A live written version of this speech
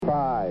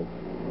5,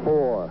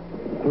 4,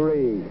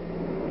 3,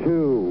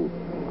 2,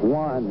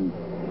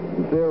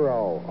 1,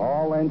 0.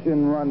 All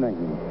engine running.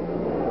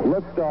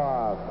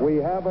 Liftoff. We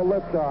have a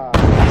liftoff.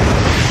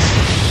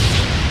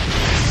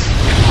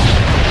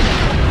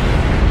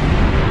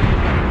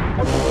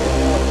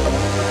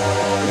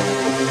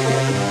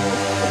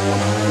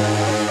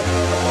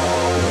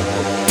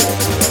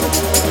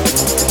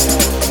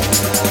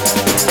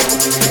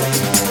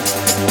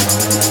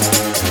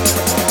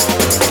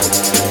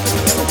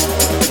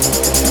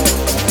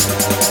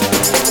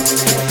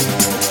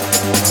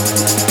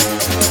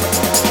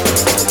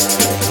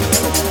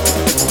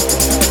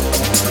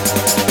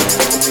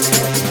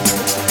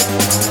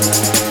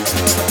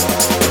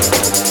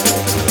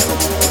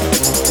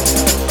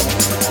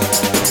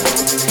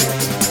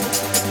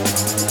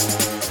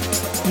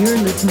 You're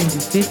listening to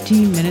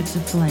 15 Minutes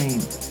of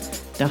Flame,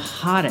 the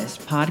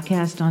hottest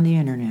podcast on the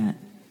internet.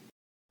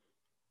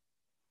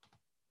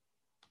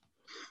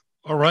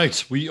 All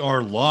right, we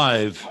are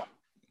live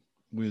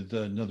with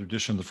another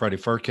edition of the Friday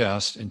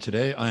FARcast, and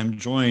today I am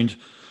joined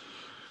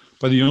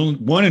by the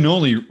one and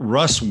only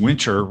Russ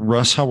Winter.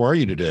 Russ, how are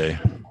you today?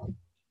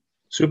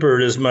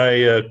 Super. It is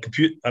my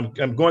computer.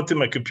 I'm going through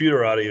my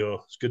computer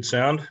audio. It's good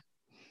sound.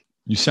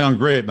 You sound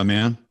great, my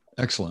man.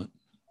 Excellent.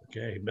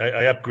 Okay,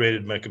 I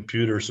upgraded my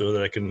computer so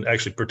that I can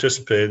actually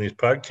participate in these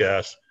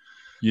podcasts.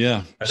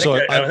 Yeah. I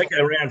think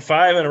I ran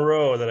 5 in a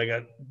row that I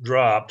got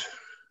dropped.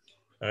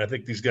 And I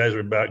think these guys were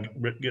about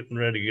getting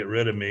ready to get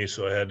rid of me,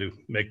 so I had to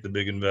make the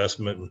big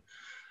investment. And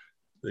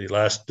the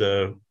last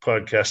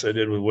podcast I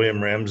did with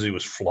William Ramsey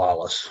was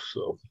flawless.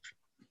 So,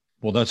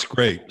 well, that's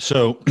great.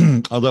 So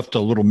I left a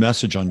little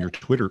message on your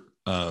Twitter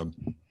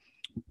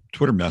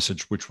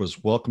message, which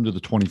was "Welcome to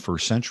the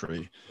 21st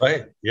century."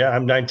 Right. Yeah,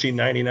 I'm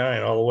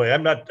 1999 all the way.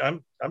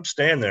 I'm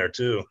staying there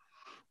too.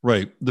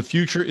 Right. The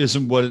future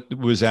isn't what it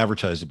was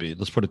advertised to be.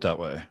 Let's put it that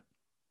way.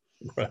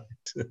 Right.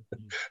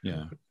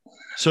 Yeah.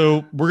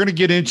 So we're going to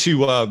get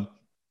into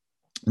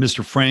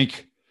Mr.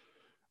 Frank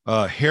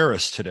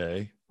Harris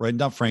today, right?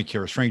 Not Frank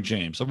Harris, Frank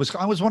James. I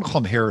always want to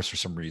call him Harris for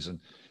some reason.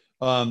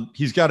 I think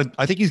he's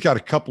got a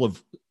couple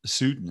of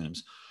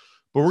pseudonyms,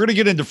 but we're going to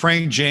get into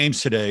Frank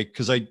James today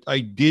because I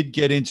did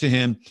get into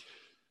him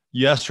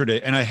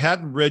yesterday, and I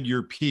hadn't read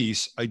your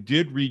piece. I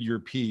did read your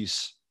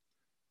piece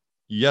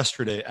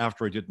yesterday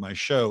after I did my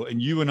show,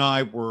 and you and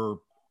I were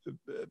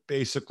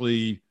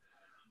basically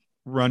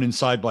running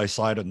side by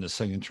side on this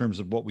thing in terms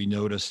of what we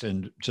noticed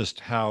and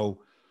just how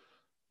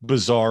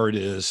bizarre it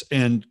is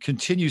and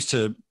continues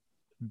to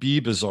be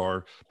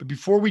bizarre. But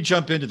before we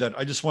jump into that,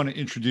 I just want to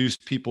introduce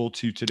people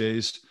to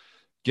today's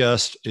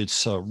guest.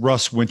 It's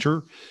Russ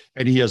Winter,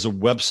 and he has a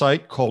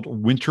website called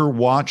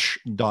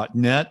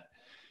winterwatch.net.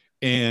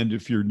 And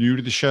if you're new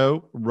to the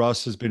show,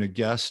 Russ has been a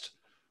guest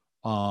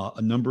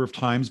a number of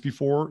times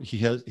before. He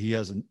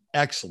has an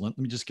excellent,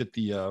 let me just get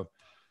the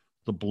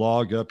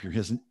blog up here. He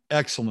has an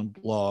excellent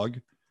blog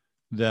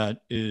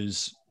that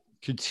is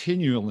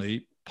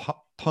continually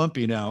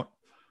pumping out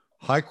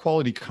high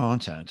quality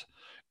content.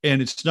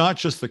 And it's not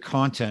just the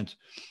content,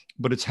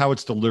 but it's how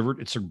it's delivered.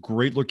 It's a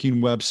great looking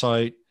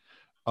website.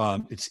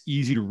 It's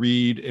easy to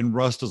read. And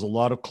Russ does a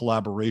lot of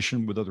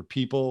collaboration with other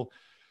people.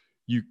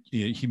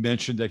 He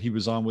mentioned that he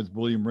was on with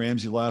William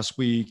Ramsey last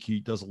week. He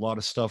does a lot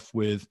of stuff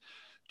with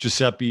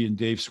Giuseppe and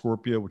Dave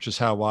Scorpio, which is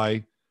how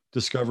I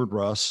discovered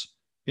Russ.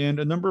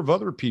 And a number of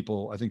other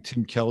people. I think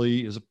Tim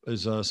Kelly is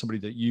somebody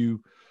that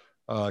you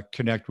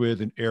connect with,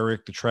 and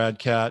Eric, the Trad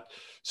Cat.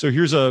 So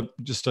here's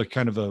just a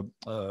kind of a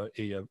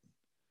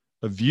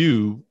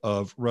view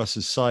of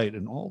Russ's site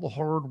and all the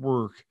hard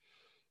work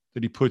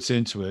that he puts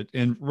into it.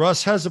 And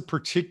Russ has a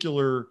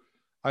particular,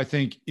 I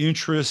think,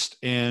 interest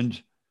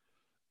and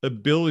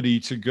ability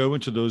to go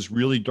into those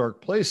really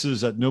dark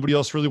places that nobody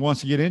else really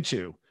wants to get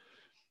into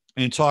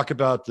and talk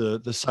about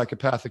the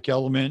psychopathic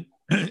element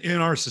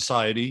in our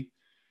society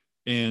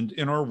and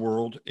in our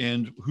world,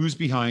 and who's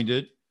behind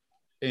it,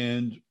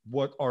 and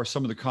what are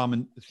some of the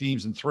common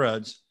themes and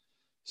threads.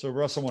 So,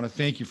 Russ, I want to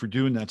thank you for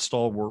doing that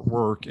stalwart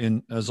work.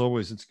 And as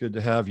always, it's good to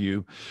have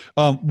you.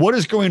 What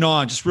is going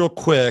on, just real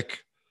quick,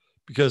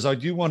 because I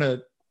do want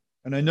to,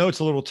 and I know it's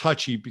a little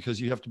touchy because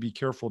you have to be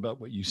careful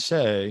about what you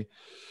say,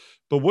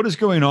 but what is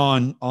going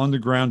on the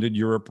ground in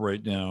Europe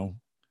right now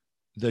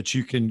that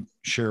you can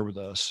share with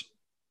us?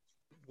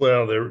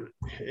 Well, they're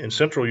in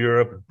Central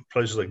Europe,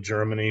 places like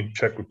Germany,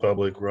 Czech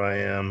Republic, where I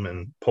am,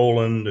 and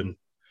Poland, and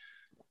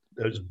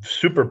there's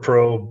super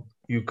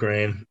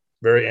pro-Ukraine,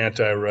 very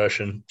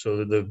anti-Russian.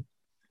 So the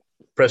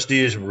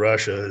prestige of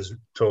Russia has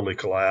totally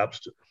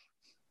collapsed,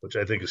 which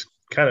I think is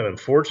kind of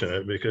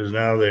unfortunate because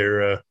now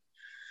they're,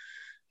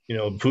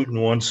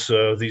 Putin wants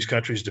these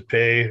countries to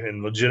pay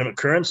in legitimate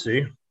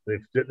currency.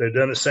 They've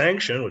done a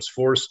sanction, which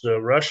forced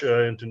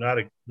Russia into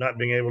not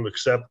being able to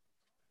accept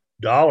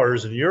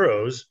dollars and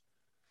euros.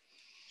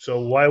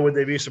 So why would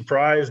they be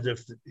surprised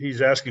if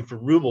he's asking for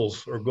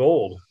rubles or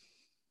gold?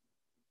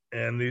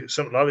 And a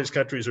lot of these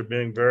countries are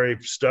being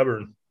very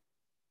stubborn.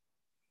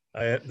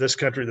 This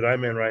country that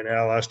I'm in right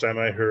now, last time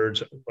I heard,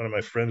 one of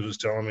my friends was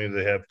telling me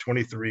they have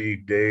 23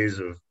 days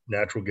of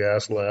natural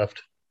gas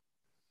left.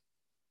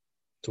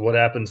 So what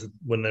happens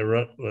when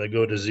they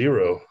go to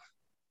zero?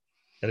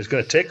 And it's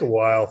going to take a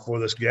while for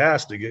this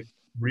gas to get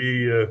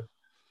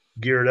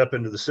geared up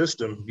into the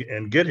system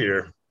and get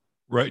here.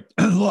 Right.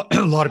 A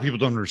lot of people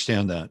don't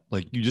understand that.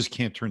 Like, you just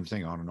can't turn the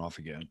thing on and off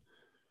again.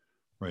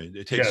 Right.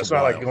 It takes it's a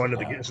while. Not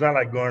like it's not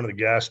like going to the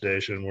gas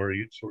station where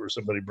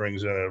somebody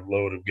brings in a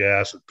load of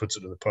gas and puts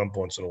it in the pump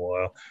once in a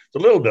while. It's a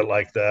little bit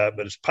like that,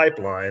 but it's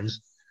pipelines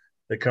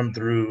that come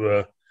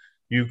through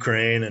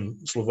Ukraine and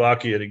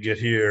Slovakia to get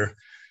here.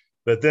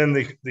 But then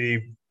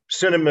the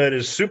sentiment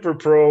is super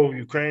pro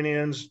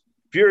Ukrainians.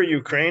 If you're a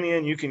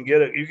Ukrainian, you can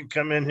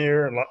come in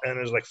here and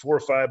there's like 4 or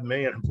 5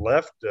 million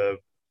left of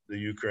the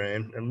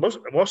Ukraine, and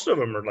most of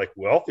them are like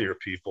wealthier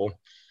people.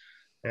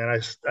 And I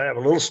have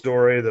a little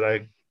story that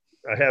I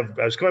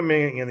was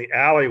coming in the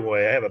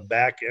alleyway. I have a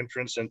back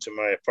entrance into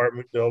my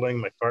apartment building,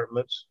 my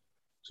apartments,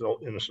 so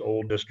in this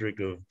old district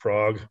of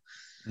Prague.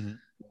 Mm-hmm.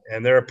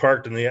 And there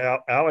parked in the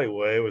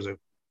alleyway was a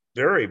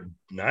very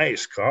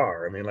nice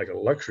car. I mean, like a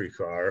luxury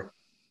car.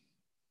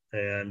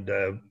 And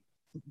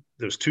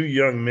there's 2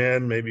 young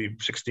men, maybe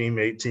 16,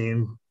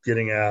 18,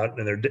 getting out,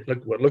 and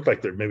what looked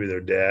like maybe their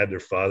dad,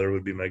 their father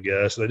would be my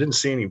guess. And I didn't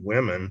see any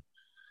women.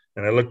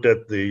 And I looked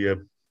at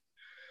the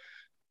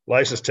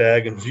license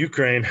tag in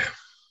Ukraine.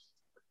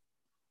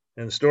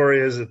 And the story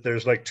is that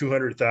there's like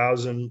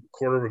 200,000,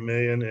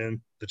 250,000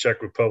 in the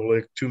Czech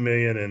Republic, 2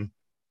 million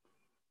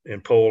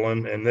in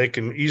Poland, and they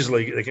can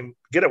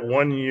get a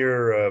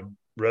 1-year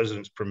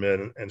residence permit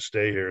and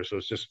stay here. So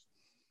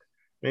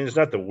it's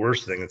not the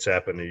worst thing that's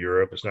happened to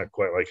Europe. It's not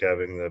quite like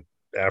having the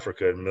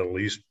Africa and Middle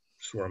East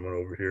swarming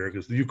over here,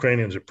 because the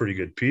Ukrainians are pretty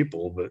good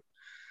people, but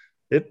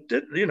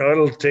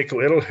it'll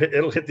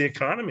hit the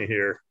economy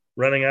here.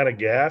 Running out of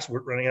gas,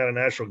 we're running out of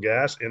natural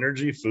gas,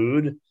 energy,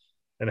 food,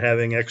 and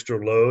having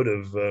extra load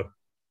of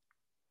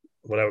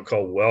what I would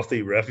call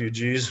wealthy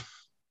refugees.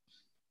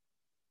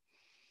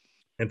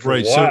 And for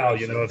a while,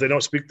 if they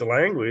don't speak the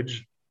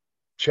language,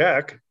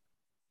 Czech,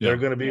 they're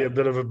going to be a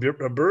bit of a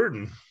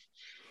burden.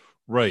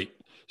 Right.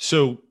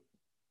 So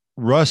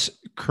Russ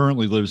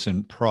currently lives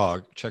in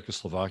Prague,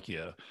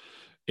 Czechoslovakia,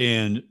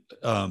 and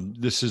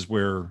this is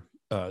where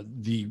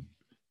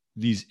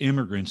these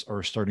immigrants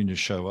are starting to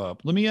show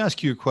up. Let me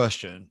ask you a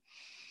question.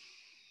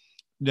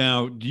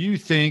 Now, do you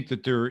think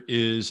that there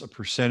is a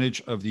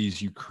percentage of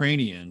these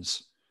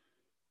Ukrainians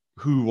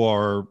who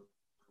are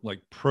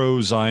like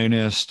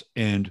pro-Zionist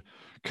and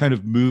kind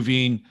of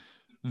moving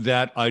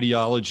that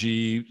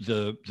ideology,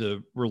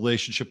 the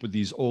relationship with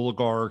these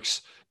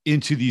oligarchs,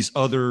 into these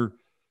other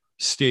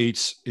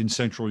states in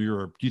Central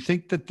Europe? Do you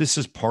think that this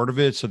is part of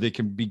it, so they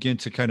can begin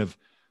to kind of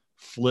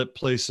flip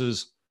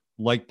places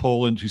like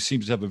Poland, who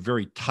seems to have a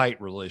very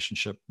tight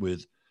relationship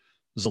with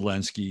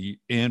Zelensky,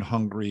 and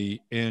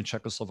Hungary and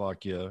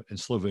Czechoslovakia and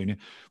Slovenia?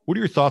 What are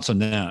your thoughts on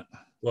that?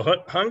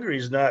 Well,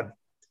 Hungary's not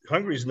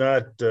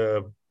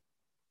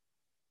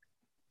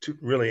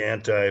really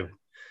anti-Russian.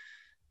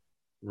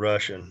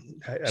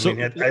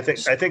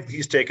 I think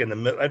he's taken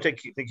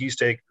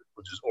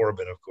which is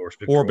Orban, of course.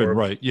 Orban,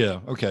 right? Yeah.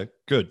 Okay.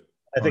 Good.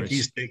 I think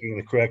he's taking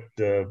the correct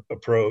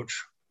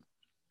approach.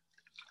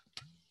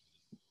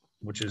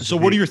 Which is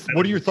what are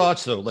your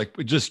thoughts though? Like,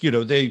 just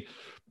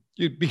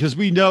because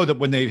we know that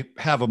when they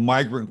have a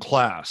migrant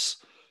class,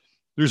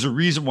 there's a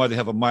reason why they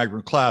have a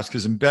migrant class,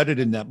 because embedded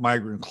in that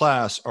migrant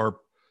class are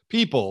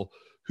people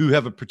who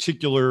have a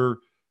particular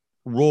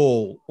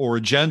role or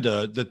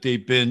agenda that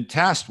they've been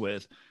tasked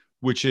with,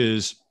 which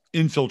is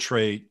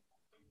infiltrate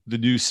the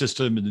new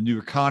system and the new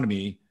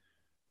economy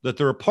that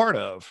they're a part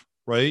of,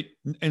 right?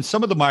 And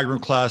some of the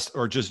migrant class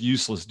are just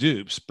useless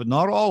dupes, but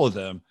not all of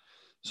them.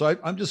 So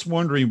I'm just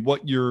wondering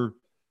what your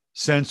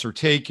sense or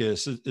take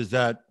is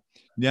that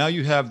now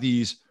you have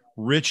these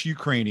rich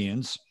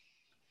Ukrainians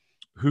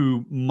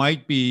who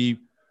might be,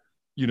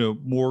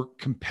 more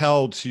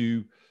compelled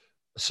to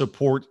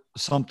support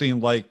something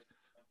like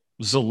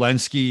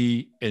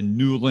Zelensky and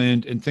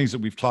Nuland and things that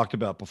we've talked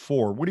about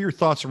before. What are your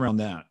thoughts around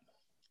that?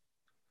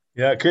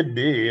 Yeah, it could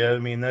be. I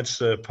mean,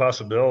 that's a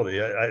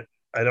possibility.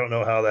 I don't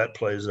know how that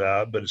plays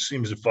out, but it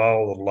seems to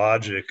follow the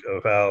logic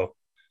of how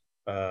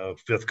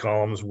fifth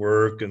columns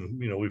work. And,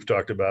 we've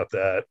talked about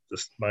that.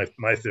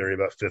 My theory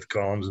about fifth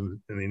columns in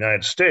the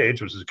United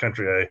States, which is a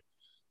country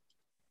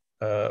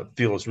I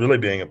feel is really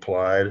being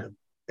applied.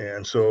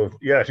 And so,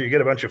 if you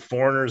get a bunch of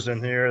foreigners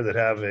in here that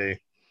have a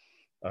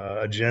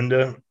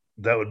agenda,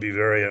 that would be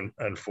very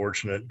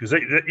unfortunate, because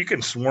you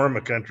can swarm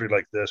a country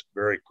like this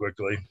very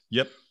quickly.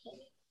 Yep.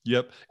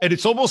 And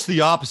it's almost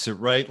the opposite,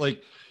 right?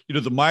 Like,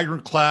 the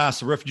migrant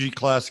class, the refugee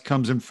class that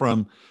comes in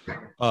from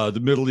the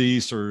Middle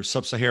East or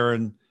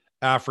sub-Saharan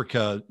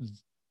Africa,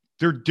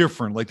 they're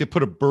different. Like, they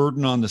put a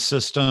burden on the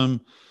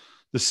system.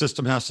 The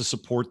system has to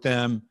support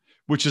them,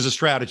 which is a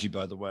strategy,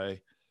 by the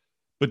way.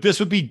 But this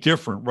would be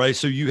different, right?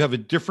 So you have a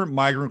different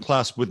migrant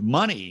class with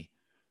money,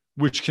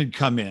 which can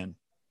come in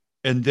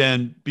and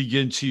then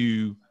begin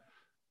to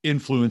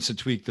influence and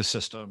tweak the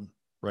system,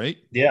 right?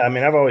 Yeah, I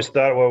mean, I've always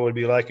thought what it would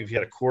be like if you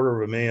had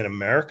 250,000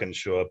 Americans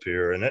show up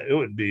here, and it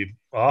would be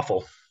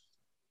awful.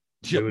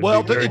 They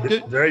would be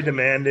very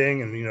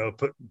demanding,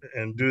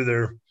 and do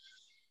their.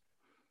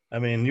 I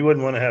mean, you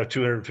wouldn't want to have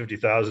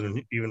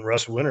 250,000 even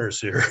Russ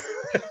Winters here.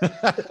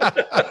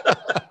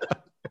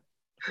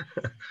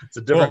 It's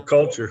a different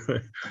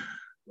culture.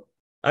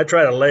 I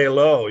try to lay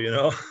low,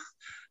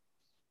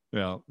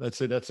 Yeah,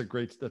 that's it. That's a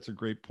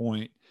great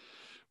point.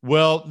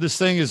 Well, this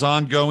thing is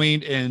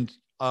ongoing, and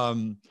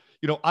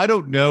I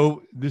don't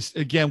know this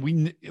again.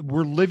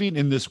 We're living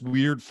in this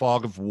weird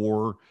fog of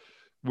war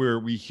where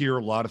we hear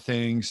a lot of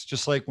things,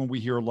 just like when we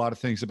hear a lot of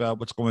things about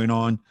what's going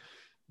on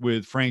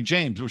with Frank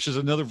James, which is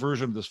another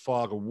version of this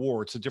fog of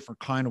war. It's a different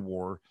kind of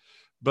war,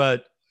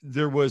 but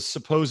there was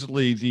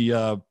supposedly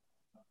the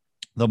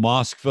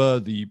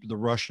Moskva, the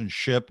Russian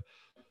ship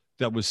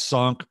that was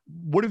sunk.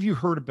 What have you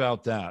heard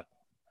about that?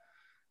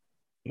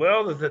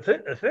 Well, the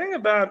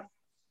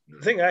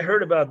thing I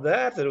heard about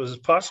that it was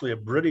possibly a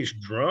British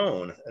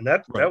drone, and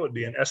that would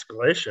be an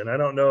escalation. I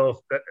don't know if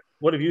that.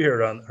 What have you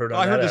heard on?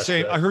 I heard the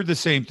same. I heard the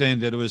same thing,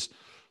 that it was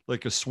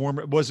like a swarm.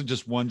 It wasn't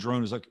just one drone.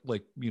 It was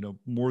like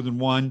more than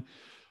one,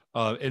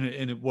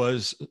 and it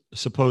was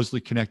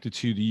supposedly connected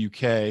to the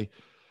UK.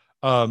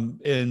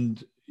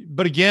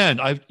 But again,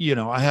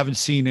 I haven't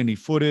seen any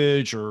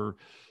footage or.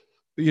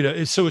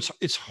 So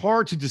it's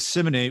hard to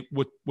disseminate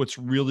what's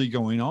really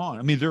going on.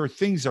 I mean, there are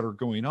things that are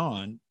going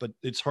on, but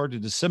it's hard to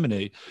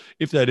disseminate.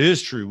 If that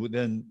is true,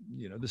 then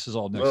this is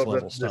all next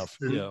level stuff.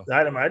 The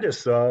item I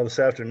just saw this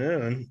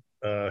afternoon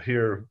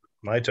here,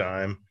 my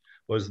time,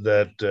 was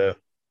that the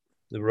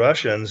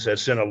Russians had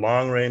sent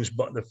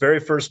the very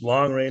first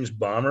long-range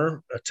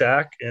bomber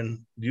attack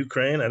in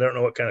Ukraine. I don't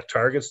know what kind of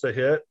targets they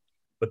hit,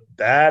 but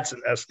that's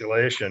an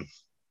escalation.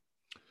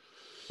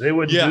 They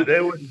wouldn't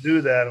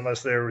do that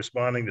unless they were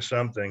responding to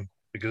something,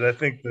 because I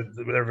think that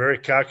they're very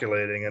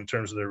calculating in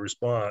terms of their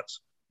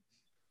response.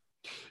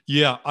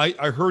 Yeah,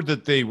 I heard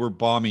that they were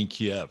bombing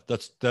Kiev.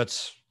 That's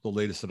the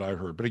latest that I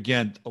heard. But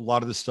again, a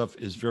lot of this stuff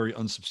is very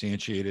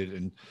unsubstantiated,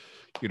 and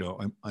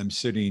I'm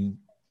sitting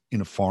in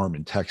a farm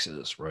in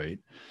Texas, right?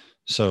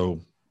 So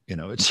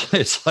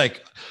it's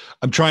like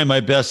I'm trying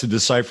my best to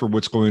decipher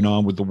what's going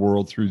on with the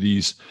world through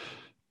these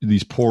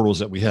portals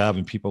that we have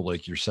and people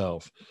like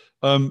yourself.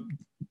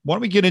 Why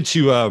don't we get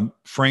into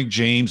Frank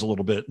James a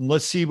little bit, and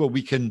let's see what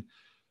we can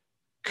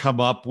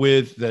come up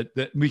with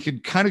that we can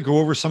kind of go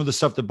over some of the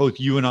stuff that both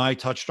you and I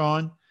touched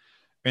on,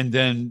 and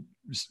then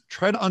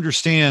try to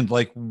understand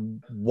like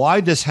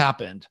why this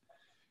happened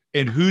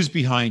and who's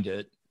behind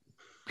it,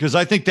 because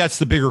I think that's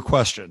the bigger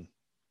question.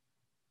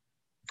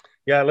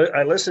 Yeah,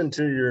 I listened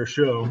to your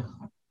show,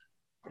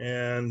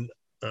 and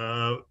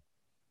I'm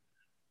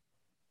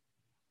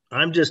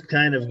just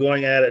kind of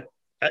going at it.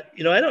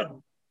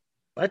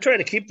 I try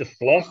to keep the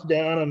fluff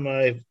down on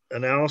my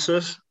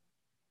analysis,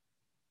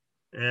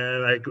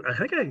 and I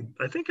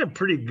think I'm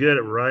pretty good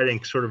at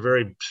writing sort of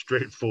very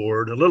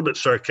straightforward, a little bit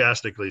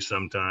sarcastically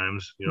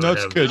sometimes. No,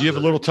 it's good. You have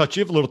a little touch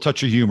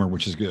of humor,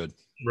 which is good.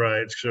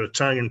 Right, it's sort of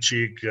tongue in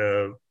cheek,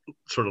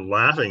 sort of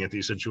laughing at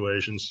these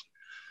situations.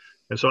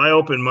 And so I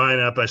opened mine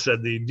up. I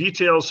said the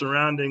details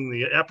surrounding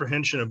the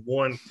apprehension of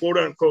one quote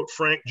unquote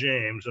Frank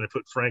James, and I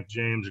put Frank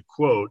James in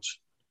quotes,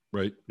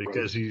 right,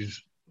 because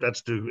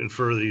that's to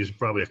infer that he's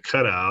probably a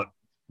cutout.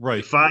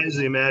 Right. Defies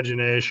the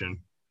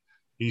imagination.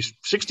 He's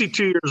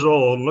 62 years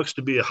old and looks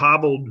to be a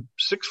hobbled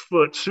 6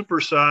 foot,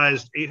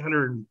 supersized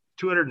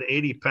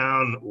 280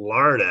 pound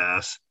lard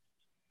ass.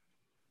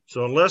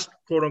 So unless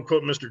quote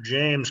unquote Mr.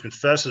 James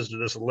confesses to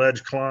this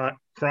alleged crime,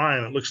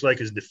 it looks like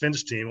his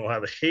defense team will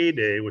have a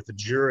heyday with the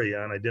jury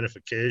on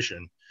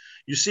identification.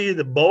 You see,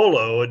 the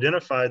Bolo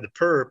identified the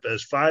perp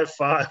as 5'5",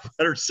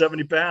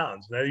 170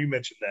 pounds. Now you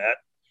mentioned that.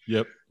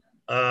 Yep.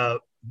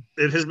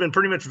 It has been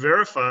pretty much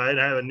verified.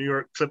 I have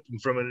a clip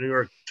from a New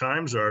York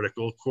Times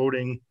article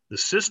quoting the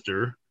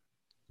sister,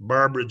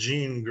 Barbara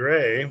Jean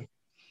Gray,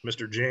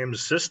 Mr.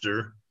 James'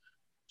 sister,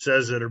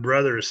 says that her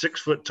brother is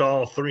 6 foot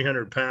tall,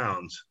 300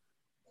 pounds.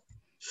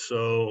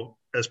 So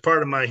as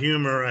part of my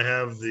humor, I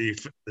have the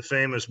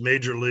famous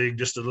Major League,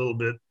 just a little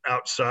bit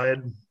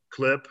outside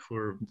clip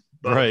where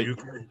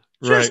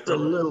just a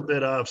little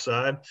bit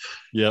offside.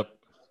 Yep.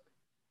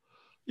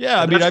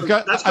 Yeah, I mean,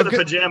 that's for the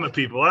pajama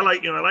people. I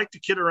like to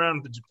kid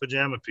around with the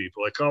pajama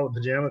people. I call the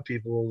pajama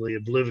people the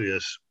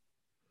oblivious.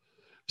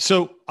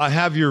 So I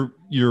have your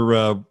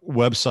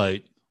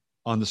website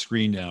on the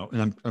screen now,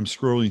 and I'm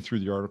scrolling through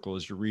the article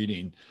as you're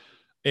reading,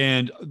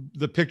 and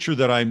the picture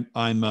that I'm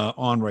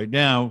on right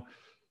now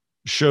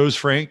shows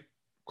Frank,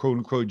 quote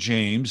unquote,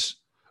 James,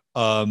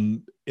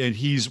 and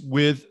he's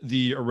with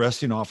the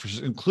arresting officers,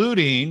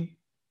 including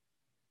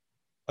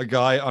a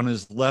guy on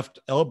his left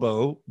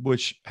elbow,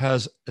 which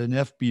has an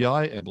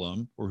FBI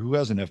emblem, or who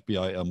has an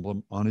FBI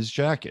emblem on his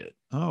jacket.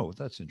 Oh,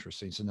 that's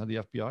interesting. So now the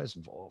FBI is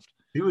involved.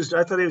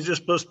 I thought he was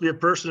just supposed to be a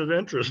person of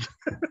interest.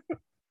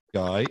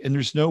 Guy, and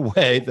there's no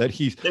way that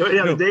he's.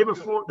 The day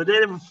before,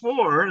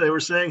 they were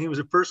saying he was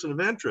a person of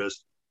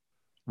interest.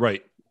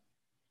 Right.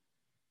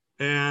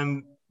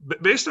 And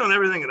based on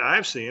everything that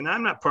I've seen,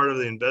 I'm not part of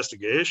the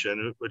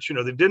investigation, but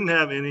they didn't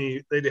have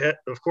any. They had,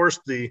 of course,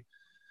 the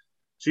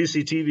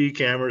CCTV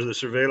cameras, the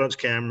surveillance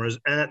cameras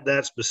at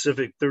that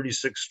specific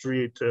 36th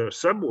Street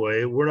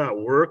subway were not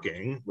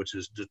working, which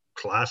is just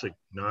classic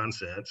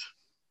nonsense.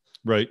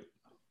 Right.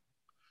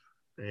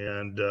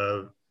 And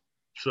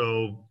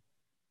so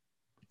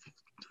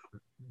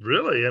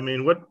really, I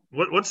mean,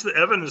 what's the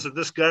evidence that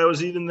this guy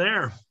was even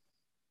there?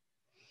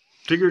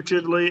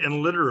 Figuratively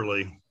and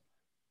literally.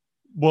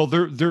 Well,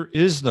 there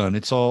is none.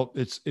 It's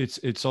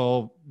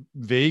all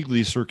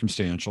vaguely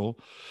circumstantial.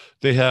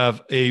 They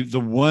have the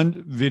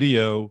one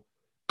video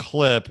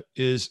clip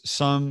is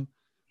some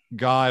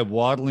guy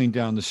waddling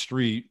down the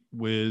street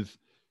with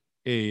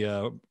a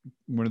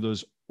one of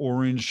those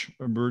orange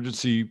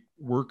emergency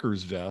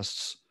workers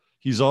vests.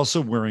 He's also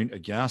wearing a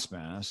gas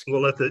mask.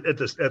 Well, at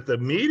the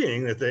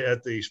meeting at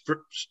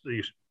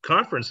the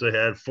conference they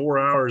had 4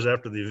 hours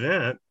after the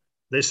event,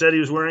 they said he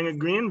was wearing a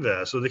green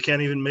vest, so they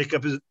can't even make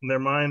up their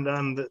mind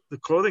on the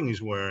clothing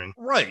he's wearing.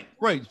 Right.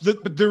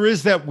 But there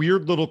is that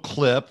weird little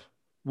clip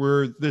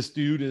where this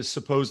dude is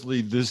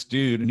supposedly this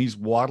dude, and he's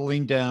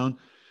waddling down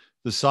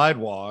the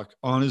sidewalk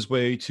on his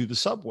way to the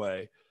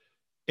subway.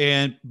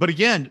 But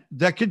again,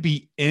 that could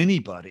be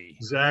anybody.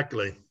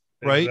 Exactly.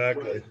 Right.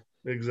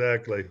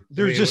 Exactly.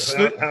 There's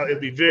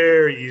it'd be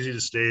very easy to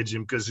stage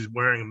him because he's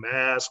wearing a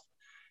mask.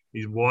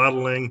 He's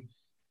waddling.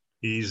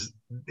 He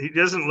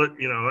doesn't look,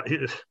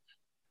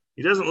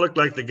 he doesn't look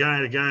like the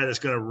guy that's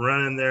going to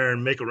run in there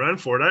and make a run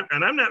for it.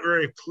 And I'm not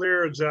very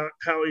clear exactly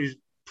how he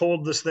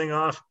pulled this thing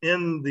off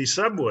in the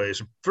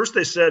subways. First,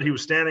 they said he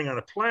was standing on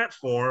a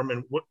platform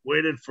and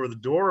waited for the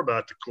door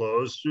about to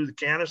close, threw the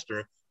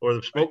canister or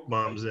the smoke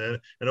bombs in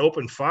and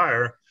opened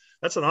fire.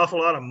 That's an awful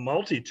lot of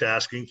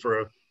multitasking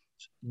for a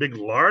big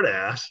lard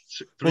ass.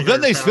 Well,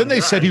 then they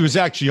said he was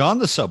actually on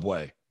the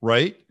subway,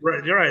 right?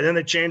 Right. You're right. Then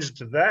they changed it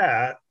to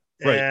that.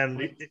 Right.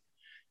 And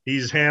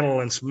he's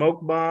handling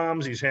smoke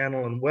bombs. He's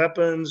handling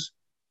weapons.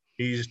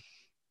 He's,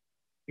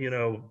 I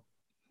don't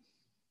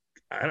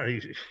know.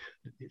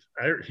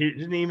 He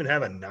didn't even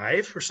have a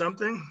knife or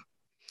something.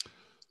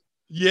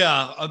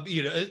 Yeah.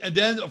 And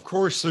then of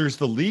course there's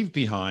the leave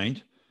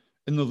behind,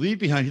 and the leave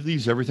behind, he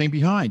leaves everything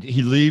behind.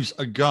 He leaves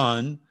a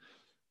gun.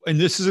 And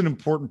this is an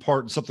important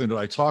part and something that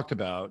I talked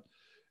about,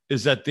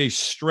 is that they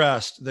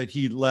stressed that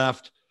he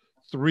left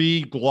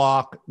 3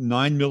 Glock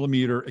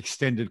 9mm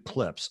extended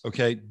clips.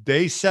 Okay.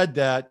 They said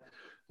that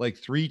like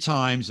 3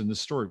 times in the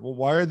story. Well,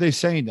 why are they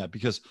saying that?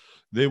 Because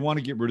they want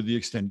to get rid of the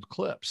extended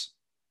clips.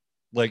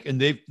 Like,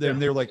 and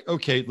they're like,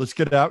 okay, let's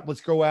get out.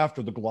 Let's go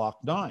after the Glock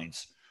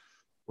 9s.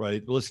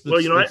 Right.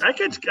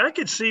 I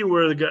could see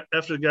where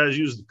after the guys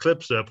use the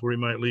clips up, where he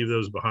might leave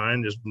those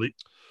behind.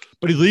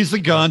 But he leaves the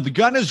gun. The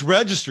gun is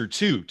registered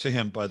too to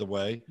him, by the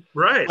way.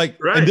 Right.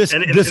 Right. And this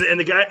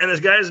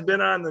guy has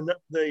been on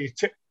the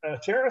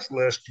terrorist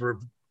list for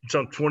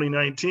some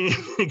 2019.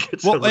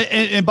 Well,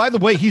 and by the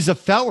way, he's a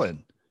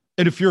felon.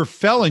 And if you're a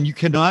felon, you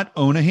cannot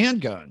own a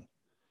handgun.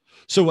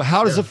 So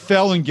how does a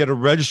felon get a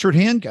registered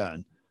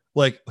handgun?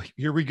 Like,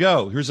 here we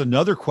go. Here's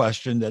another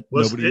question that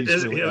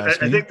nobody's really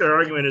asking. I think their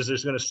argument is they're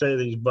going to say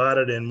that he's bought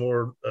it in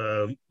more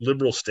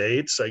liberal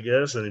states, I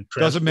guess. And it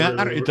doesn't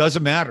matter. It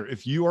doesn't matter.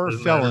 If you are a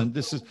felon,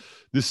 this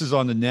is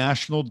on the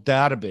national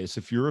database.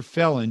 If you're a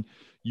felon,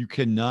 you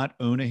cannot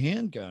own a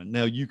handgun.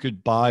 Now, you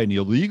could buy an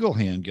illegal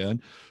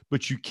handgun,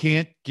 but you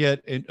can't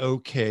get an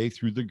okay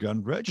through the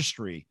gun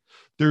registry.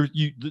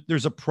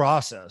 There's a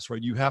process,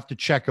 right? You have to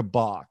check a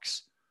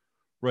box,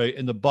 right?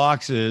 And the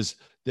box is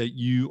that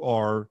you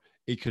are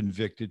a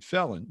convicted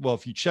felon. Well,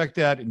 if you check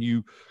that and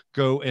you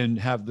go and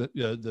have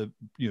the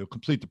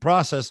complete the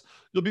process,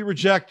 you'll be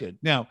rejected.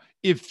 Now,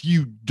 if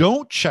you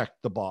don't check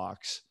the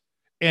box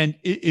and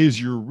it is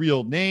your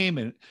real name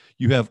and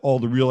you have all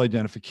the real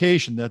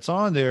identification that's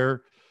on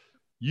there,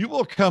 you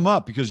will come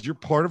up because you're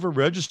part of a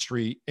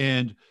registry.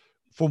 And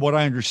from what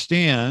I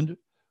understand,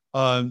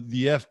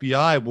 the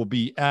FBI will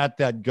be at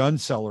that gun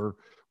seller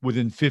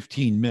within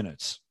 15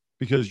 minutes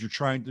because they're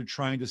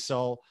trying to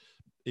sell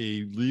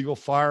a legal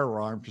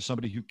firearm to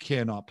somebody who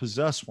cannot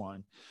possess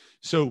one.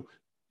 So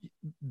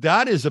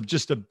that is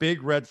just a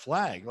big red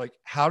flag. Like,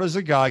 how does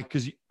a guy,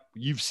 because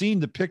you've seen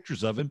the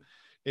pictures of him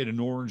in an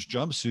orange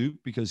jumpsuit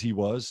because he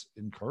was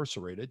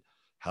incarcerated.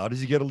 How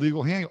does he get a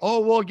legal handgun? Oh,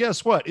 well,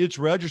 guess what? It's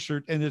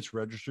registered and it's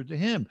registered to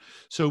him.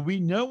 So we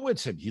know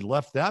it's him. He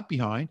left that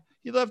behind.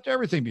 He left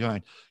everything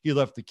behind. He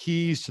left the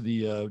keys to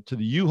the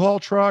U-Haul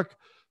truck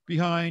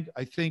behind.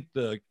 I think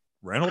the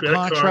rental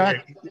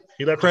contract.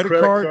 He left a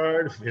credit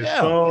card, his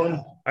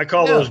phone. I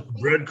call those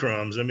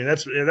breadcrumbs. I mean,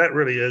 that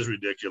really is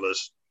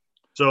ridiculous.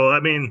 So, I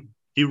mean,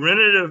 he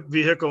rented a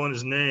vehicle in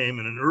his name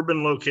in an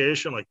urban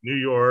location like New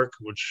York,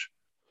 which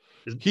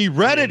he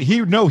rented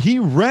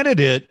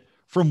it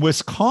from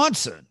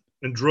Wisconsin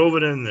and drove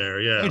it in there.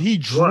 Yeah. And he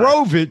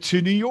drove it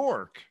to New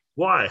York.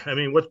 Why? I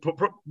mean,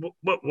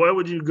 why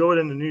would you go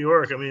into New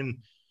York? I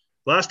mean,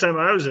 last time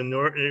I was in New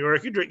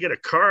York, you get a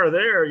car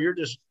there, you're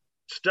just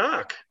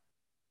stuck.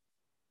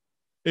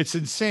 It's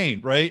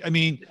insane, right? I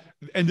mean,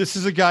 and this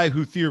is a guy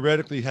who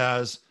theoretically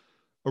has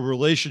a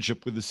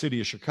relationship with the city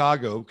of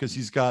Chicago because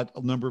he's got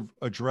a number of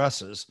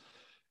addresses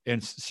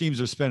and seems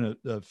to have spent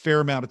a fair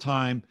amount of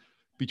time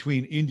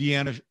between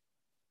Indiana,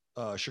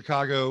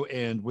 Chicago,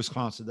 and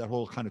Wisconsin, that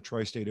whole kind of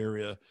tri-state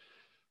area.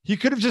 He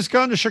could have just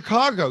gone to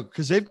Chicago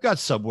because they've got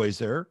subways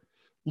there.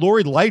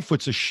 Lori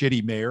Lightfoot's a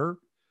shitty mayor.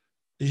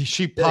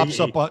 She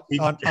pops up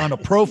on a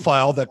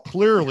profile that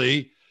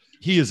clearly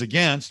he is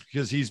against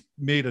because he's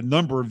made a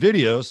number of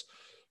videos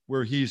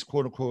where he's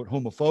quote unquote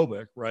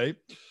homophobic, right?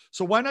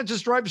 So why not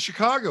just drive to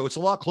Chicago? It's a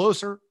lot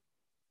closer.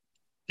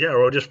 Yeah,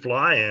 or just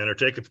fly in or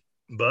take a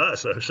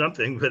bus or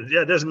something. But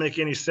yeah, it doesn't make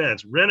any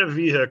sense. Rent a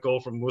vehicle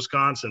from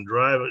Wisconsin,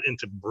 drive it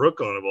into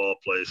Brooklyn of all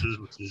places,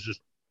 which is just,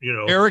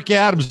 Eric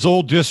Adams'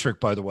 old district,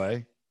 by the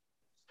way.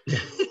 You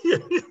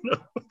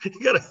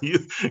got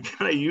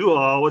a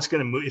U-Haul. What's going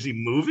to move? Is he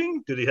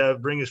moving? Did he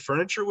bring his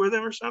furniture with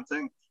him or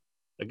something?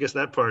 I guess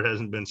that part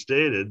hasn't been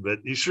stated, but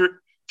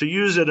to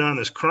use it on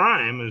this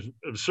crime is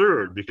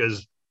absurd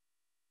because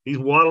he's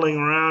waddling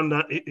around.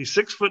 He's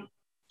 6 foot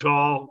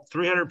tall,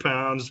 300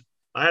 pounds.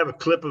 I have a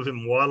clip of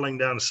him waddling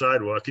down the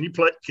sidewalk. Can you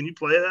play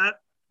that?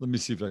 Let me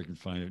see if I can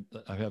find it.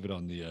 I have it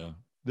on the,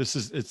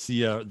 it's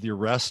the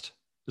arrest.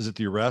 Is it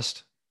the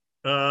arrest?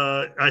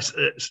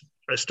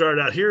 I start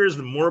out, here is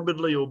the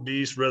morbidly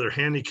obese, rather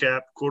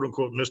handicapped, quote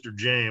unquote, Mr.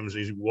 James.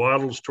 He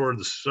waddles toward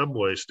the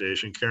subway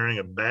station carrying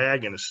a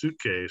bag and a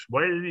suitcase.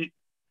 Why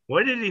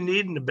did he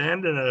need an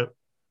abandoned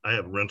I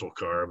have a rental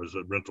car. It was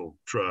a rental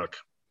truck.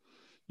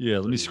 Yeah.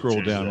 Let me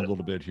scroll down a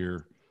little bit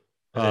here.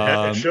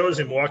 It shows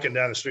him walking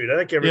down the street. I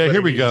think everybody. Yeah,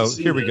 here we go.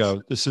 Here we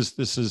go. This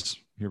is,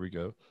 here we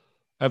go.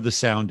 I have the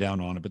sound down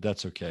on it, but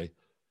that's okay.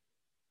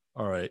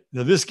 All right.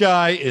 Now this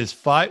guy is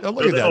five. Oh,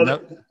 look at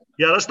that.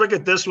 Yeah, let's look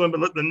at this one. But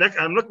look,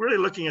 I'm really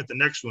looking at the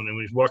next one, and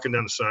he's walking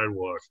down the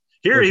sidewalk.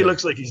 Here, He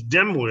looks like he's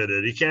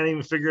dim-witted. He can't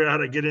even figure out how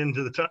to get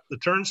into the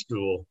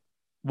turnstile.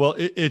 Well,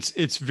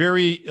 it's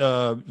very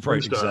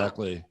right,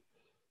 exactly.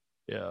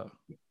 Yeah.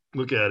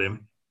 Look at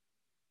him.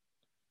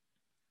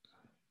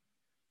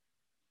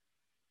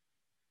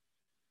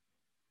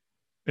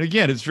 And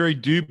again, it's very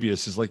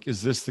dubious. It's like,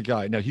 is this the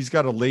guy? Now he's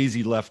got a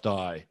lazy left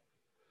eye.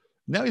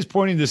 Now he's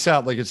pointing this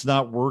out like it's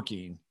not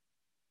working.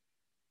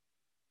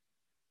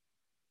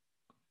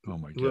 Oh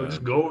my God. Let's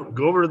go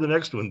over to the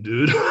next one,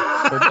 dude. He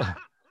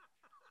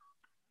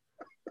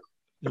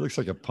looks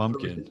like a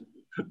pumpkin.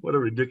 What a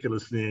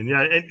ridiculous thing.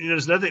 Yeah. And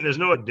there's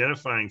no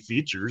identifying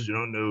features. You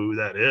don't know who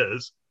that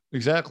is.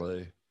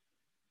 Exactly.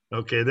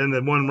 Okay. Then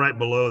the one right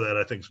below that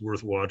I think is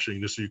worth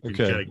watching just so you can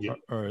kind of get.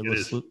 All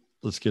right.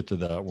 Let's get to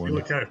that one.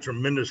 What kind of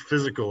tremendous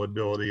physical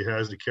ability he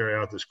has to carry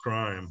out this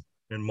crime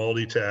and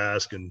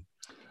multitask and.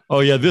 Oh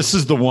yeah. This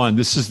is the one.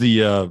 This is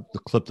the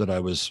clip that I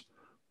was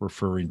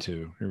referring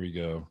to. Here we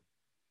go.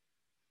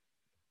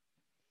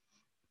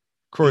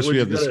 Of course, we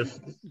have this.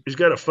 He's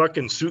got a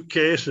fucking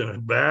suitcase and a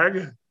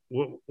bag.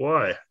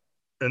 Why?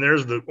 And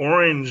there's the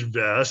orange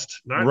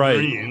vest, not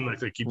green, like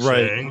they keep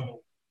saying.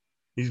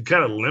 He's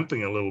kind of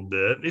limping a little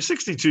bit. He's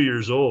 62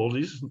 years old.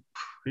 He's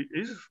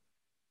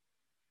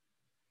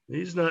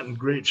not in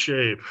great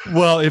shape.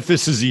 Well, if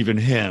this is even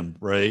him,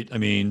 right? I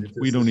mean,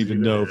 we don't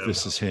even know if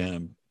this is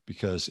him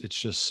because it's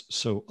just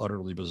so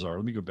utterly bizarre.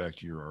 Let me go back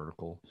to your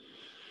article.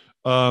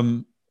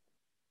 Amy,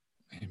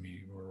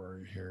 where are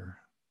you here?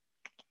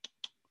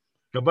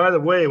 Now, by the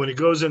way, when he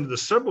goes into the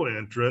subway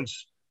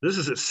entrance, this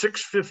is at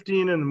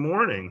 6:15 in the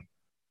morning.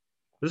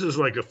 This is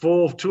like a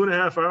full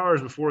 2.5 hours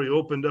before he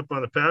opened up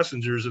on the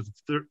passengers at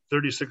the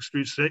 36th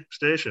Street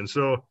station.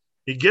 So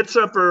he gets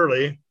up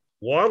early,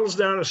 waddles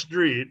down the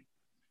street.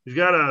 He's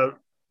got a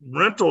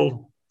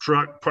rental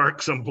truck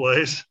parked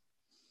someplace,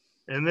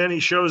 and then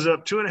he shows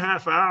up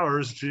 2.5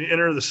 hours to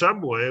enter the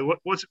subway.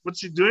 What's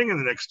he doing in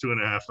the next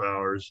 2.5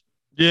 hours?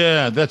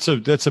 Yeah, that's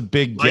a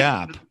big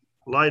gap.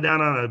 Lie down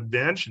on a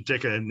bench and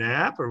take a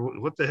nap, or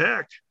what the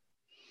heck?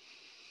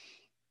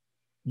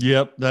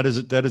 Yep, that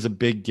is a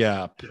big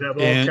gap.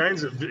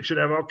 Should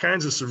have all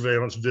kinds of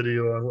surveillance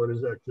video on what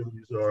his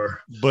activities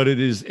are. But it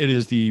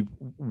is the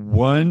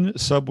one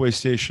subway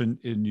station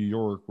in New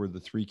York where the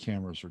 3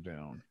 cameras are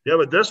down. Yeah,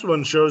 but this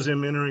one shows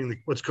him entering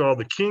what's called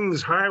the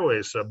Kings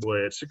Highway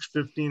subway at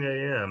 6:15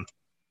 a.m.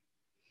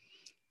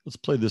 Let's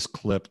play this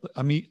clip.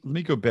 I mean, let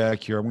me go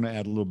back here. I want to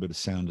add a little bit of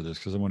sound to this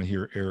because I want to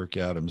hear Eric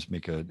Adams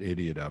make an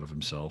idiot out of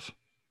himself.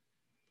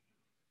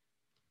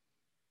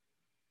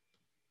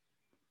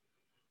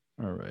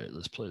 All right,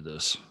 let's play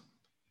this.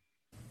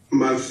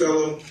 My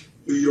fellow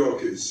New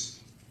Yorkers,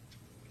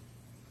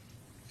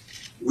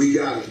 we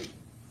got him.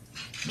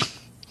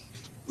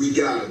 We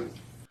got him.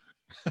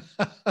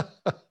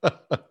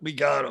 We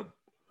got him.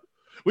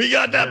 We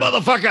got that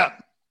motherfucker.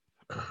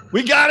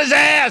 We got his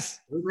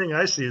ass. Everything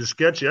I see is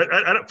sketchy.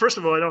 First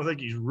of all, I don't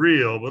think he's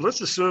real, but let's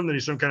assume that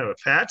he's some kind of a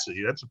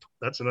patsy.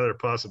 That's another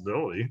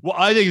possibility. Well,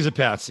 I think he's a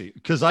patsy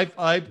because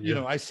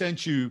I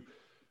sent you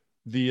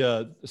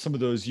the some of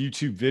those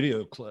YouTube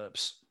video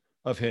clips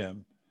of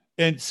him,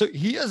 and so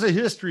he has a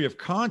history of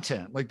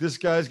content. Like this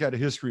guy's got a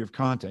history of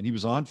content. He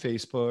was on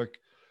Facebook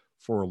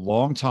for a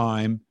long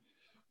time.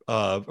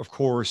 Of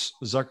course,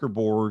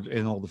 Zuckerberg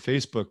and all the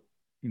Facebook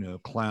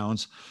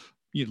clowns.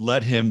 You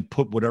let him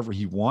put whatever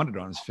he wanted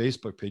on his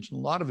Facebook page. And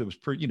a lot of it was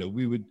pretty,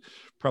 we would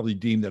probably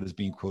deem that as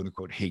being quote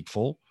unquote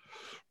hateful.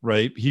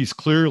 right? He's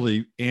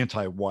clearly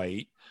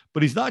anti-white,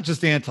 but he's not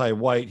just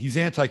anti-white. He's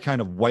anti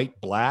kind of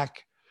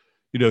white-black.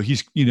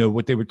 He's,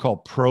 what they would call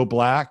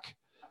pro-black,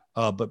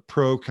 but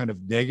pro kind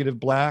of negative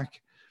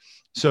black.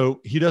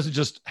 So he doesn't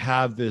just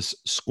have this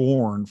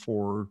scorn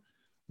for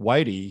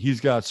whitey.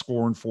 He's got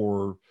scorn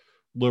for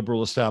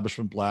liberal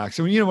establishment blacks.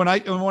 And when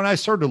I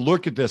started to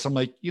look at this, I'm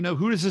like,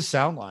 who does this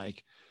sound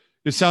like?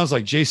 It sounds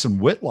like Jason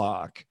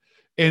Whitlock,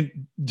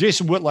 and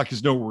Jason Whitlock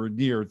is nowhere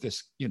near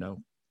this,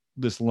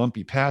 this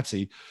lumpy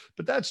patsy,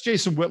 but that's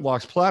Jason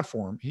Whitlock's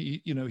platform.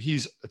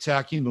 He's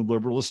attacking the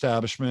liberal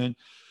establishment.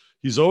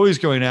 He's always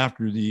going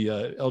after the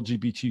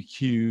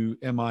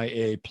LGBTQ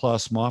MIA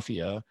plus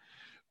mafia.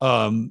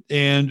 And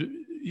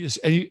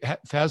he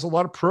has a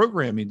lot of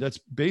programming that's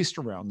based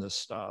around this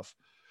stuff.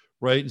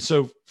 Right. And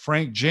so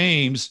Frank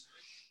James,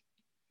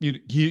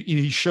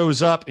 he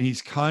shows up and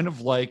he's kind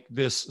of like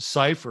this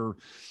cipher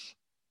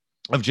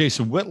of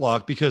Jason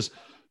Whitlock, because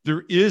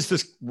there is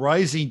this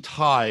rising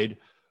tide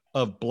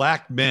of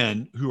black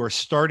men who are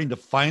starting to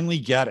finally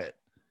get it.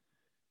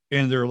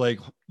 And they're like,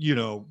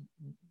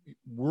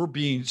 we're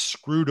being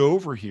screwed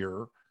over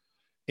here,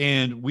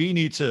 and we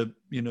need to,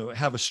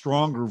 have a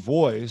stronger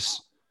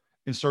voice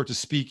and start to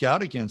speak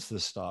out against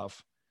this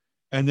stuff.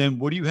 And then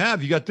what do you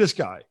have? You got this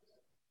guy.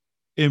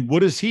 And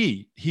what is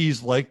he?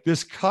 He's like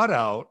this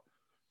cutout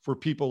for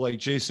people like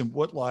Jason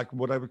Whitlock,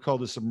 what I would call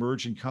this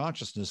emerging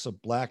consciousness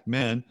of black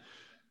men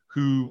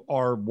who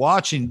are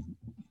watching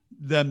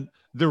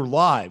their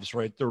lives,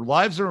 right? Their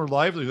lives and their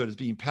livelihood is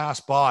being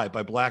passed by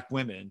black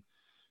women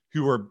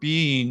who are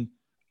being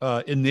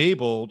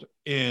enabled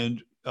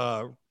and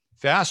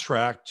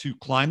fast-tracked to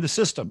climb the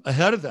system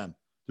ahead of them.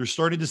 They're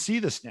starting to see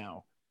this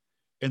now,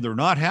 and they're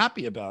not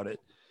happy about it.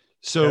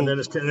 So and then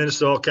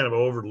it's all kind of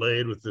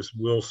overlaid with this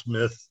Will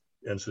Smith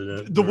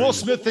incident. The Will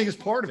Smith thing is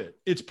part of it.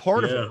 It's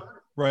part of it,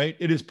 right?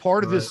 It is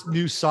part of this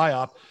new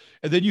psyop.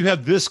 And then you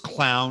have this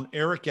clown,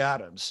 Eric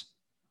Adams.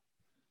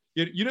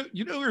 You know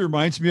who he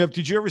reminds me of?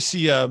 Did you ever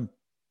see The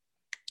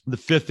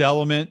Fifth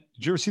Element?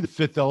 Did you ever see The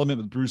Fifth Element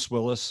with Bruce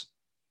Willis?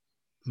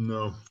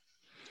 No.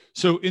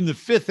 So in The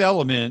Fifth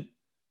Element,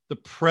 the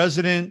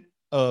president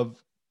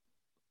of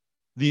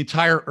the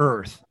entire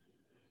earth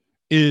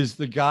is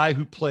the guy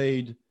who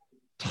played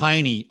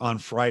Tiny on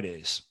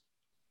Fridays,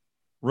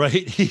 right?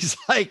 He's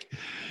like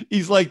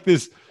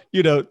this,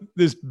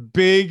 this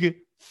big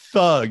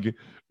thug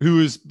who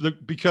has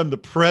become the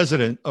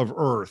president of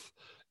Earth.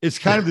 It's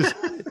kind of this,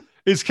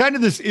 it's kind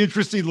of this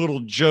interesting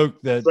little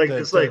joke that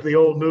it's like the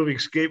old movie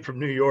Escape from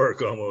New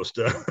York almost.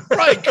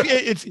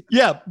 Right.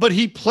 But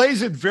he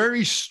plays it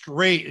very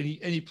straight,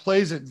 and he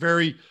plays it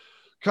very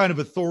kind of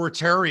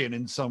authoritarian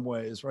in some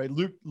ways, right?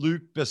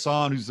 Luc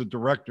Besson, who's the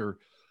director,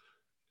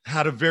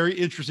 had a very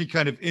interesting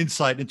kind of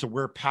insight into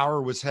where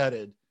power was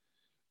headed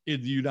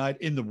in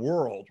the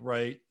world,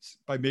 right?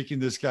 By making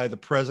this guy the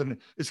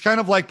president. It's kind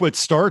of like what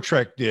Star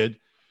Trek did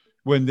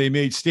when they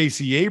made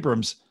Stacey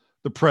Abrams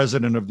the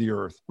president of the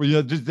earth.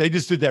 Well, they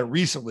just did that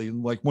recently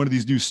in like one of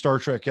these new Star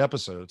Trek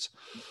episodes.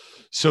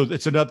 So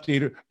it's an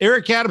update.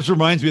 Eric Adams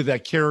reminds me of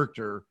that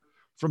character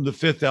from The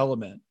Fifth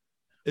Element.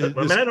 I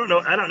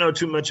don't know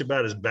too much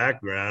about his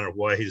background or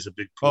why he's a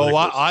big political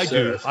I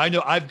do. success. I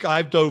know.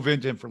 I've dove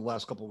into him for the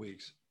last couple of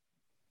weeks.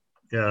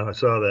 Yeah, I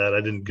saw that.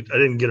 I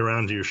didn't get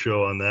around to your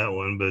show on that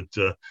one,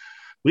 but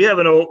we had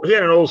an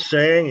old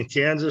saying in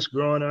Kansas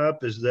growing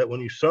up, is that when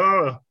you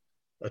saw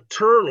a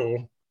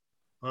turtle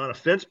on a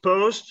fence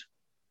post,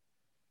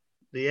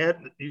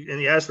 and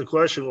you ask the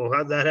question, well,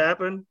 how'd that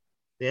happen?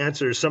 The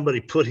answer is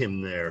somebody put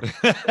him there.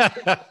 It's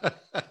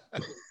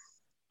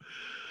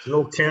an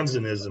old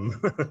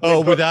Kansanism.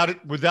 Oh, without a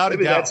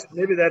doubt.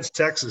 Maybe that's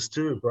Texas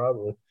too,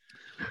 probably.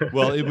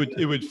 Well,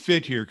 it would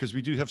fit here because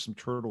we do have some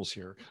turtles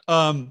here.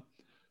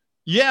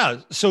 Yeah.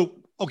 So,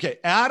 okay.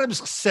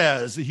 Adams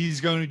says that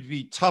he's going to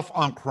be tough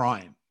on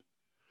crime.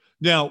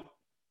 Now,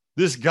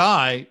 this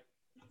guy,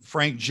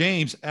 Frank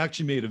James,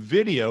 actually made a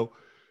video.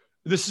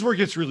 This is where it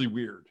gets really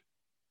weird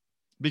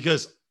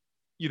because,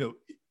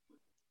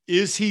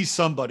 is he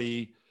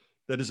somebody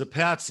that is a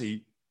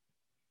patsy,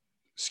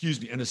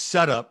 and a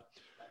setup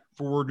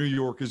for where New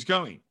York is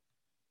going?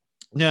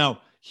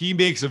 Now, he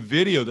makes a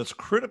video that's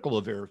critical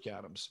of Eric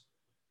Adams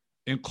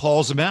and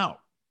calls him out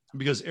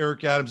because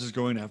Eric Adams is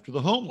going after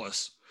the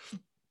homeless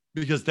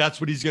because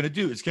that's what he's going to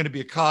do. It's going to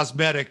be a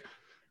cosmetic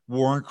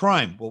war on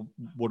crime. Well,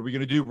 what are we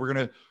going to do? We're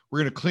going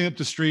to clean up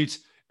the streets,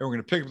 and we're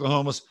going to pick up the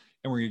homeless,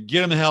 and we're going to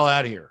get them the hell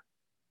out of here.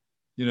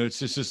 It's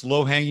just this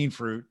low hanging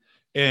fruit.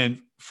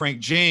 And Frank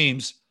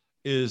James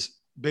is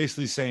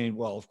basically saying,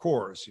 well, of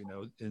course,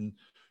 and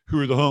who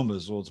are the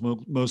homeless? Well, it's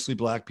mostly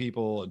black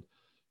people,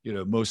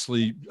 and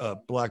mostly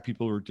black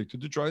people who are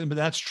addicted to drugs. But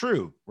that's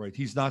true, right?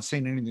 He's not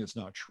saying anything that's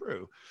not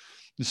true.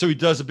 And so he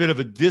does a bit of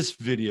a diss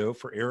video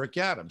for Eric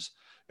Adams.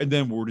 And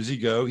then where does he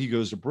go? He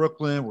goes to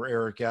Brooklyn, where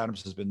Eric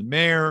Adams has been the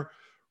mayor,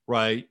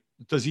 right?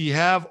 Does he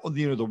have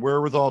the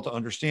wherewithal to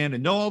understand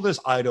and know all this?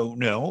 I don't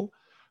know.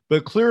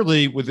 But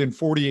clearly within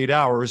 48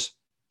 hours,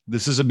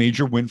 this is a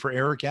major win for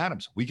Eric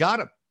Adams. We got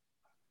him.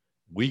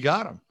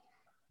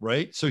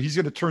 Right? So he's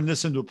going to turn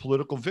this into a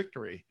political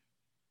victory.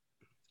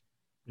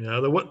 Yeah.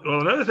 Well,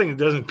 another thing that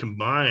doesn't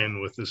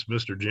combine with this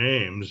Mr.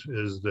 James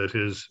is that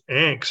his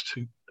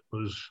angst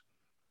was,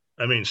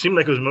 I mean, it seemed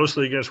like it was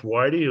mostly against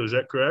Whitey. Was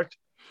that correct?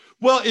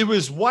 Well, it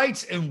was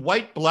whites and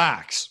white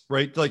blacks,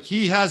 right? Like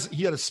he had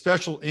a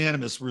special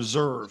animus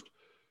reserved.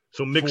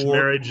 So mixed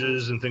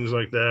marriages and things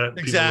like that.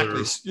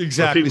 Exactly.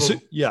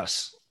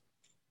 Yes.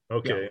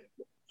 Okay.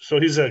 Yeah. So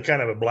he's a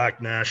kind of a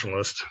black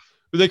nationalist.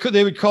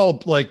 They would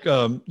call like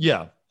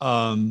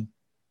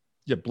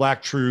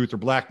black truth or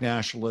black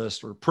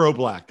nationalist or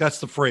pro-black. That's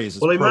the phrase.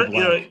 Well,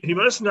 he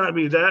must not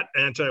be that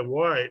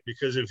anti-white,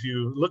 because if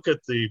you look at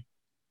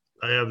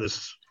I have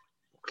this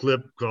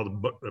clip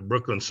called the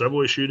Brooklyn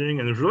subway shooting,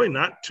 and there's really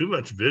not too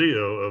much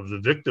video of the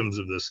victims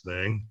of this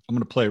thing. I'm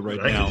going to play it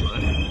right now.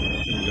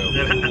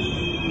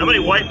 How many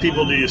white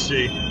people do you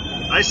see?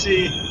 I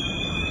see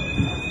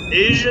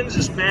Asians,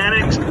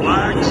 Hispanics,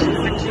 blacks,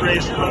 mixed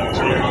race folks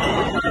here.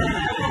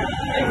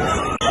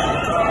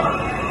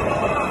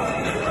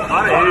 A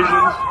lot of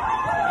Asians.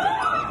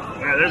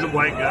 Yeah, there's a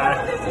white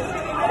guy.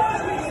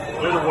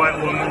 There's a white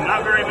woman.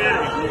 Not very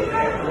many.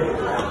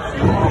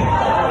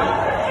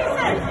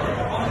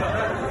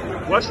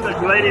 What's the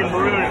lady in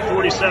maroon at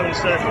 47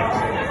 seconds?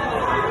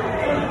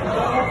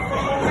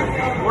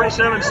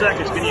 47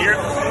 seconds. Can you hear me,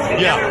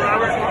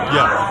 Robert?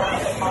 Yeah.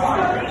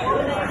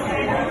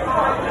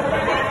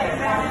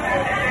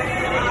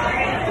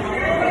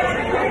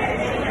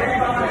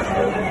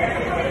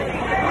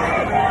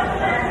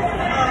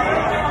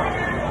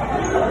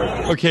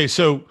 Okay,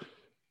 so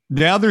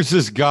now there's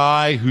this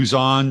guy who's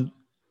on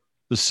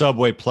the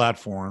subway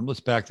platform. Let's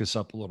back this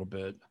up a little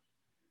bit.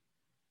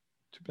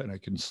 Too bad I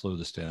can slow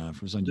this down. If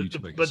it was on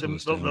YouTube,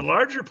 the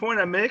larger point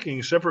I'm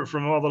making, separate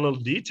from all the little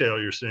detail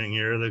you're seeing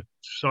here, the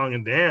song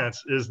and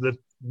dance, is that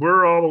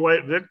we're all the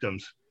white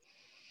victims.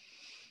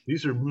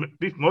 These are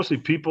mostly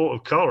people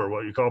of color,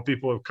 what you call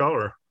people of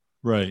color.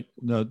 Right.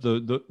 No,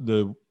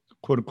 the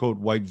quote unquote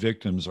white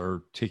victims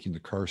are taking the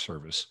car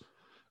service.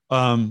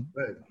 Right.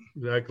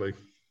 Exactly.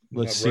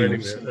 Let's see.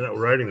 They're not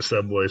riding the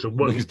subway. So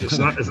it's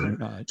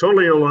a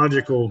totally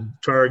illogical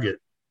target.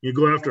 You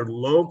go after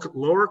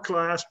lower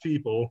class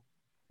people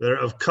that are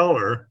of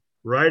color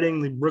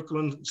riding the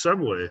Brooklyn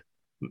subway.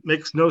 It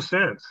makes no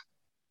sense.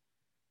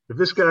 If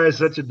this guy is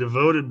such a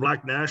devoted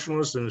black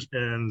nationalist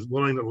and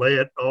willing to lay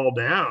it all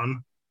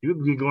down, he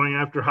would be going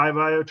after high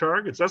value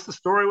targets. That's the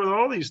story with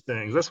all these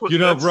things. That's what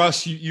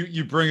Russ,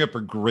 you bring up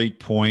a great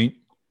point.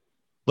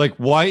 Like,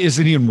 why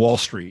isn't he in Wall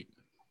Street?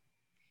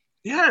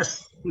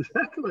 Yes,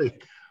 exactly.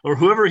 Or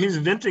whoever he's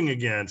venting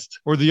against.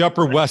 Or the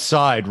Upper West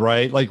Side,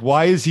 right? Like,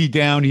 why is he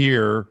down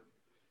here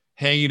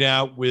hanging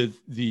out with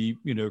the,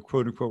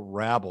 quote unquote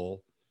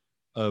rabble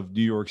of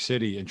New York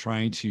City and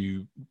trying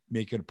to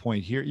make it a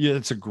point here? Yeah,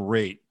 that's a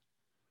great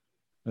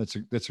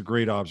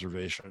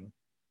observation.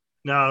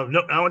 Now,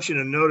 I want you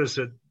to notice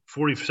at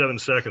 47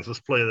 seconds.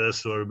 Let's play this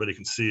so everybody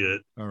can see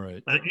it. All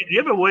right. Do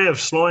you have a way of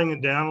slowing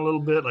it down a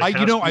little bit? I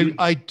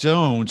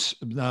don't.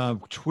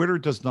 Twitter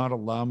does not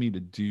allow me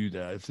to do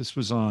that. If this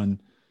was on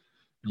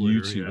Twitter,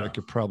 YouTube, I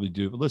could probably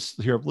do it. But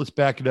let's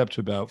back it up to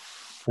about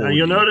 40. Now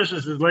you'll notice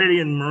this lady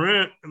in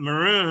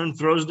maroon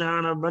throws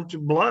down a bunch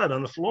of blood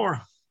on the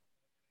floor.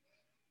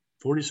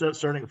 47,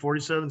 starting at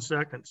 47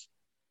 seconds.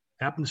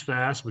 Happens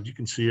fast, but you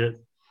can see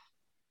it.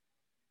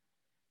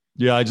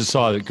 Yeah, I just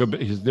saw it.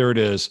 There it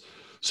is.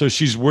 So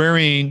she's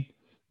wearing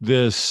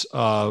this,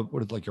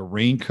 like a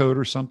raincoat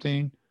or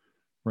something,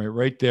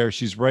 right there.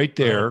 She's right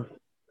there.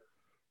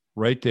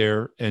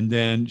 And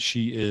then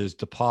she is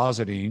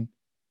depositing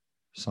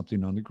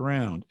something on the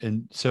ground.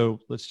 And so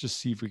let's just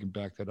see if we can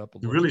back that up a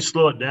little. Really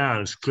slow it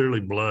down. It's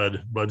clearly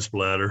blood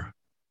splatter.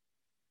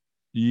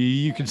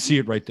 You can see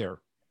it right there.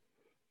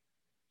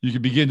 You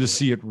can begin to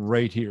see it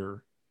right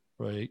here,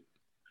 right?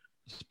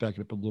 Let's back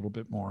it up a little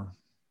bit more.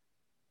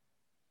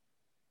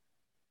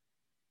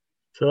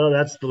 So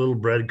that's the little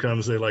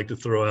breadcrumbs they like to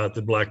throw out,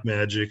 the black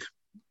magic,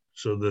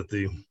 so that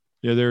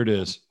yeah, there it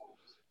is.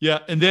 Yeah,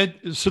 and then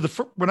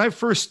when I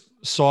first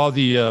saw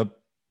the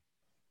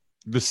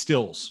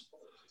stills,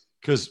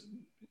 because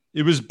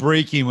it was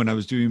breaking when I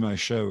was doing my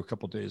show a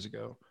couple of days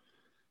ago.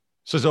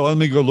 So let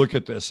me go look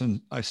at this,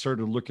 and I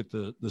started to look at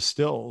the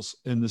stills,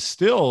 and the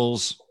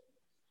stills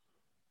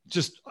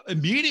just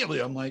immediately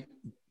I'm like,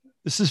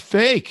 this is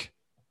fake,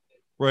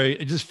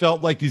 right? It just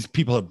felt like these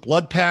people had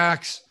blood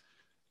packs.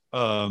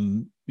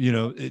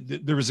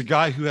 There was a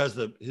guy who has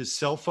his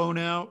cell phone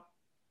out,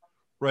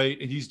 right?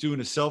 And he's doing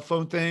a cell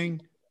phone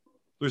thing.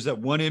 There's that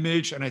one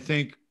image. And I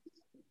think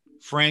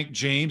Frank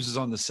James is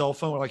on the cell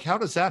phone. We're like, how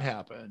does that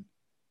happen?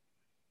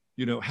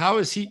 How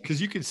is he? Because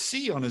you can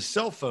see on his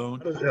cell phone.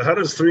 How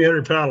does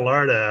 300-pound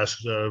lard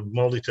ass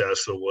multitask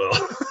so well?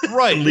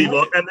 Right.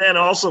 and then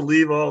also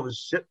leave all the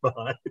shit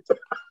behind.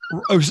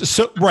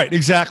 Right.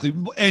 Exactly.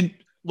 And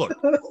look,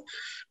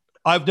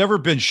 I've never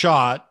been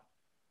shot,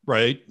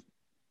 right?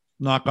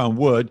 Knock on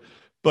wood.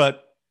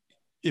 But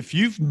if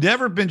you've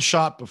never been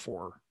shot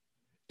before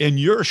and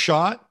you're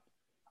shot,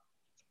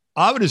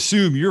 I would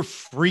assume you're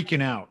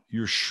freaking out.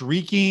 You're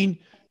shrieking,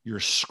 you're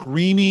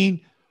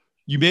screaming.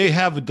 You may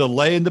have a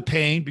delay in the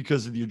pain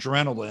because of the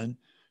adrenaline.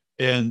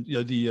 and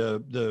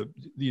the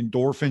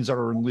endorphins that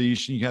are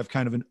unleashed, and you have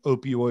kind of an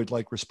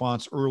opioid-like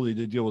response early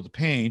to deal with the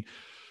pain.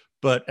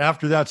 But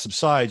after that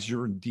subsides,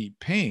 you're in deep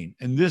pain.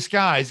 And this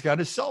guy's got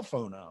his cell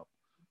phone out.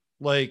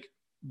 Like,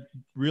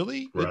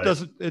 really? Right.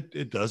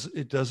 It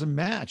doesn't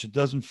match. It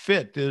doesn't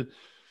fit the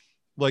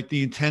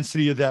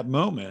intensity of that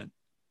moment.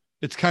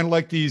 It's kind of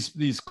like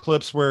these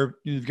clips where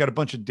you've got a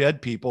bunch of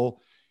dead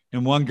people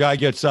and one guy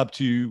gets up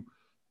to,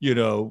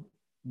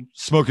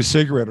 smoke a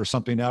cigarette or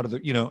something out of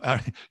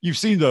the, you've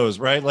seen those,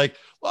 right? Like,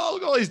 well,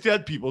 look at all these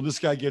dead people. This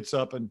guy gets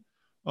up and,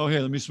 oh, hey,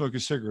 let me smoke a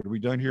cigarette. Are we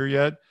done here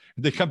yet?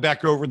 And they come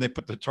back over and they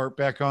put the tarp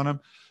back on him.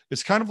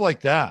 It's kind of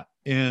like that.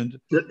 And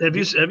have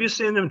you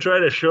seen them try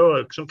to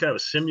show some kind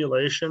of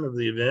simulation of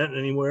the event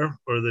anywhere,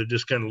 or they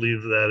just kind of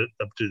leave that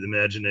up to the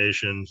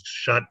imagination?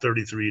 Shot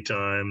 33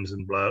 times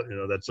and blah.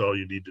 That's all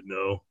you need to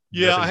know.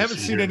 Yeah, Nothing I haven't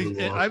seen any.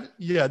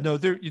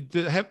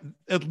 They have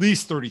at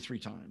least 33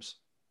 times.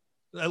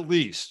 At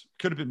least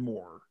could have been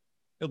more.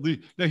 At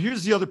least. Now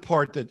here's the other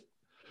part that,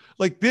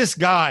 like, this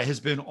guy has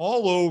been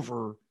all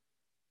over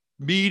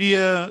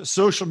media,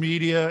 social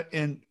media,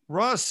 and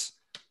Russ,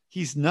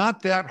 he's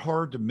not that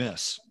hard to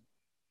miss.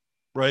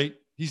 Right?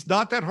 He's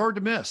not that hard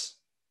to miss.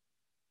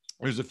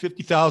 There's a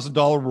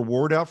 $50,000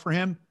 reward out for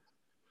him.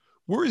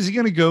 Where is he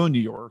going to go in New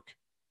York?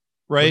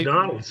 Right?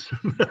 McDonald's.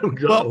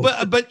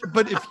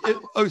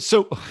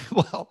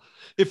 Well,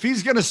 if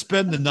he's going to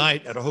spend the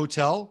night at a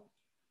hotel,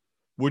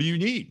 what do you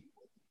need?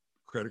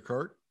 Credit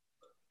card.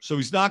 So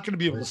he's not going to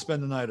be able to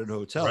spend the night at a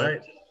hotel.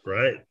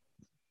 Right.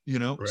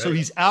 So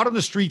he's out on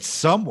the streets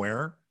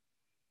somewhere,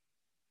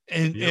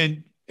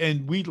 and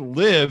we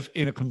live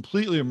in a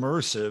completely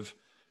immersive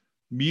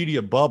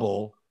media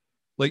bubble.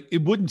 Like,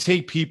 it wouldn't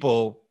take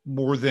people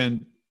more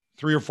than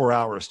 3 or 4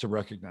 hours to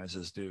recognize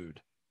this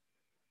dude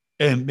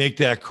and make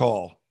that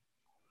call.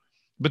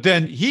 But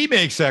then he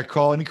makes that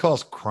call and he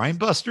calls Crime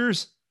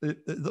Busters.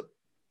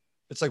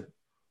 It's like,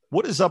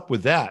 what is up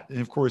with that?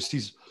 And of course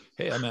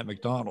hey, I'm at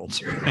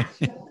McDonald's.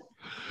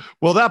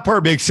 Well, that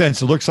part makes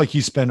sense. It looks like he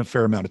spent a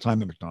fair amount of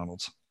time at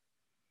McDonald's.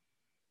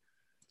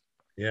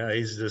 Yeah,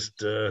 he's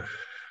just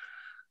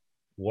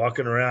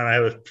walking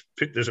around.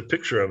 There's a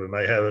picture of him.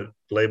 I have it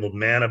labeled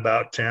 "Man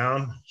About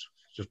Town,"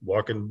 just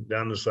walking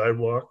down the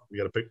sidewalk. We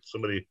got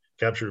somebody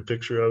captured a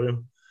picture of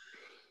him.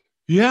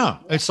 Yeah,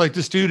 it's like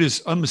this dude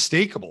is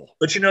unmistakable.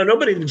 But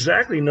nobody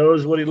exactly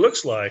knows what he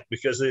looks like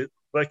because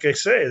like I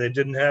say, they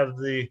didn't have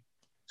the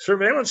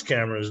surveillance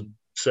cameras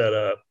set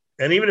up.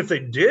 And even if they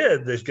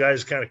did, this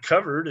guy's kind of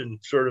covered in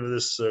sort of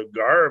this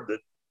garb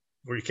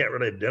where you can't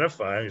really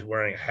identify him. He's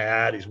wearing a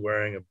hat. He's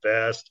wearing a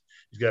vest.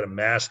 He's got a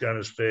mask on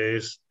his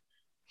face.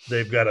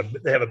 They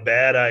have a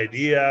bad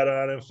ID out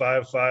on him,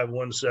 5'5",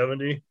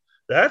 170.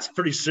 That's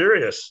pretty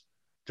serious.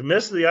 To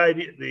miss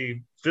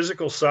the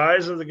physical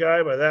size of the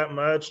guy by that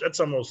much, that's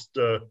almost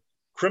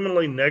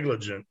criminally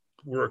negligent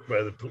work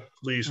by the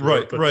police.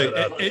 Right.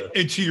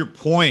 And to your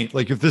point,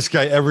 like, if this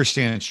guy ever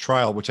stands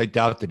trial, which I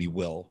doubt that he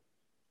will,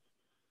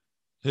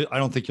 I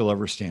don't think he'll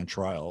ever stand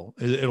trial.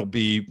 It'll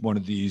be one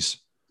of these,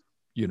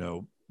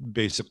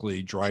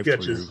 basically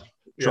drive-through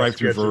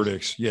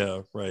verdicts.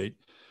 Yeah, right.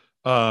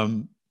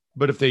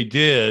 But if they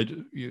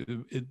did,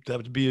 that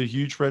would be a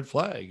huge red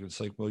flag. It's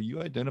like, well, you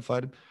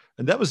identified him.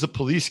 And that was the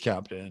police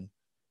captain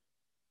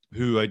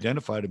who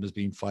identified him as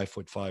being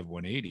 5'5",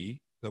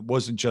 180. That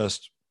wasn't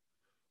just,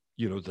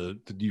 the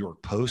New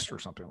York Post or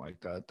something like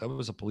that. That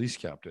was a police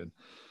captain.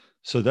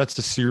 So that's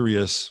the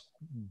serious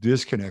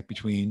disconnect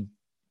between,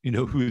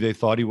 who they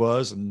thought he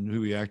was and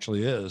who he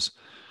actually is.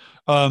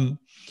 So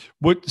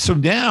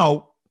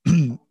now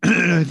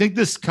I think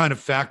this kind of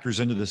factors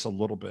into this a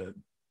little bit.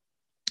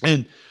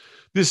 And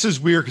this is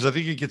weird because I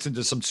think it gets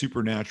into some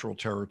supernatural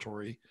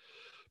territory,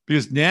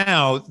 because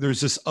now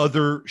there's this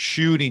other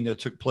shooting that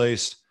took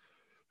place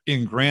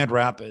in Grand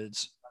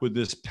Rapids with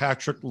this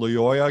Patrick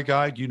Loyola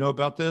guy. Do you know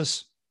about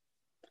this?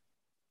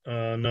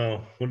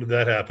 No. When did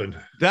that happen?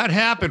 That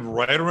happened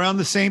right around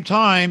the same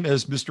time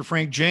as Mr.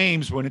 Frank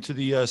James went into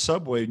the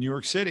subway in New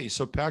York City.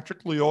 So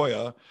Patrick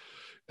Loyola,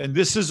 and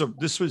this is a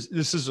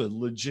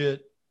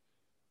legit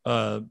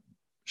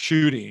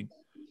shooting,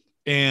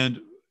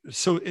 and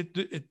so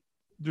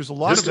there's a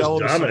lot of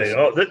elements.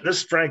 Dominated.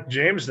 This Frank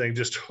James thing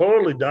just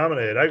totally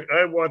dominated.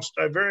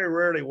 I very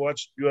rarely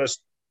watched U.S.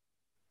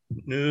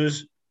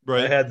 news.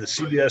 Right. I had the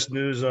CBS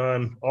News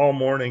on all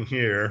morning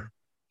here,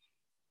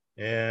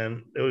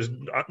 and it was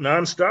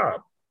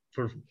nonstop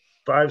for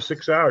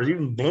 5-6 hours.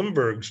 Even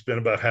Bloomberg spent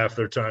about half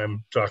their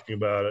time talking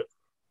about it.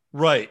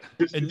 Right.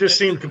 It just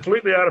seemed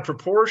completely out of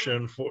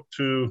proportion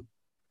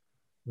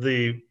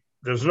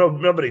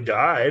nobody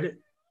died.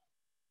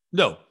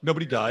 No,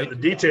 nobody died. And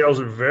the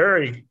details are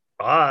very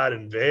odd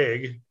and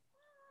vague.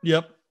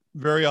 Yep.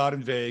 Very odd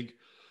and vague.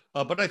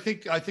 But I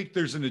think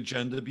there's an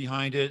agenda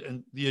behind it.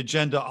 And the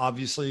agenda,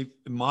 obviously,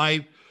 in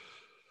my,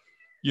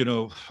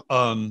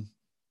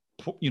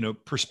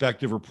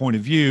 perspective or point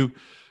of view,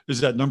 is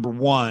that, number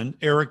one,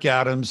 Eric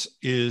Adams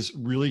is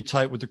really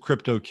tight with the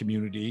crypto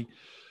community.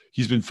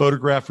 He's been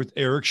photographed with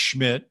Eric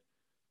Schmidt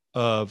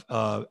of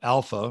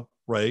Alpha,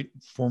 right?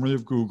 Formerly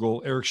of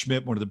Google, Eric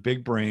Schmidt, one of the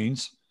big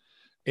brains.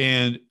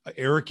 And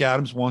Eric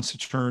Adams wants to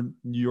turn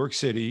New York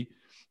City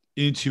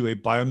into a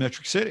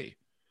biometric city.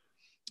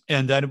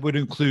 And that would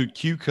include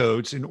Q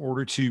codes in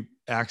order to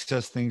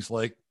access things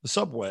like the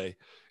subway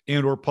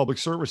and or public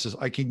services.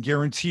 I can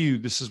guarantee you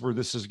this is where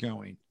this is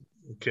going.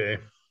 Okay.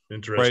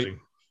 Interesting. Right?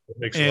 That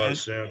makes a lot of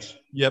sense.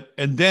 Yep.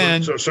 And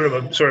then so sort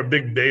of a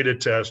big beta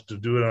test to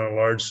do it on a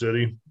large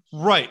city.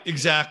 Right.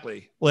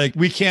 Exactly. Like,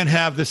 we can't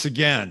have this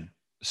again.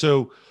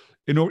 So,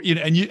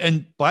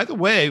 and by the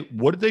way,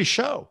 what did they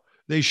show?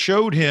 They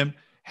showed him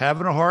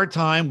having a hard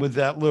time with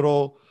that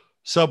little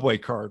subway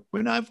card.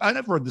 When I've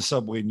never heard the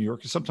subway in New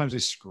York, because sometimes they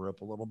screw up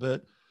a little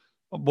bit.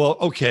 Well,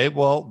 okay.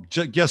 Well,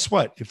 guess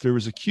what? If there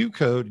was a Q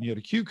code and you had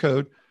a Q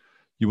code,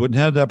 you wouldn't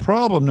have that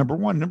problem. Number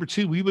one. Number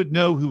two, we would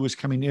know who was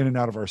coming in and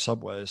out of our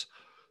subways.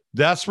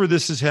 That's where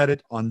this is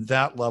headed on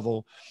that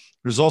level.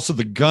 There's also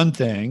the gun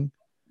thing.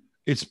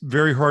 It's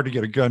very hard to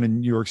get a gun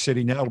in New York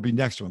City now. It'll be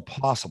next to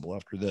impossible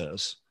after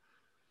this.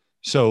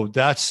 So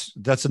that's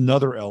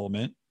another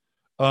element.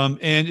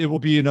 And it will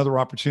be another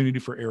opportunity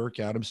for Eric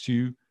Adams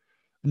to,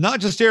 not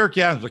just Eric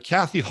Adams, but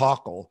Kathy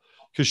Hochul,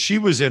 because she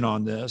was in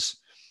on this,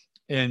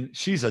 and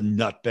she's a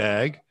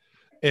nutbag,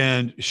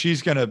 and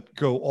she's going to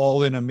go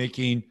all in on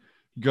making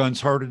guns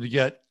harder to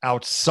get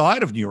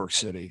outside of New York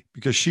City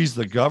because she's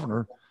the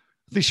governor.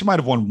 I think she might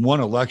have won one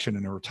election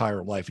in her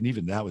entire life, and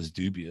even that was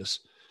dubious.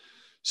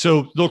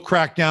 So they'll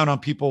crack down on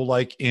people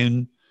like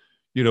in,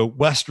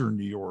 Western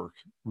New York,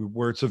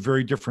 where it's a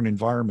very different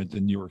environment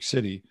than New York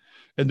City.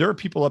 And there are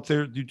people up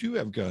there who do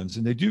have guns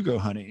and they do go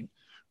hunting,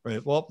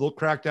 right? Well, they'll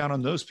crack down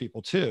on those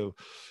people too.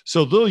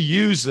 So they'll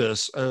use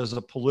this as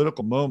a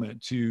political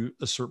moment to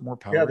assert more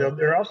power. Yeah,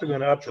 they're also going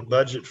to up the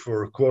budget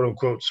for quote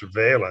unquote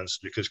surveillance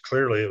because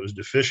clearly it was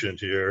deficient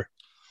here.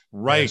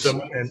 Right.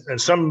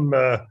 And some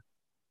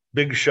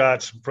big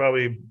shots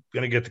probably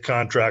going to get the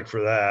contract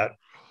for that.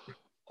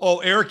 Oh,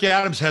 Eric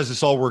Adams has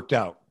this all worked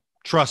out.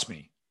 Trust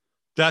me.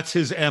 That's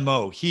his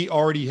MO. He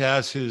already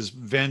has his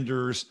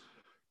vendors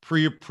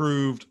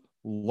pre-approved,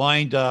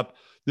 lined up.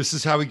 This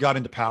is how he got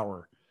into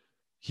power.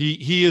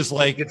 He is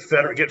like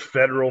get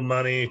federal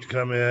money to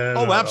come in.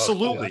 Oh,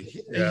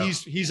 absolutely.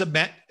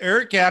 Yeah.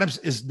 Eric Adams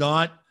is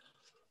not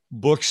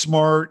book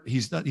smart.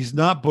 He's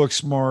not book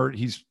smart.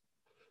 He's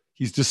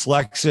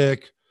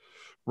dyslexic,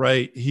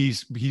 right? He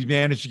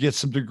managed to get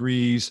some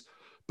degrees,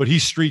 but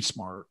he's street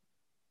smart.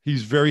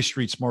 He's very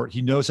street smart.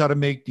 He knows how to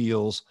make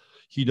deals.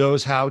 He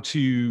knows how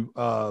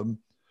to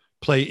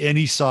play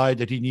any side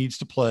that he needs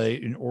to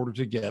play in order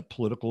to get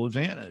political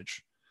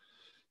advantage.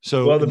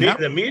 So, well, the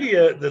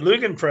media, the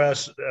Lugan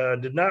press,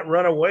 did not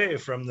run away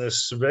from the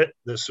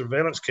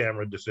surveillance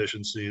camera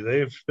deficiency.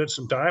 They've spent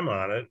some time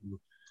on it, and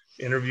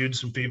interviewed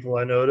some people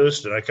I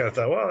noticed, and I kind of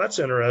thought, well, that's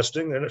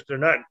interesting. They're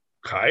not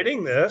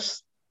hiding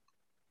this.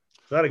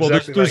 It's not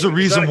exactly. Well, there's a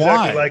reason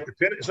why.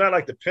 It's not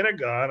like the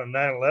Pentagon on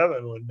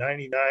 9/11 when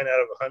 99 out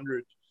of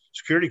 100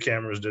 security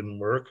cameras didn't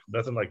work.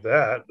 Nothing like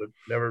that. But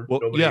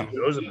nobody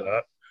knows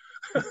about.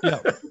 Yeah.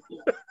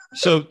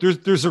 So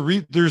there's a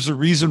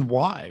reason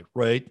why,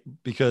 right?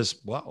 Because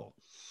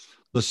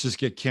let's just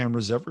get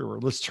cameras everywhere.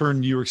 Let's turn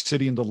New York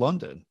City into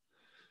London,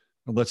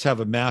 and let's have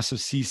a massive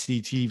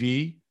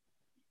CCTV.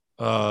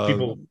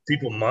 People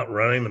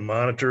running the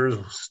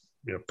monitors,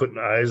 putting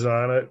eyes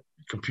on it.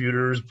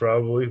 Computers,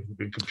 probably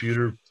big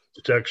computer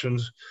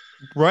detections.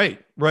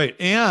 Right.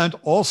 And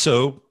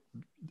also,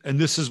 and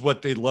this is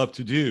what they love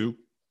to do.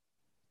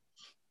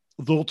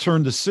 They'll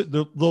turn the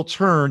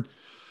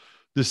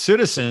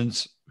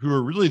citizens who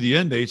are really the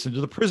inmates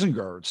into the prison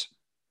guards,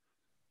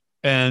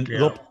 and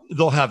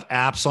they'll have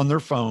apps on their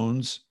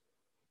phones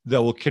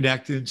that will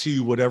connect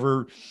into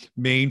whatever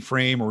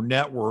mainframe or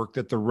network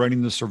that they're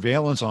running the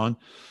surveillance on.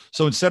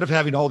 So instead of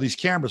having all these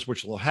cameras,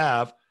 which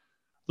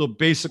they'll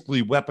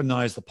basically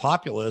weaponize the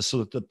populace so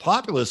that the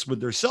populace with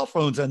their cell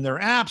phones and their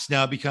apps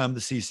now become the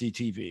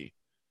CCTV.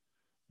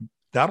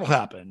 That'll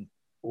happen.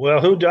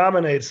 Well, who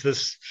dominates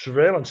this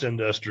surveillance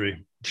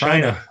industry?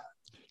 China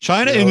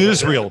and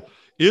Israel.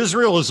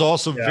 Israel is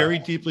also very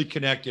deeply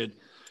connected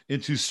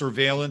into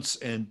surveillance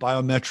and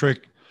the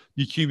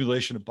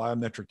accumulation of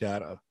biometric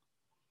data.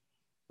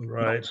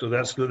 Right. So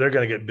they're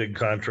going to get big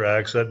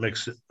contracts. That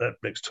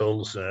makes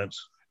total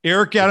sense.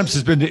 Eric Adams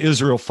has been to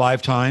Israel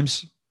 5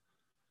 times.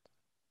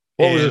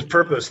 What was his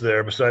purpose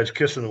there besides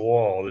kissing the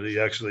wall? Did he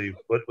actually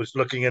was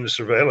looking into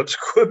surveillance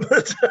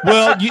equipment?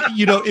 Well,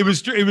 it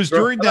was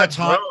during that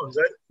time. Drones.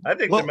 I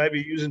think they might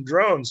be using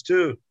drones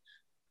too.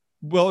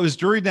 Well, it was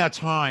during that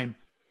time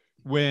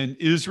when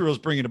Israel's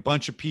bringing a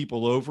bunch of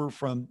people over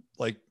from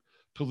like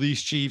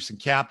police chiefs and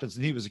captains,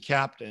 and he was a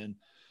captain,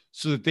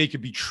 so that they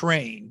could be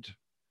trained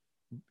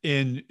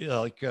in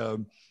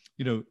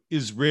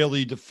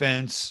Israeli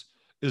defense,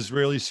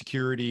 Israeli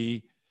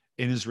security,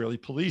 and Israeli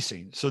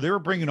policing. So they were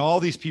bringing all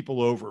these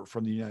people over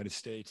from the United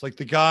States, like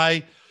the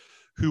guy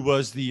who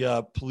was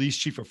the police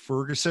chief of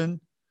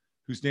Ferguson,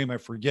 whose name I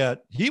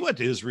forget. He went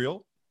to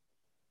Israel.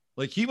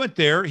 Like he went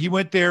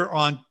there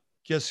on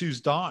guess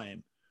whose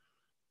dime?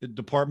 The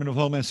Department of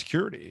Homeland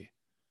Security.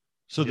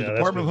 So the Yeah, that's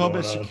Department been of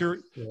Homeland going on.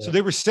 Security, Yeah. so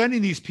they were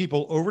sending these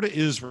people over to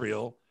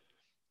Israel,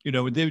 you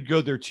know, and they would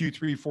go there 2,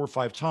 3, 4,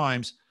 5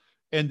 times.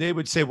 And they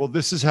would say, well,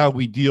 this is how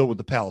we deal with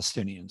the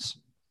Palestinians.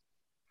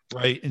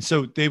 Right. And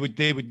so they would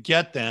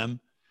get them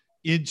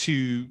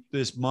into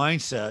this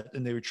mindset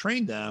and they would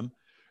train them.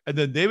 And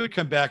then they would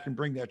come back and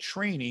bring that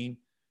training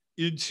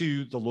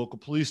into the local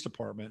police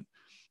department.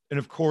 And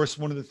of course,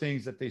 one of the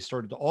things that they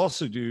started to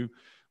also do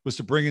was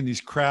to bring in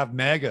these Krav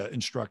Maga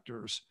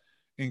instructors.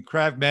 And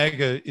Krav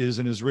Maga is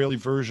an Israeli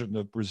version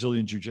of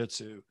Brazilian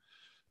Jiu-Jitsu.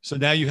 So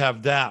now you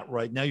have that,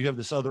 right? Now you have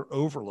this other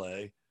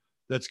overlay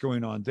that's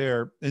going on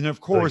there. And of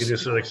course, you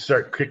just like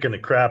start kicking the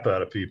crap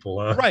out of people,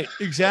 huh? right,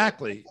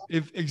 exactly.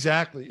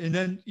 Exactly. And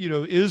then, you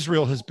know,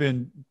 Israel has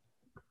been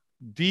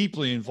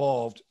deeply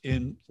involved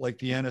in like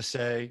the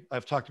NSA.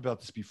 I've talked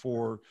about this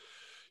before.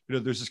 You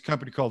know, there's this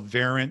company called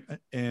Verint,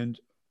 and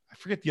I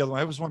forget the other one.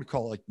 I always want to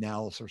call it like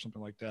Nalus or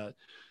something like that.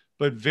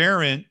 But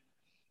Verint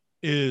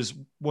is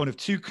one of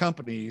two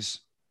companies,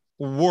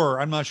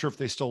 I'm not sure if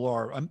they still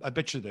are. I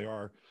bet you they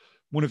are.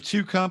 One of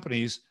two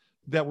companies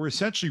that were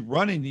essentially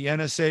running the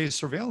NSA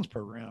surveillance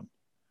program.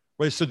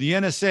 Right. So the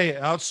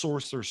NSA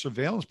outsourced their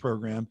surveillance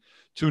program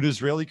to an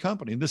Israeli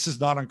company. And this is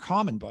not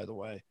uncommon, by the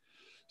way.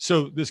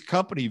 So this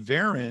company,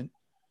 Verint,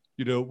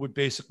 you know, would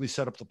basically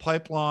set up the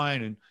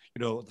pipeline and,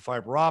 you know, the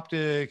fiber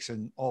optics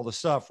and all the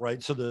stuff,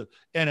 right? So the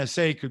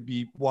NSA could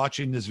be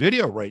watching this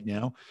video right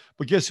now.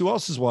 But guess who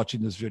else is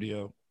watching this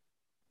video?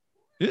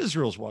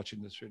 Israel's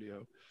watching this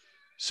video.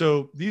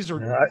 So these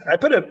are. I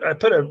put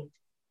a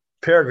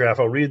paragraph.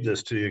 I'll read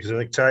this to you because I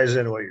think it ties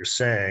into what you're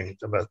saying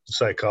about the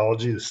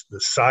psychology, the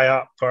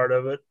Psyop part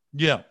of it.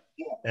 Yeah.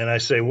 And I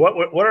say, what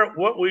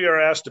we are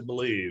asked to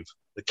believe.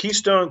 The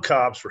Keystone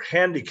cops were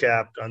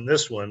handicapped on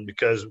this one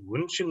because,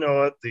 wouldn't you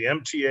know it, the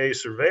MTA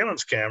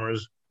surveillance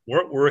cameras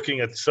weren't working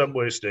at the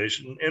subway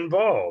station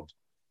involved.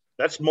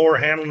 That's more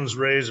Hanlon's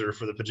razor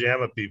for the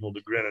pajama people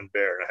to grin and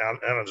bear.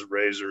 Hanlon's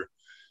razor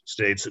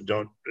states that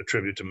don't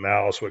attribute to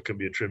malice what can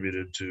be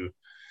attributed to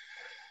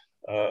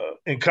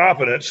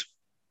incompetence.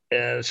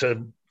 And it's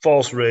a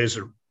false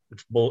razor.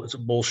 It's a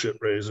bullshit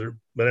razor.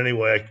 But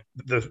anyway,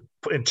 the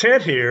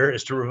intent here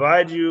is to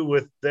provide you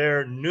with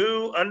their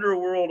new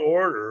underworld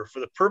order for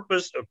the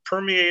purpose of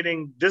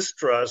permeating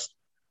distrust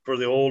for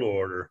the old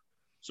order.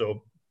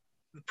 So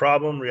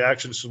problem,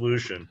 reaction,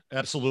 solution.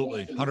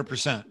 Absolutely.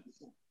 100%.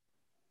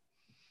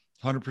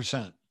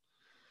 100%.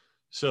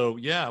 So,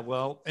 yeah,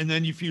 well, and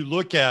then if you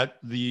look at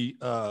the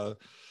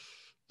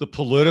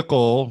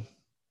political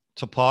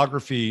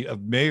topography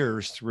of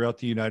mayors throughout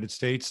the United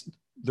States,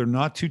 they're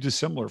not too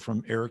dissimilar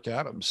from Eric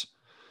Adams,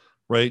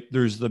 right?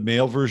 There's the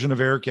male version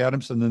of Eric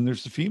Adams, and then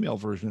there's the female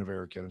version of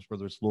Eric Adams,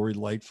 whether it's Lori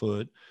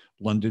Lightfoot,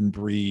 London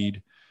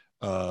Breed,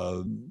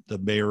 the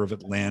mayor of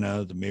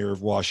Atlanta, the mayor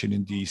of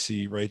Washington,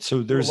 D.C., right?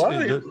 So there's a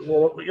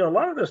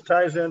lot of this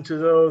ties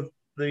into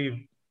the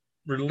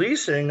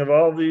releasing of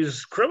all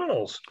these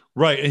criminals.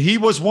 Right. And he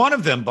was one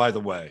of them, by the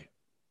way.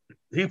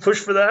 He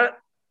pushed for that?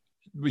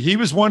 He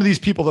was one of these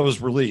people that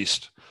was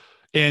released.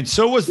 And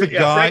so was the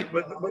guy.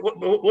 Frank,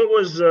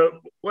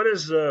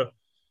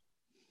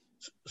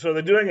 so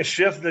they're doing a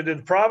shift. They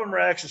did problem,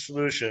 reaction,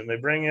 solution. They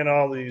bring in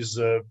all these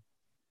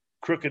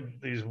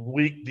these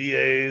weak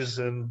DAs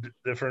and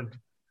different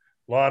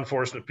law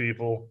enforcement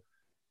people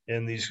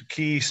in these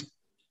key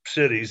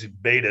cities,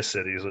 beta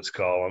cities, let's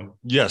call them.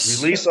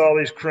 Yes. Release all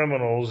these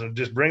criminals and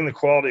just bring the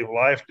quality of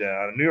life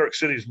down. And New York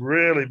City's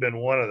really been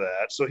one of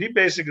that. So he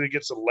basically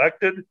gets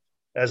elected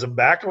as a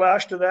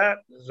backlash to that.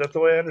 Is that the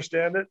way I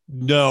understand it?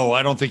 No,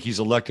 I don't think he's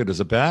elected as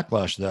a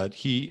backlash to that.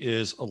 He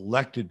is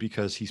elected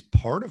because he's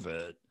part of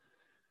it.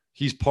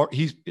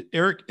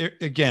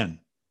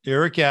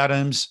 Eric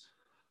Adams,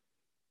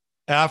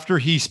 after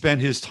he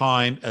spent his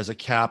time as a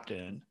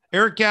captain,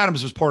 Eric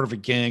Adams was part of a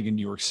gang in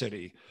New York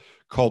City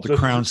called the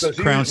Crown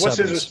Sevens. What's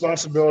his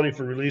responsibility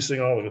for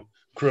releasing all the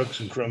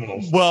crooks and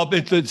criminals? Well,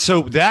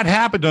 so that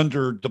happened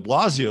under de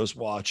Blasio's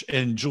watch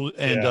and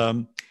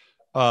the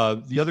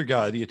other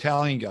guy, the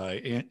Italian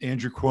guy,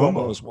 Andrew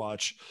Cuomo's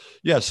watch.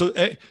 Yeah. So,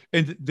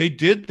 and they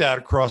did that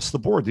across the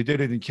board. They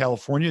did it in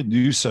California.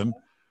 Newsom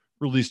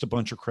released a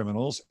bunch of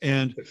criminals,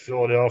 and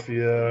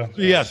Philadelphia.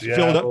 Yes.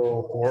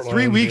 Seattle,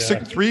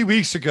 Portland, 3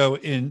 weeks ago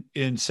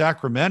in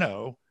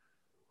Sacramento,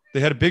 they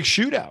had a big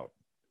shootout,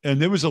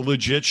 and there was a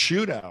legit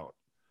shootout.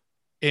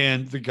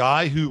 And the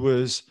guy who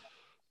was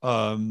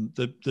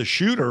the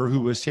shooter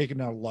who was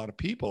taking out a lot of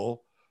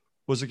people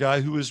was a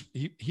guy who was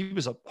he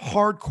was a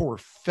hardcore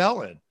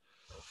felon,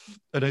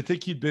 and I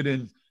think he'd been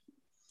in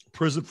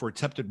prison for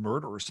attempted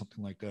murder or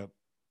something like that.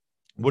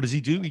 What does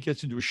he do? He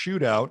gets into a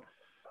shootout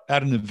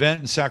at an event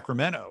in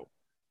Sacramento,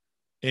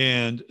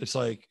 and it's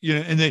like, you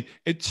know, and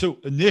so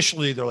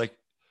initially they're like,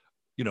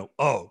 you know,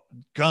 oh,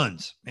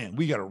 guns, man,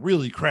 we got to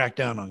really crack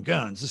down on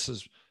guns. This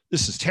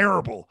is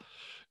terrible.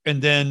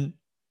 And then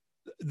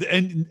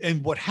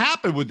and what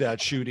happened with that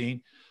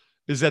shooting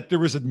is that there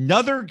was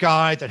another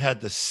guy that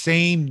had the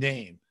same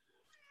name,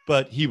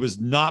 but he was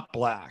not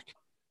black.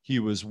 He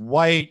was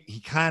white. He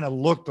kind of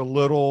looked a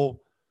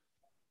little,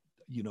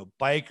 you know,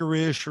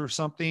 bikerish or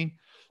something.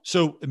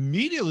 So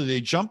immediately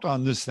they jumped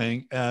on this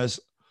thing as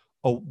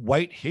a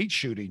white hate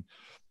shooting.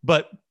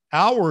 But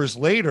hours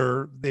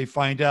later, they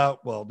find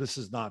out, well, this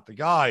is not the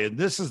guy, and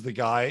this is the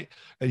guy,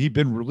 and he'd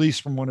been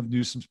released from one of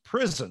Newsom's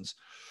prisons,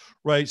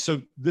 right?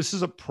 So this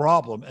is a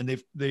problem,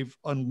 and they've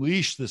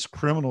unleashed this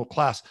criminal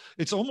class.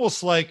 It's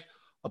almost like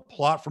a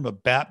plot from a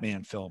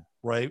Batman film,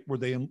 right? Where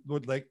they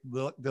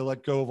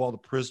let go of all the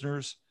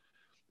prisoners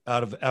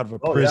out of a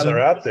prison. Yeah, they're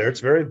out there.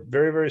 It's very,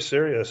 very, very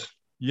serious.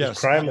 Yes, these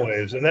crime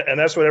waves, and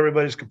that's what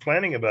everybody's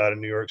complaining about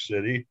in New York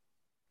City.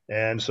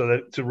 And so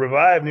that to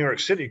revive New York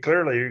City,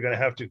 clearly you're going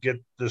to have to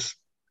get these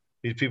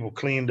people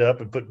cleaned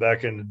up and put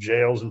back into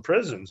jails and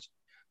prisons.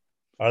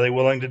 Are they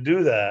willing to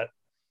do that?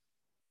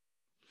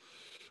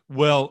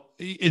 Well,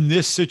 in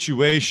this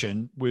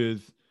situation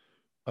with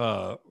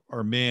our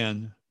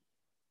man,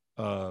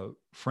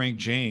 Frank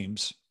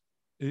James,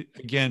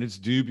 again, it's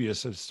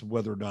dubious as to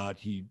whether or not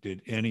he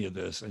did any of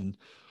this, and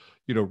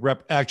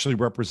actually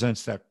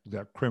represents that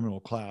criminal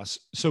class.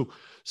 So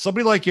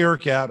somebody like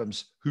Eric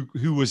Adams,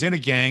 who was in a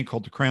gang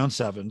called the Crown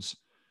Sevens,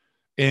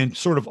 and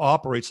sort of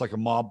operates like a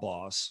mob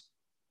boss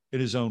in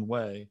his own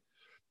way,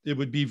 it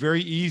would be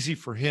very easy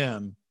for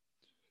him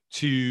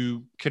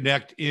to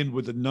connect in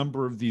with a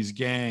number of these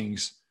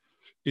gangs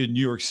in New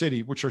York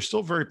City, which are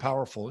still very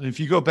powerful. And if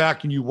you go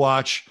back and you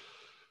watch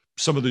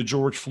some of the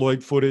George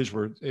Floyd footage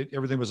where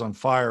everything was on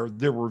fire,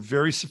 there were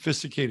very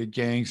sophisticated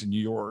gangs in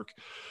New York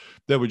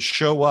that would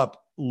show up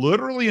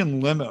literally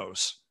in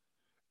limos,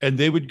 and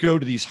they would go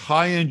to these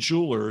high-end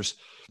jewelers,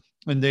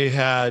 and they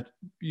had,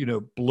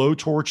 blow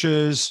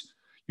torches,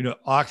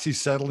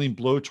 oxyacetylene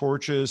blow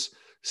torches,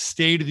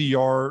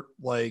 state-of-the-art,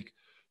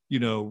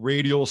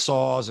 radial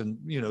saws. And,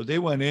 they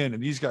went in,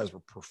 and these guys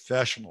were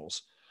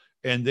professionals,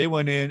 and they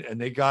went in and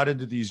they got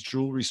into these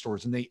jewelry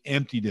stores and they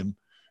emptied them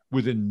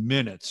within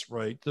minutes.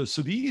 Right.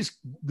 So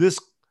this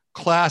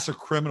class of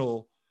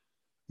criminal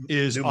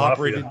is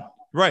operated.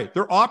 Right.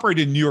 They're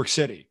operating in New York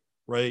City.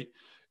 Right.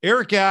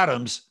 Eric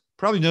Adams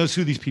probably knows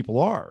who these people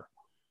are.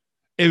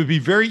 It would be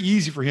very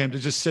easy for him to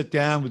just sit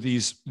down with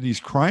these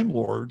crime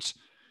lords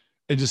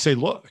and just say,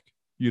 look,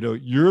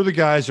 you're the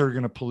guys that are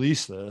going to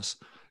police this,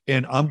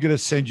 and I'm going to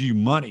send you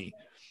money.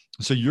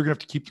 So you're going to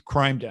have to keep the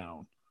crime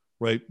down.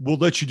 Right. We'll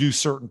let you do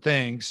certain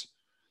things.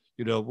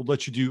 We'll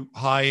let you do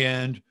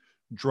high-end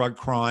drug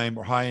crime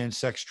or high-end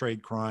sex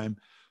trade crime,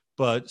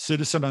 but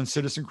citizen on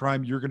citizen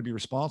crime, you're going to be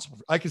responsible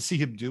for. I can see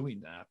him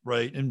doing that,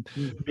 right? And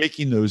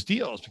making those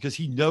deals because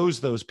he knows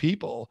those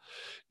people.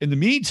 In the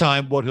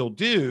meantime, what he'll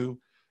do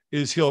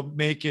is he'll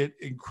make it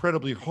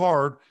incredibly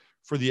hard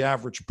for the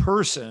average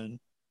person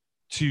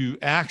to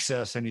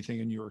access anything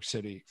in New York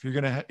City. If you're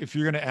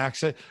going to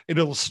access,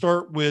 it'll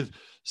start with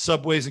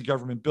subways and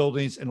government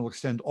buildings, and it'll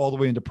extend all the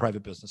way into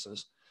private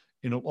businesses.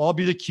 It'll all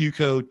be the Q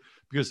code,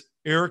 because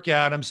Eric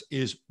Adams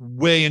is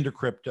way into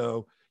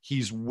crypto.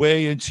 He's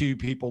way into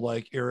people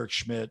like Eric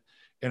Schmidt.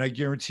 And I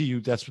guarantee you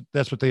that's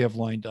what they have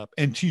lined up.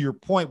 And to your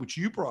point, which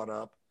you brought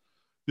up,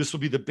 this will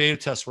be the beta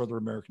test for other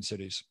American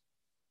cities.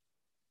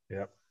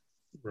 Yep.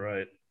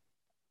 Right.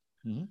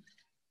 Mm-hmm.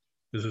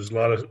 There's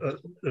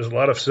a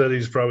lot of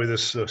cities probably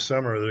this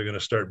summer that are going to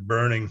start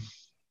burning.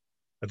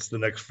 That's the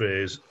next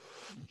phase.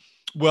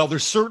 Well, they're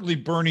certainly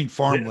burning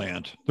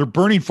farmland. Yeah. They're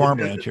burning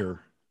farmland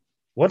here.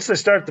 Once they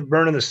start to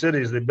burn in the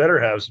cities, they better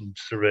have some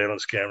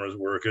surveillance cameras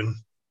working.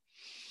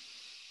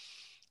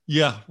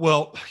 Yeah,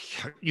 well,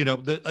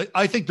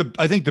 I think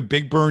the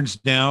big burns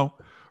now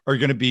are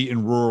going to be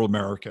in rural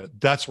America.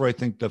 That's where I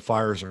think the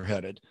fires are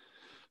headed,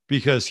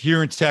 because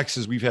here in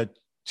Texas we've had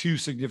two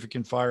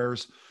significant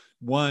fires.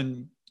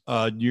 One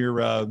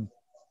near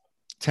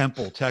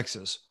Temple,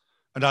 Texas,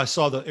 and I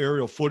saw the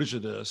aerial footage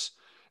of this,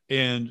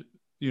 and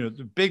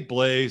the big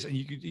blaze, and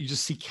you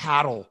just see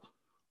cattle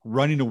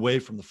running away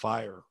from the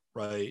fire.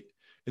 Right.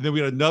 And then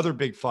we had another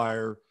big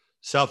fire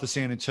south of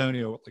San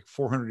Antonio, like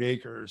 400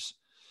 acres.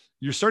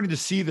 You're starting to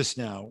see this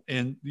now.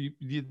 And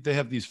they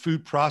have these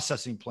food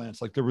processing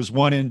plants. Like there was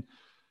one in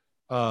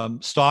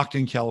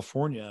Stockton,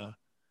 California,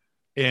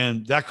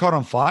 and that caught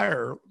on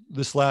fire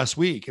this last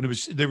week. And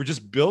they were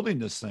just building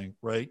this thing.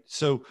 Right.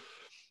 So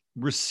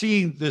we're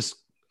seeing this,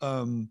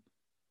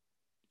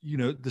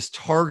 this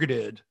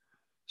targeted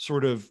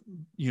sort of,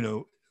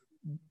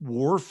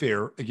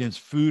 warfare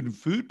against food and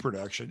food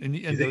production. And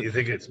you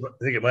think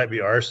it might be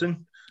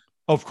arson?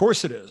 Of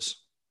course it is.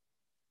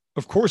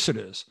 Of course it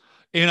is.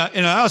 And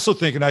I also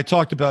think, and I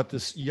talked about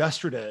this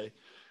yesterday,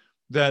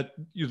 that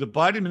the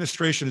Biden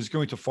administration is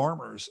going to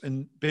farmers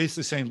and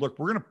basically saying, look,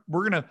 we're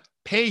gonna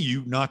pay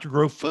you not to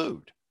grow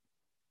food.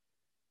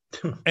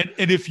 and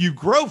if you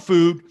grow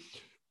food,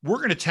 we're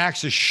going to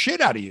tax the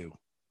shit out of you.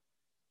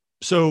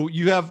 So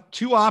you have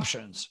two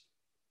options,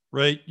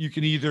 right? You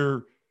can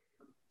either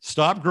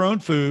stop growing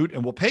food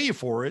and we'll pay you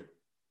for it.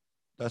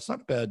 That's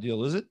not a bad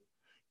deal, is it?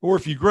 Or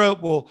if you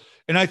grow,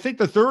 and I think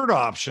the third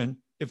option,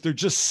 if they're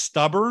just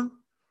stubborn,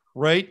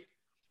 right?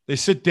 They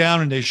sit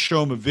down and they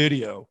show them a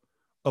video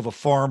of a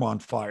farm on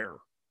fire.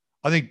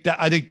 I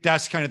think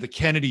that's kind of the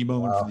Kennedy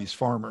moment for these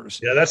farmers.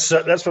 Yeah, that's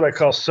what I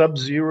call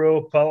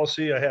sub-zero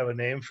policy. I have a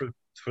name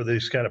for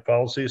these kind of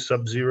policies,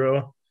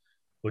 sub-zero.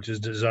 which is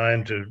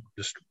designed to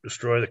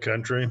destroy the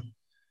country.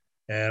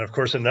 And of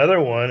course, another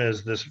one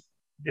is this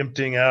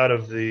emptying out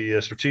of the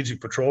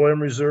Strategic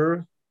Petroleum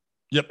Reserve.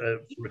 Yep.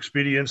 For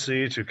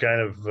expediency to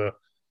kind of,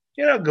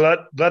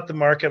 glut the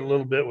market a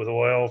little bit with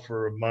oil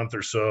for a month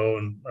or so,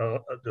 and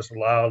just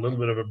allow a little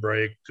bit of a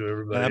break to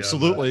everybody.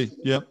 Absolutely.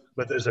 Yep.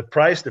 But there's a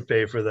price to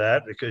pay for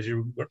that, because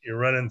you're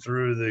running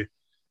through the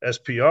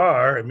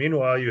SPR, and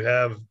meanwhile you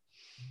have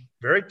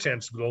very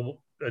tense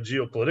global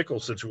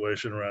geopolitical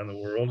situation around the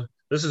world.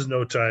 This is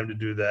no time to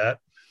do that.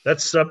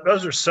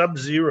 Those are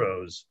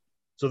sub-zeros.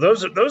 So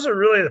those are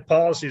really the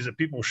policies that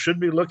people should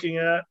be looking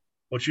at.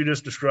 What you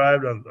just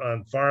described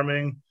on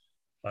farming,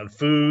 on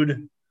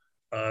food,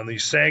 on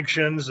these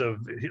sanctions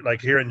of,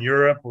 like here in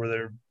Europe, where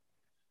they're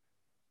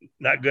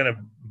not going to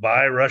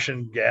buy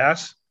Russian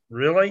gas.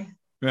 Really?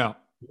 Yeah.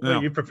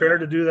 Are you prepared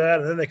to do that?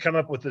 And then they come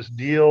up with this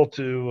deal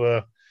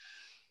to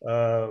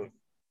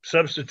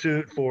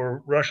substitute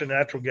for Russian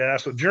natural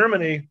gas. So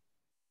Germany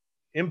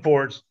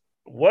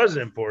was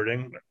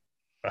importing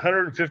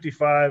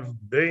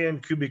 155 billion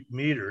cubic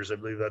meters, I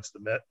believe that's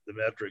the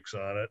metrics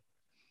on it,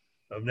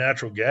 of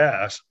natural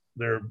gas.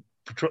 Their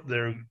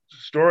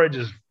storage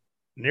is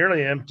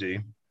nearly empty.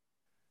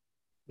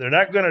 They're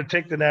not going to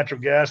take the natural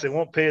gas. They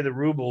won't pay the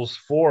rubles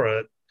for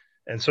it.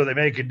 And so they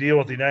make a deal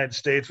with the United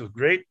States with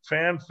great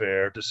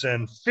fanfare to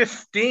send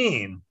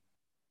 15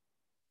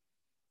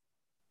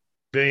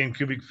 billion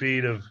cubic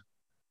feet of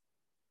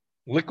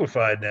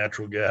liquefied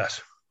natural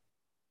gas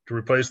to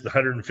replace the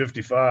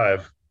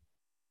 155.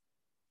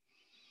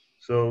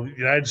 So the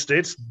United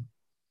States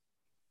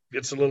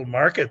gets a little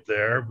market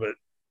there, but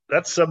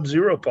that's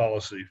sub-zero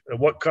policy. At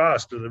what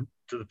cost to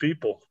the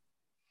people?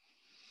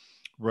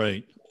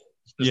 Right.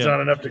 It's not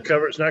enough to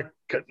cover. It's not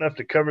enough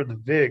to cover the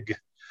VIG.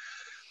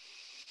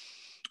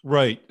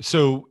 Right.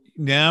 So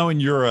now in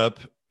Europe,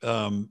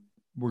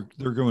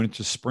 they're going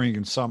into spring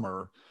and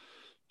summer.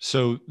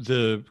 So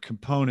the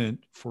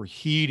component for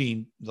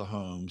heating the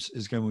homes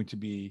is going to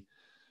be,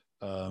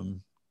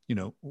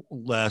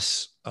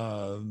 less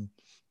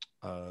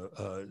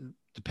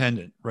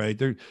dependent,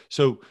 right?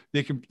 So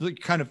they can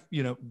kind of,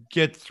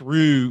 get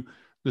through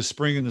the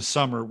spring and the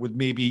summer with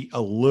maybe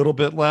a little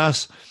bit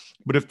less.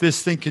 But if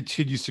this thing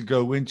continues to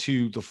go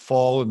into the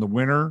fall and the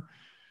winter,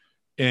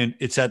 and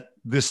it's at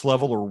this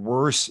level or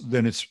worse,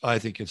 then I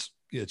think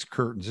it's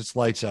curtains, it's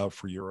lights out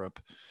for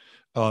Europe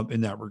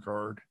in that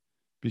regard,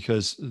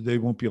 because they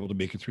won't be able to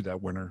make it through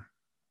that winter.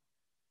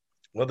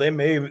 Well, they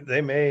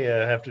may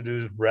have to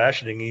do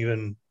rationing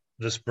even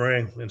this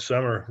spring and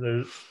summer.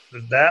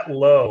 They're that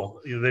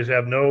low. They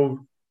have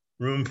no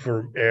room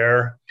for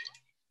air,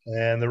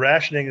 and the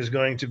rationing is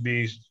going to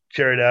be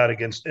carried out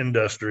against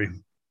industry.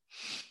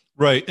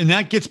 Right. And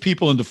that gets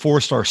people into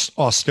forced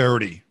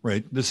austerity,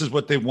 right? This is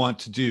what they want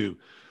to do.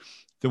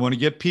 They want to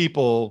get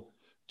people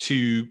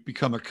to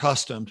become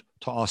accustomed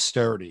to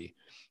austerity,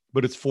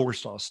 but it's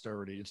forced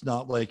austerity. It's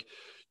not like,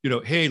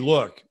 hey,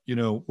 look,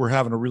 we're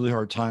having a really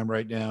hard time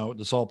right now.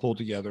 Let's all pull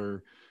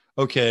together.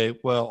 Okay,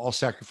 well, I'll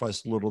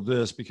sacrifice a little of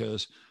this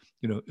because,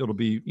 it'll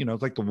be,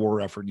 like the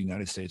war effort in the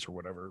United States or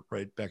whatever,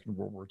 right? Back in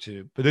World War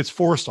II. But it's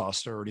forced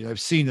austerity.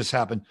 I've seen this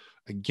happen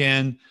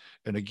again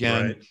and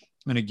again. Right.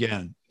 And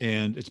again,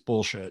 and it's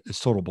bullshit. It's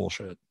total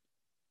bullshit.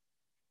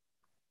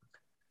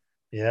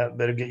 Yeah,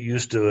 better get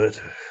used to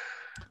it.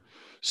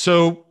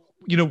 So,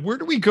 where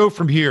do we go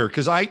from here?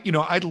 Because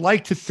I'd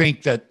like to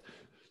think that,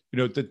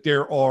 that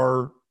there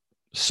are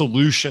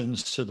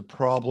solutions to the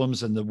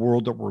problems in the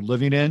world that we're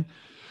living in,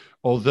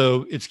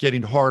 although it's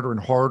getting harder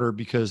and harder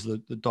because the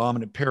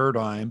dominant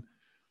paradigm,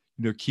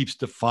 keeps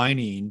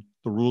defining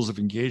the rules of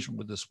engagement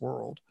with this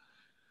world.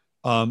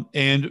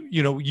 And,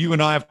 you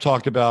and I have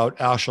talked about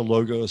Asha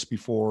Logos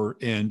before,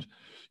 and,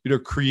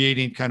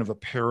 creating kind of a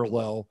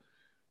parallel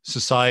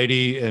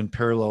society and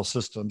parallel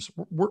systems.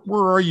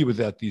 Where are you with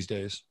that these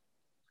days?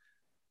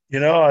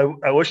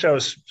 I wish I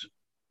was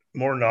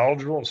more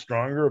knowledgeable and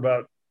stronger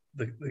about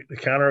the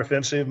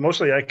counteroffensive.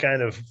 Mostly I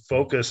kind of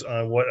focus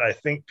on what I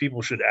think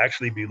people should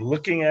actually be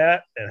looking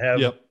at and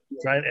have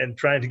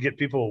trying to get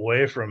people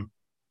away from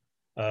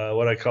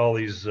what I call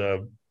these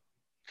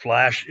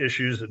flash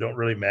issues that don't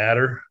really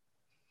matter.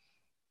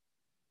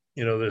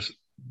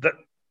 That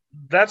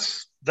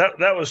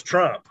was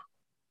Trump.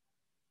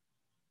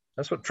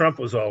 That's what Trump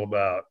was all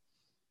about.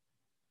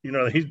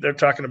 They're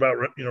talking about,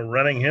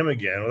 running him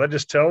again. Well, that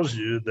just tells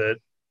you that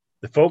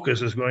the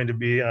focus is going to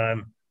be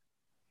on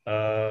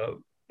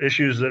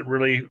issues that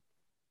really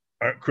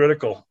aren't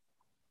critical.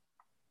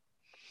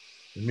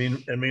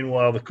 And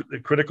meanwhile, the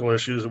critical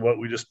issues of what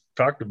we just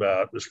talked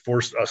about, this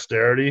forced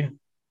austerity,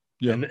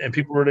 and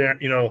people were there,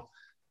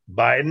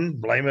 Biden,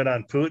 blame it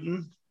on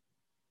Putin.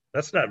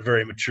 That's not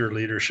very mature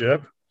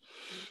leadership.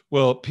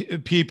 Well,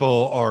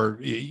 people are,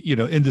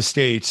 in the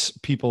States,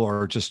 people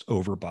are just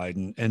over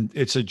Biden, and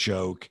it's a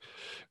joke.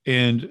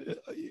 And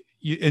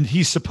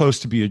he's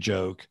supposed to be a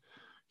joke.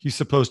 He's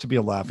supposed to be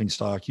a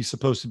laughingstock. He's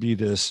supposed to be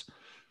this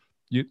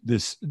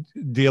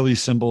daily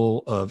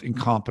symbol of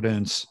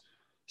incompetence,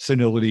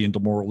 senility and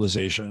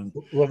demoralization.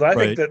 Well, I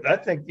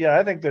right?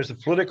 think there's a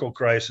political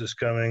crisis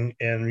coming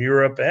in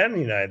Europe and the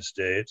United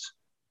States,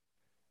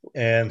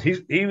 and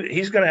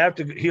he's going to have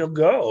to. He'll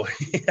go.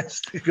 He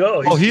has to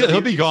go. He'll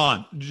be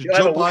gone.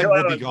 Joe Biden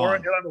will be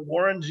gone. He'll have a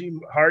Warren G.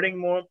 Harding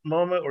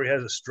moment where he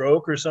has a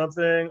stroke or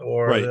something,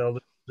 or they'll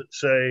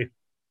say,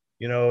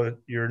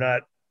 you're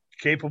not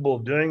capable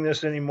of doing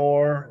this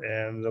anymore,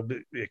 and there'll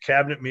be a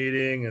cabinet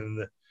meeting,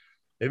 and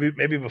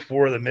maybe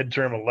before the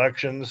midterm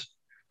elections.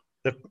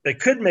 They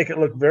could make it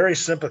look very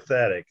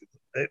sympathetic.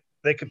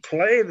 They could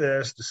play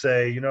this to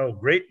say,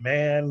 great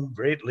man,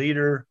 great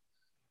leader.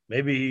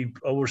 Maybe he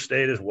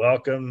overstayed his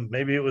welcome.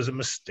 Maybe it was a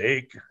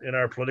mistake in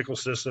our political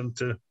system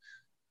to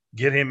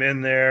get him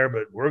in there,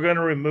 but we're going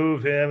to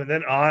remove him and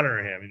then honor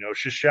him.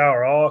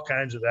 Shower all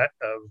kinds of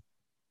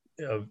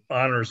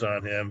honors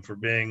on him for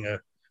being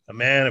a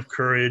man of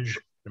courage,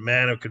 a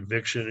man of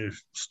conviction who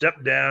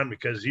stepped down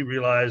because he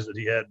realized that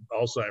he had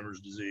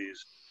Alzheimer's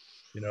disease.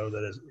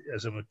 That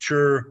as a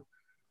mature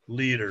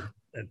leader,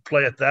 and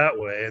play it that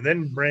way, and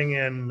then bring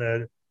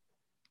in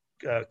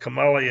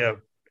Kamala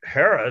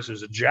Harris,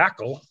 who's a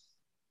jackal,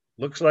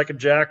 looks like a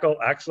jackal,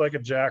 acts like a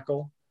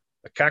jackal,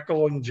 a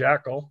cackling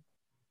jackal.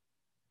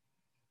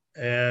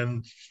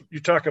 And you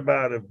talk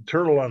about a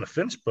turtle on a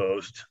fence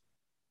post.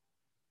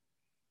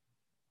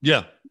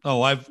 Yeah.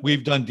 Oh,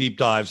 we've done deep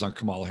dives on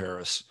Kamala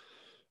Harris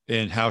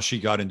and how she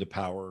got into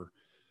power.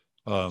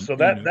 So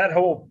that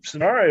whole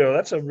scenario,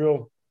 that's a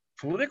real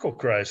political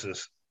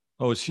crisis.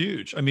 Oh, it's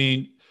huge. I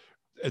mean,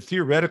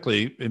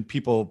 theoretically, and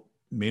people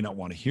may not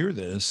want to hear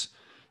this,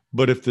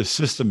 but if the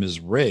system is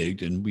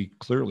rigged, and we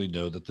clearly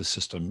know that the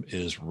system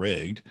is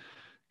rigged,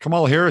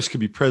 Kamala Harris could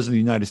be president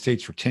of the United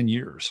States for 10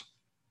 years.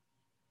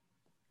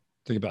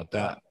 Think about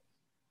that.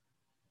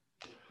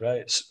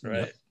 Right.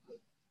 Yeah.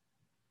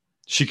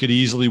 She could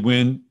easily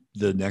win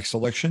the next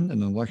election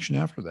and the election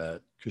after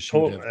that. Because she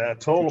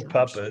total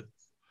puppet.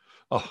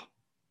 Oh,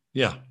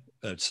 yeah.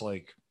 That's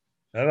like,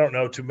 I don't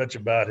know too much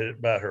about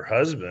her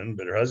husband,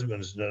 but her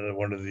husband's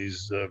one of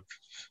these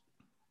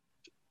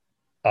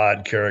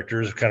odd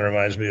characters. It kind of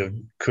reminds me of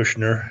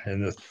Kushner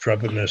in the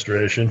Trump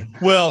administration.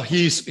 Well,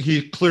 he's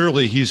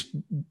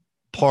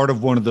part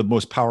of one of the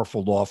most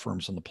powerful law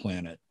firms on the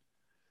planet,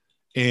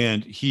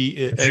 and he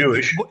is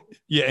Jewish.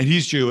 And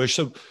he's Jewish.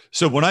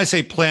 So when I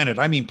say planet,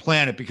 I mean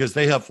planet because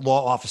they have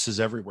law offices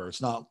everywhere. It's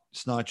not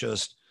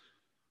just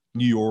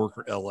New York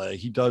or LA.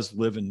 He does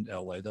live in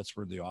LA. That's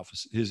where the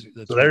office is.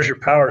 So there's your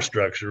power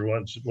structure.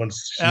 Once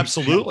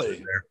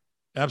absolutely.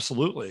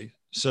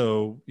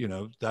 So,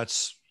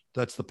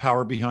 that's the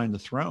power behind the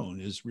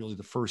throne is really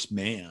the first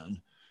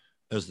man,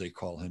 as they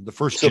call him, the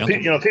first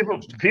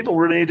gentleman. People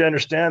really need to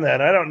understand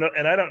that. I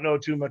don't know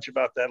too much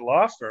about that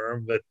law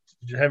firm, but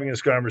having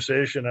this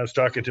conversation, I was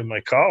talking to my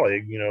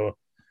colleague,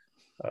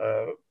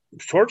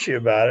 Torchy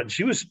about it, and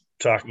she was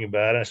talking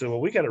about it. I said, well,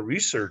 we got to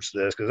research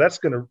this because that's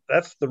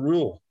the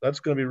rule. That's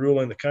going to be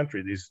ruling the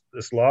country,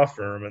 this law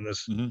firm and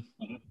this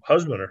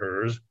husband of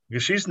hers,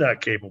 because she's not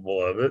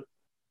capable of it.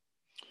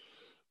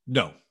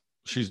 No,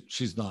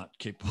 she's not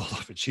capable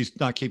of it. She's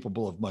not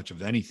capable of much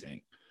of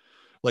anything.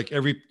 Like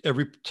every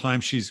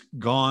time she's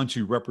gone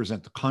to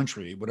represent the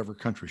country, whatever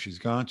country she's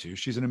gone to,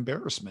 she's an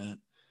embarrassment.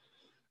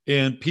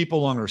 And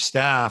people on her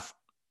staff,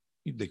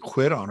 they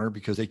quit on her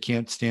because they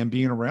can't stand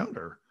being around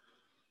her.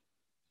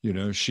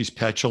 She's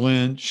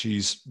petulant.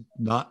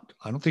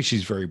 I don't think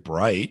she's very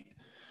bright.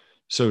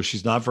 So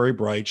she's not very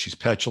bright. She's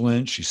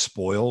petulant. She's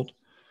spoiled.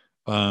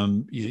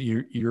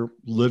 You're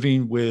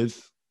living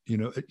with,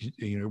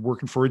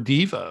 working for a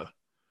diva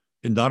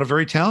and not a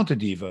very talented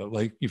diva.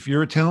 Like if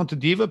you're a talented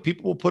diva,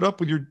 people will put up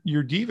with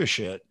your diva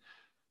shit.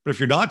 But if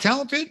you're not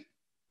talented,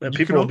 and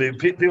people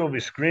will be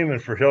screaming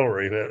for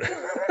Hillary.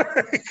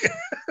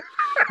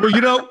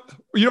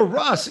 Well,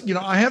 Russ,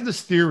 I have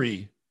this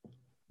theory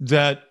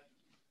that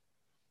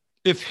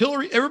if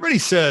Hillary, everybody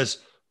says,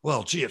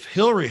 well, gee, if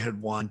Hillary had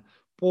won,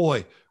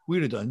 boy,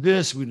 we'd have done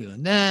this, we'd have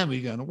done that,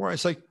 we'd have done the war.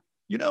 It's like,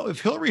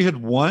 if Hillary had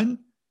won,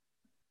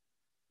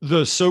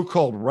 the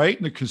so-called right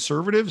and the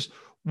conservatives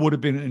would have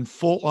been in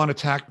full-on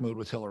attack mode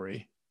with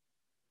Hillary.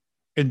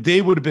 And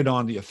they would have been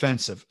on the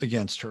offensive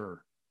against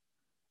her.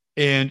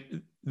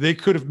 And they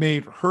could have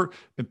made her,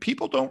 and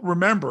people don't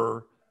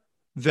remember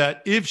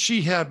that if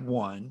she had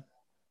won,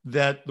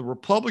 that the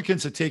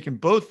Republicans had taken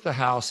both the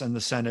House and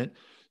the Senate,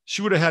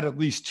 she would have had at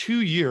least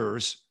 2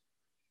 years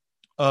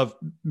of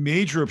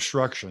major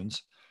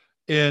obstructions,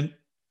 and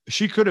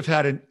she could have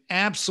had an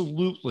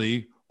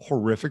absolutely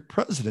horrific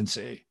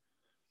presidency.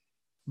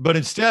 But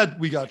instead,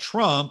 we got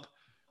Trump,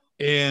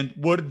 and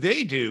what did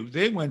they do?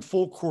 They went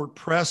full court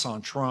press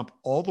on Trump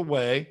all the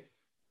way,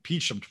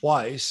 impeached him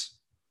twice,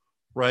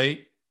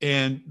 right?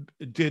 And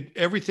did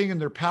everything in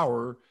their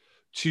power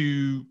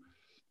to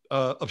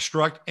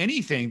obstruct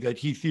anything that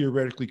he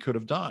theoretically could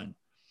have done.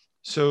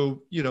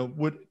 So,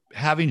 would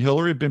having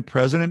Hillary been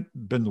president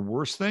been the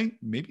worst thing?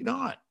 Maybe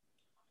not.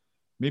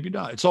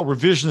 It's all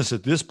revisionist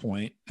at this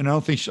point, and I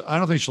don't think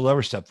she'll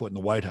ever step foot in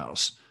the White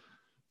House.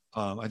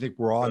 I think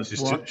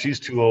she's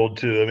too old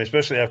too. I mean,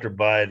 especially after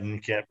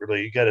Biden,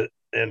 you got to,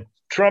 and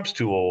Trump's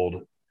too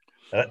old.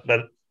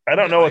 But I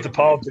don't know what the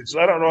politics.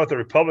 I don't know what the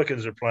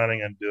Republicans are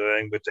planning on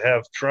doing. But to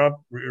have Trump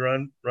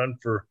run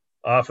for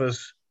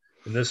office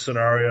in this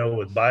scenario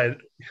with Biden,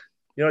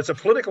 it's a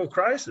political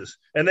crisis,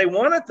 and they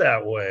want it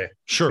that way.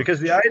 Sure. Because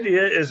the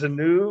idea is a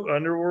new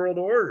underworld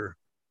order.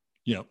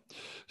 Yeah.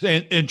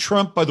 And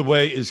Trump, by the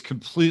way, is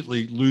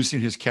completely losing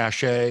his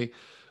cachet.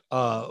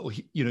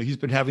 He's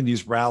been having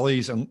these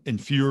rallies,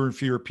 and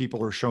fewer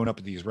people are showing up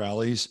at these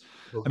rallies.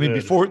 Oh, I mean,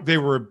 before they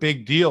were a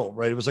big deal,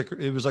 right? It was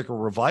like a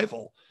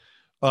revival.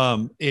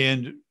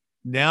 And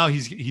now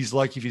he's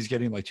lucky if he's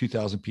getting like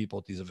 2,000 people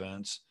at these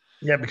events.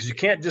 Yeah, because you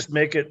can't just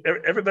make it.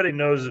 Everybody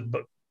knows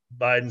that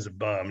Biden's a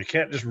bum. You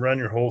can't just run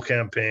your whole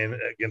campaign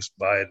against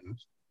Biden.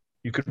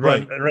 You could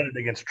run it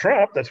against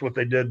Trump. That's what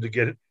they did to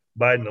get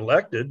Biden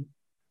elected.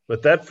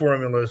 But that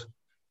formula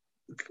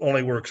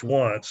only works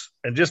once.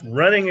 And just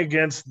running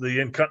against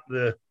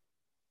the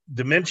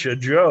dementia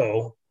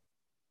Joe,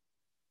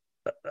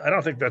 I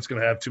don't think that's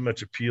going to have too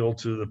much appeal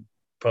to the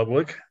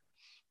public.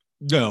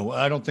 No,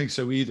 I don't think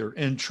so either.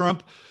 And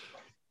Trump,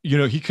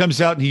 he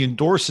comes out and he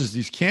endorses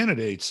these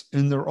candidates,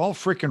 and they're all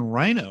freaking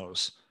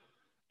rhinos.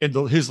 And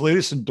his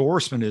latest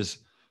endorsement is,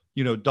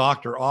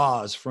 Dr.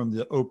 Oz from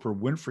the Oprah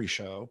Winfrey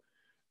Show.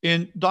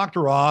 And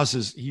Dr.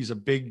 Oz he's a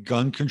big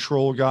gun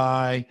control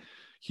guy.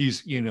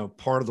 He's,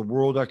 part of the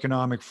World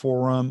Economic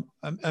Forum.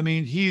 I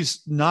mean,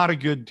 he's not a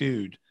good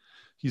dude.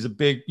 He's a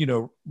big,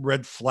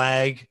 red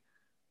flag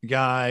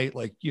guy.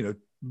 Like,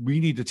 we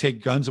need to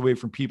take guns away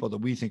from people that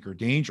we think are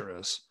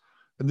dangerous.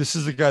 And this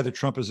is the guy that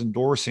Trump is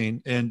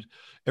endorsing. And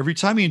every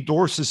time he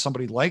endorses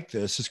somebody like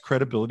this, his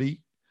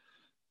credibility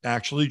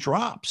actually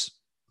drops.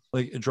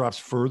 Like, it drops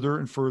further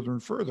and further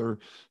and further.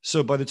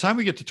 So by the time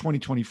we get to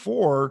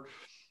 2024,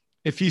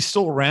 if he's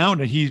still around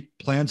and he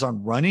plans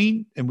on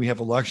running and we have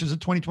elections in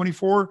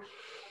 2024,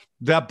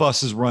 that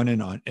bus is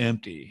running on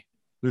empty.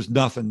 There's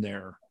nothing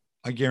there.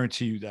 I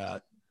guarantee you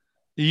that.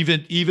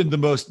 Even the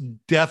most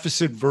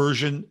deficit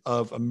version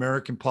of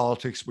American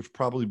politics, which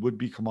probably would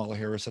be Kamala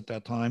Harris at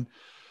that time,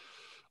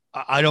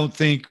 I don't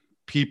think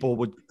people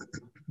would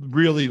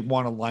really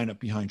want to line up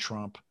behind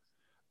Trump.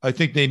 I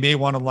think they may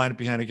want to line up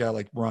behind a guy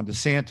like Ron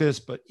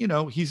DeSantis, but he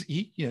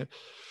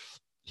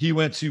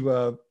went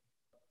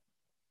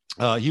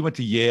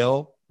to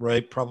Yale,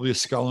 right? Probably a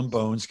skull and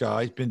bones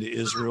guy. He's been to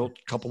Israel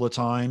a couple of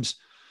times.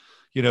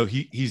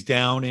 He's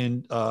down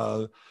in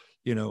Chabad,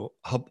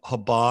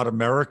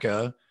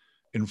 America,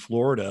 in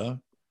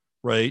Florida,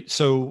 right?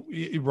 So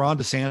Ron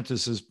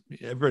DeSantis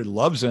everybody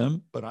loves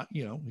him, but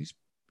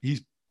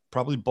he's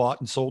probably bought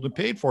and sold and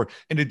paid for it.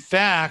 And in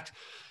fact,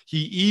 he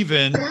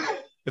even,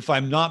 if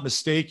I'm not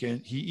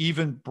mistaken, he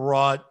even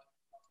brought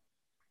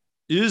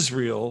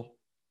Israel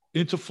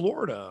into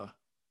Florida.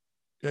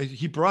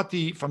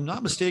 If I'm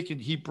not mistaken,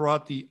 he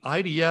brought the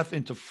IDF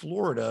into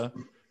Florida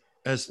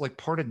as like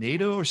part of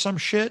NATO or some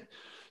shit.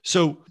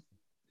 So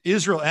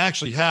Israel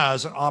actually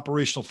has an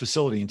operational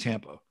facility in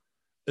Tampa.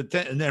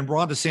 And then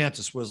Ron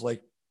DeSantis was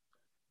like,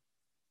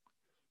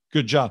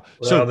 good job.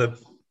 Well,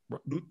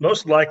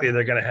 most likely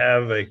they're going to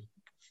have a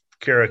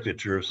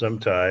caricature of some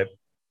type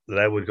that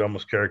I would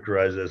almost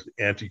characterize as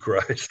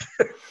Antichrist.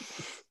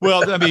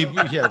 Well, I mean,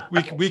 yeah,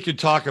 we could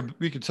talk about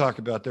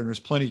that. And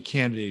there's plenty of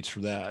candidates for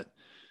that.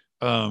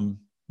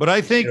 But I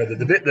think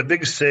the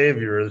big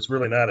savior is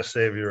really not a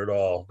savior at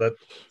all.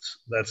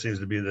 That seems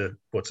to be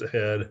what's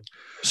ahead.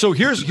 So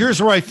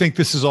here's where I think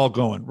this is all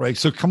going, right?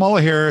 So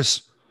Kamala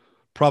Harris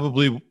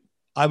probably,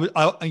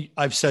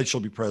 I've said she'll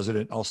be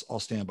president. I'll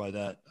stand by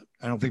that.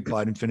 I don't think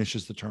Biden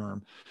finishes the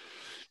term,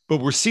 but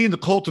we're seeing the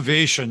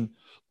cultivation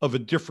of a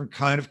different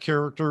kind of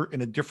character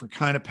and a different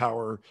kind of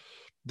power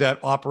that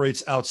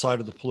operates outside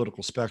of the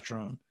political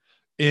spectrum.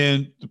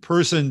 And the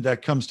person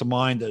that comes to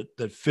mind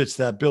that fits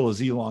that bill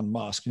is Elon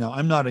Musk. Now,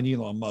 I'm not an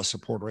Elon Musk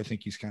supporter. I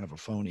think he's kind of a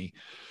phony,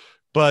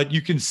 but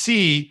you can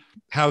see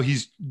how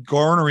he's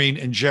garnering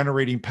and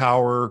generating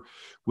power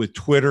with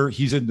Twitter.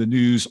 He's in the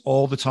news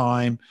all the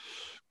time,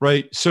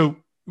 right? So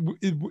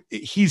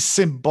he's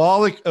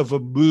symbolic of a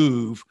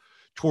move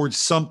towards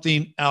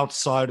something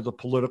outside of the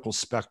political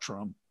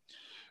spectrum.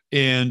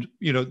 And,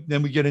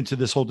 then we get into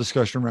this whole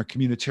discussion around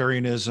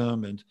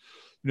communitarianism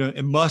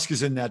and Musk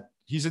is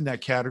he's in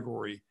that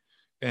category.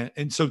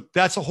 And so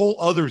that's a whole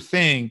other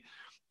thing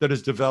that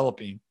is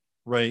developing,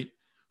 right?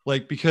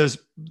 Like, because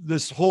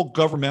this whole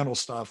governmental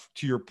stuff,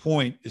 to your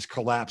point, is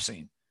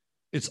collapsing.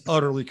 It's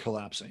utterly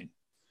collapsing.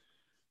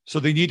 So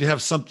they need to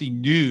have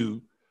something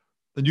new,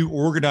 a new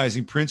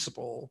organizing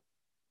principle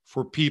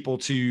for people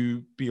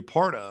to be a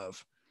part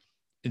of.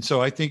 And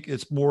so I think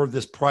it's more of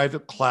this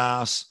private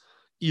class,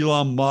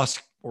 Elon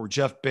Musk or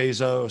Jeff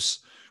Bezos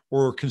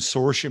or a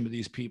consortium of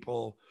these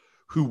people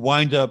who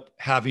wind up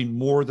having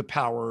more of the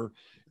power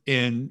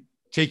and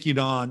taking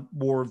on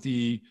more of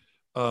the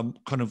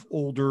kind of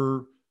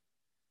older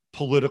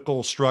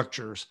political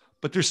structures,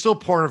 but they're still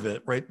part of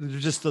it, right? They're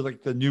just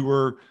the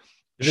newer,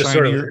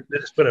 shinier.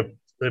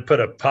 They put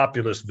a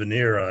populist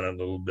veneer on it a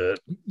little bit.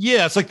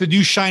 Yeah, it's like the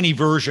new shiny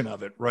version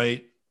of it,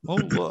 right? Oh,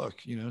 look,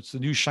 it's the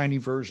new shiny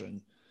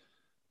version.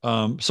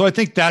 So I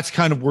think that's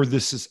kind of where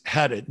this is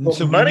headed. And well,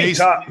 so money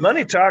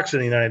talks in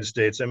the United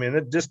States. I mean,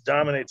 it just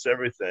dominates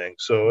everything.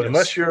 So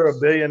unless you're a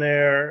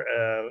billionaire,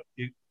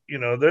 you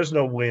know, there's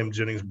no William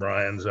Jennings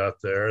Bryans out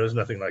there. There's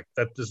nothing like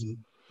that. There's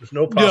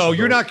no possibility. No,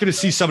 you're not going to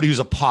see somebody who's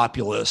a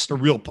populist, a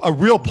real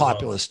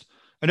populist.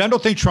 And I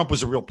don't think Trump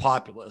was a real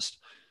populist,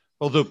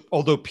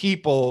 although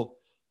people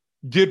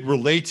did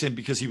relate to him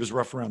because he was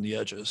rough around the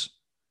edges.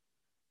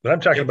 But I'm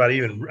talking about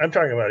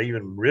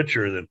even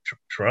richer than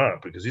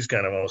Trump, because he's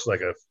kind of almost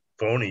like a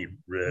phony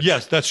rich.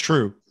 Yes, that's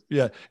true.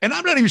 Yeah, and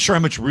I'm not even sure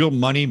how much real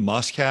money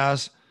Musk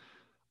has.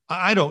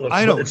 I don't.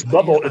 It's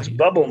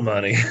bubble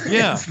money.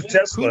 Yeah,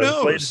 Tesla, who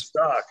knows?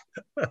 Stock.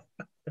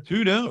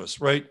 Who knows,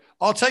 right?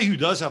 I'll tell you who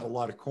does have a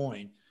lot of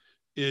coin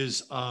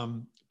is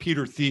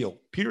Peter Thiel.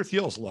 Peter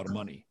Thiel has a lot of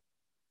money.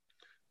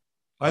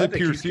 I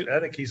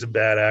think he's a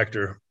bad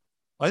actor.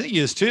 I think he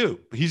is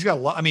too. But he's got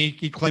a lot. I mean,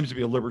 he claims to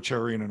be a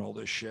libertarian and all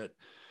this shit,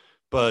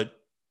 but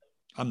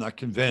I'm not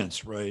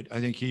convinced, right? I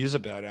think he is a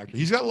bad actor.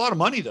 He's got a lot of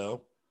money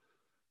though,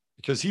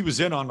 because he was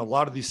in on a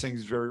lot of these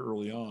things very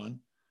early on.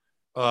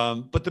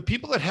 But the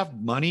people that have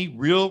money,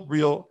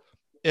 real,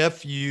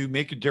 if you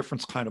make a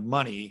difference kind of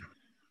money,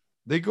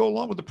 they go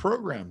along with the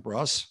program,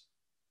 Russ.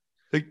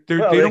 They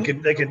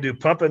can do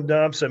pump and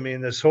dumps. I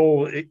mean, this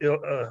whole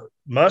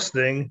Musk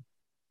thing,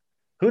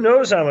 who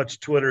knows how much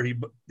Twitter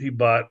he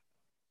bought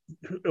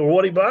or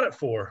what he bought it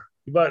for.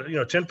 He bought,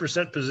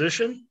 10%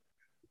 position.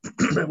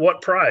 At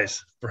what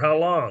price? For how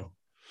long?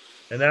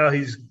 And now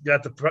he's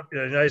got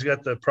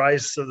the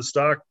price of the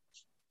stock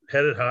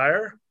headed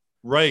higher.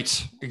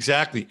 Right,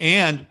 exactly.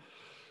 And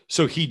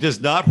so he does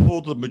not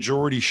hold the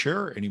majority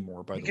share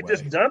anymore, by the way. He could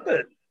just dump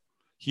it.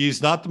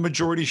 He's not the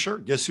majority share.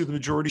 Guess who the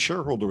majority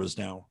shareholder is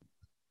now?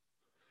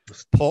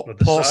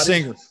 Paul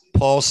Singer.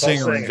 Paul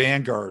Singer in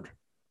Vanguard.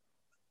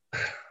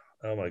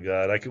 Oh my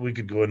God. We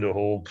could go into a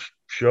whole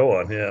show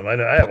on him. I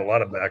have a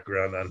lot of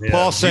background on him.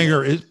 Paul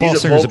Singer is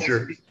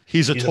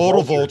a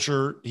total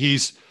vulture. He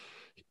is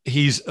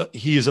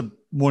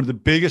one of the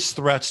biggest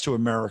threats to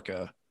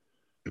America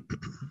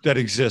that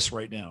exists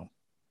right now.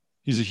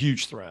 He's a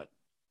huge threat.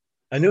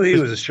 I knew he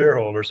was a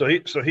shareholder. So he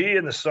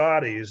and the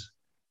Saudis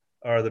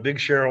are the big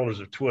shareholders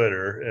of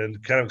Twitter,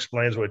 and kind of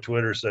explains why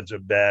Twitter is such a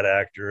bad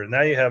actor. And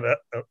now you have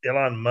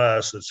Elon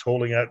Musk that's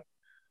holding out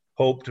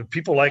hope to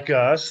people like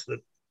us that,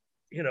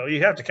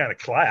 you have to kind of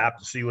clap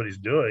to see what he's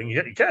doing.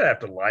 You kind of have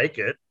to like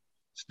it.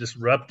 It's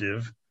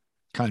disruptive.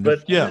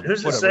 But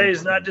who's to say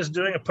he's not just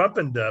doing a pump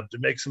and dump to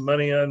make some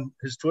money on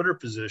his Twitter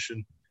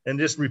position and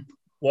just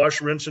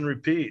wash, rinse, and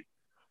repeat?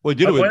 Well,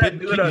 he did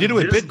it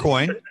with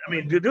Bitcoin. I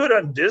mean, do it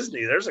on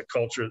Disney. There's a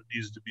culture that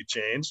needs to be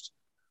changed.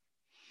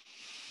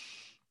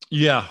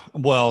 Yeah,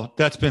 well,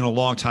 that's been a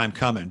long time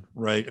coming,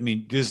 right? I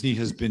mean, Disney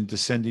has been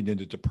descending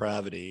into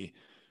depravity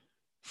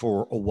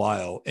for a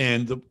while.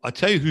 And I'll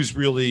tell you who's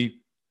really,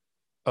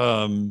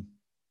 kind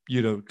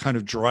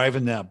of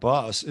driving that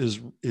bus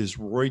is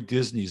Roy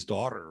Disney's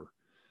daughter.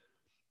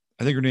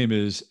 I think her name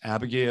is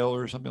Abigail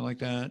or something like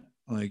that.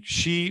 Like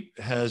she's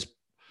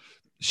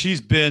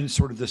been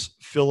sort of this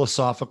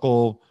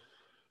philosophical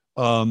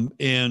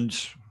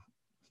and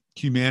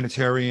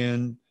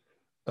humanitarian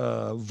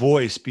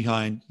voice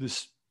behind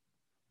this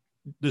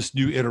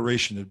new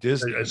iteration of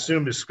Disney. I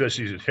assume it's because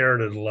she's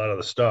inherited a lot of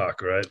the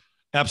stock, right?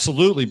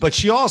 Absolutely. But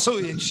she's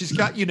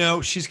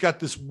got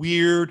this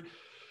weird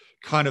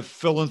kind of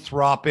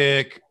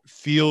philanthropic,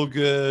 feel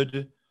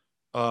good,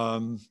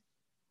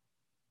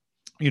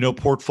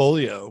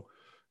 portfolio,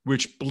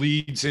 which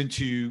bleeds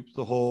into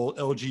the whole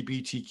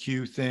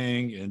LGBTQ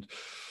thing and,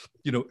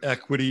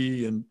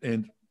 equity and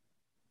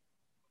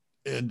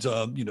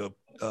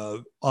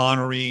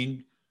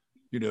honoring,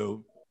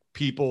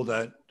 people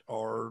that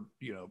are,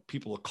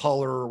 people of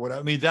color or whatever.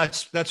 I mean,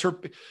 that's her,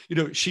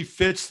 she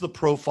fits the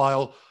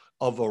profile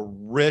of a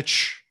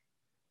rich,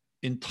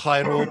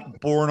 entitled,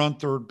 born on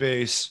third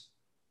base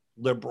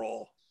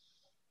liberal.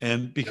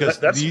 And because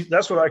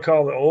that's what I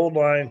call the old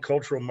line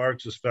cultural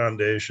Marxist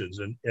foundations.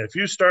 And if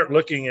you start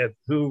looking at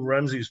who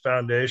runs these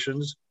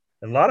foundations,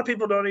 and a lot of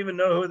people don't even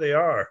know who they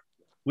are.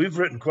 We've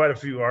written quite a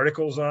few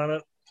articles on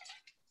it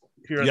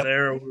here and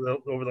there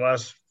over the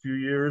last few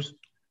years,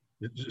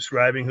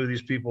 describing who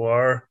these people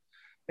are.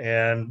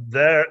 And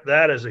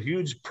that is a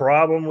huge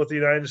problem with the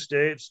United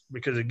States,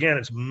 because again,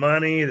 it's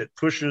money that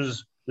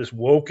pushes this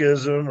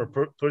wokeism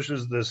or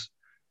pushes this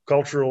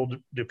cultural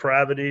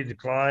depravity,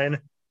 decline.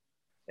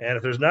 And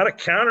if there's not a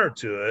counter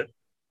to it,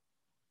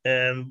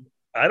 and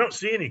I don't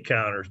see any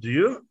counters, do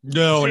you?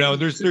 No.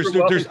 There's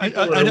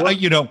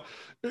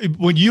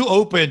when you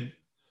open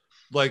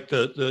like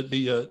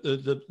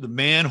the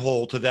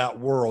manhole to that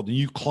world, and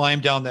you climb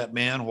down that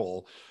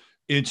manhole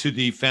into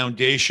the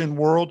foundation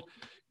world,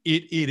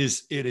 it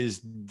is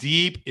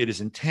deep, it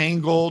is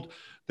entangled.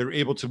 They're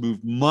able to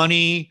move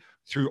money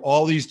through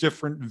all these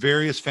different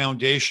various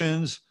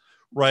foundations,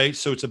 right?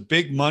 So it's a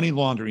big money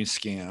laundering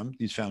scam,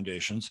 these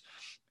foundations.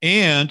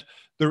 And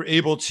they're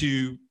able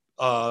to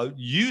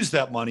use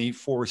that money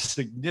for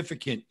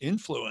significant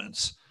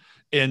influence.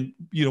 And,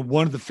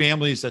 one of the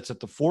families that's at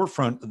the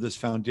forefront of this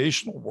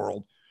foundational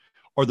world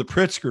are the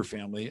Pritzker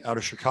family out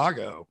of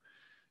Chicago.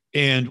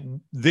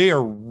 And they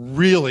are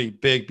really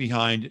big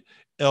behind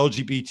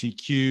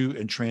LGBTQ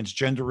and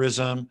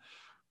transgenderism.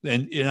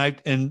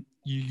 And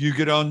you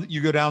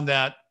go down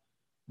that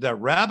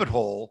rabbit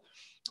hole,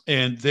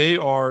 and they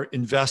are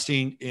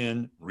investing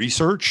in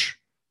research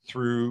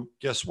through,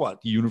 guess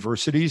what? The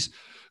universities.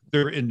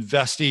 They're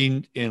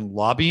investing in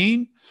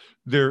lobbying.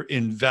 They're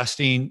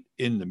investing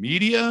in the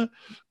media.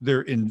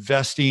 They're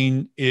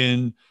investing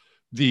in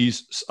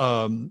these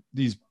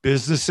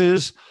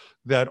businesses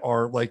that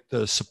are like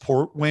the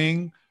support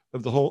wing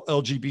of the whole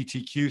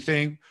LGBTQ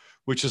thing,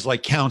 which is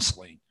like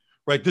counseling,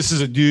 right? This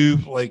is a new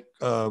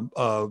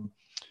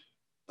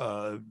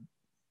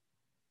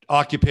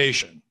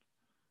occupation.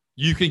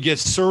 You can get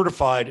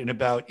certified in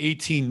about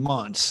 18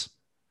 months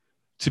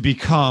to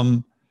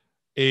become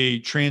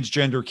a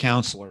transgender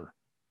counselor,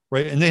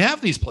 right? And they have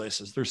these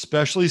places. They're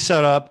specially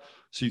set up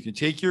so you can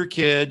take your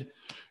kid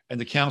and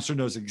the counselor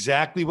knows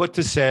exactly what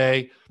to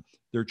say.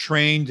 They're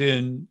trained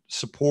in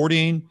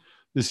supporting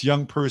this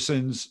young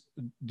person's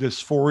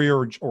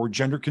dysphoria or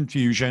gender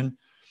confusion,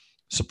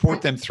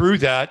 support them through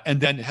that,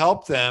 and then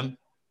help them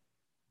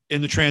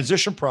in the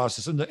transition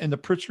process. And the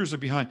Pritzkers are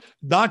behind,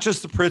 not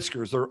just the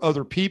Pritzkers, there are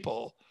other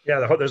people.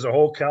 Yeah, there's a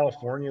whole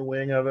California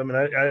wing of them. And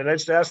I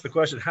just asked the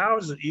question, how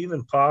is it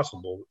even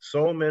possible that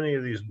so many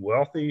of these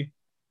wealthy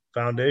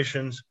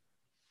foundations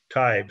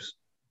types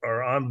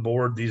are on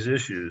board these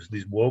issues,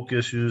 these woke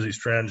issues, these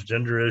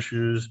transgender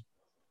issues?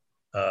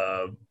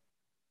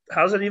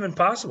 How's it even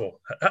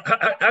possible?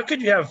 How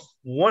could you have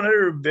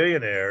 100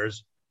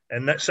 billionaires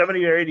and that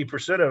 70 or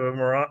 80% of them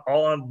are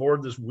all on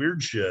board this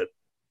weird shit?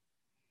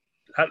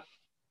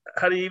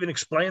 How do you even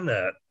explain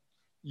that?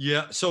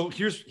 Yeah. So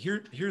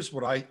here's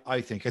what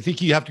I think. I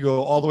think you have to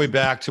go all the way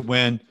back to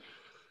when,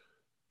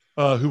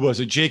 who was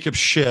it? Jacob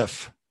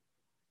Schiff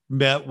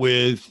met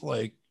with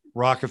like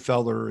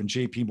Rockefeller and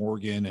JP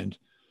Morgan and,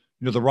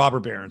 the robber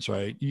barons,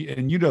 right?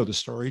 And the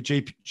story.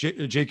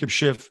 Jacob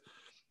Schiff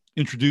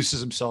introduces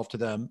himself to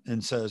them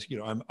and says,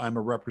 I'm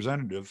a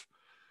representative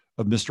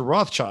of Mr.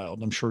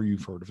 Rothschild. I'm sure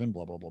you've heard of him,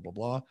 blah, blah, blah, blah,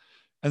 blah.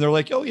 And they're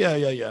like, oh,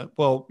 yeah.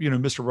 Well,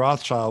 Mr.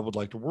 Rothschild would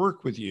like to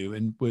work with you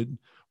and would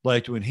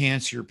like to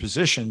enhance your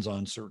positions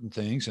on certain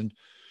things.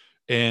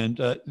 And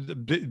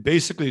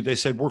basically they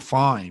said, we're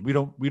fine. We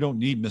don't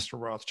need Mr.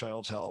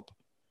 Rothschild's help.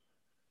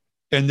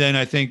 And then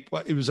I think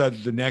it was either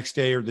the next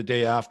day or the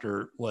day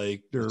after,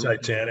 like their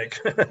Titanic,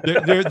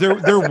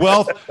 their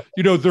wealth,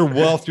 their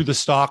wealth through the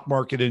stock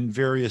market and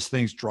various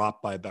things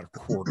dropped by about a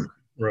quarter.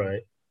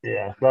 Right.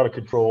 Yeah. A lot of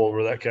control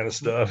over that kind of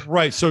stuff.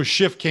 Right. So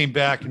Schiff came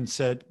back and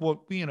said,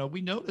 well,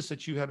 we noticed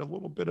that you had a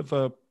little bit of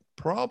a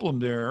problem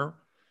there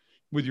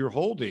with your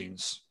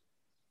holdings.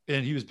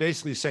 And he was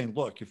basically saying,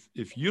 look,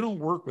 if you don't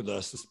work with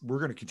us, we're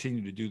going to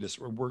continue to do this.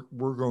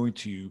 We're going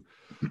to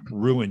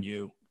ruin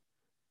you.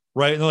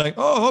 Right. And they're like,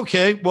 oh,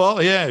 okay.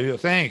 Well, yeah,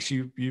 thanks.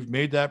 You've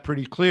made that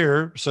pretty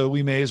clear. So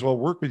we may as well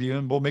work with you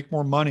and we'll make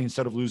more money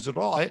instead of lose it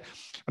all. And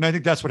I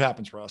think that's what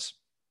happens for us.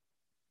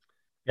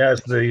 Yeah.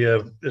 It's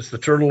the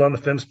turtle on the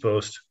fence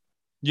post.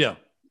 Yeah.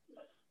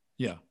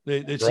 Yeah.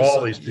 It's for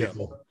all these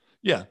people.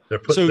 Yeah. They're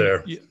put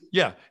there.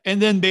 Yeah. And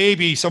then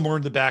maybe somewhere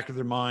in the back of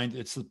their mind,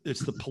 it's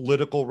the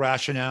political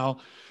rationale,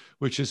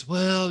 which is,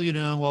 well,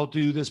 I'll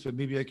do this, but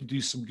maybe I can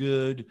do some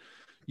good,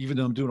 even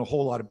though I'm doing a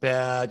whole lot of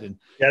bad. And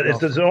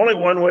there's only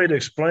one way to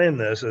explain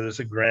this. And it's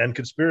a grand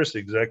conspiracy,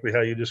 exactly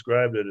how you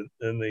described it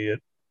in the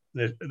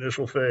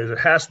initial phase. It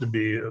has to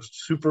be a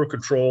super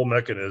control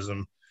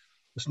mechanism.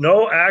 It's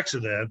no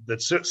accident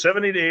that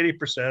 70 to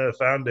 80% of the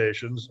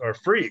foundations are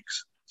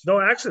freaks. It's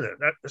no accident.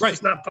 It's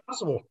just not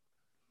possible.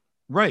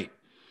 Right.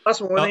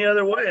 Possible any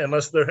other way,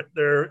 unless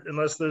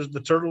unless there's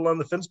the turtle on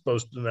the fence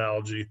post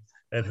analogy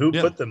and who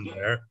put them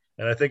there.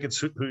 And I think it's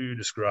who you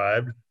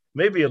described.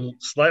 Maybe a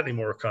slightly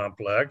more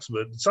complex,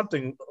 but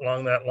something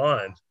along that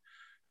line.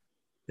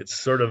 It's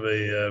sort of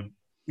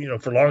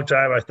for a long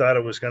time, I thought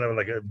it was kind of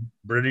like a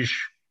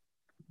British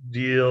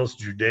deal,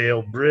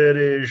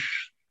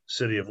 Judeo-British,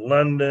 City of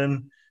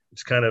London.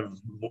 It's kind of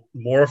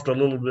morphed a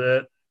little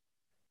bit.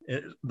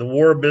 The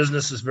war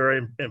business is a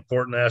very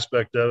important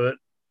aspect of it.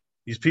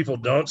 These people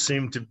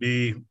seem to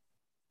be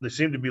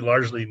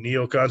largely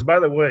neocons. By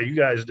the way, you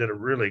guys did a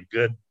really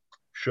good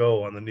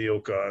show on the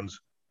neocons.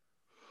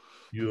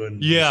 You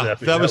and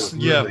that was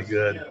really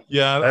good.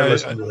 Yeah, I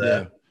listened to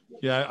that.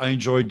 Yeah, I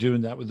enjoyed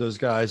doing that with those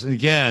guys. And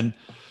again,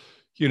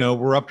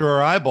 we're up to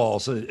our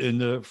eyeballs in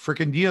the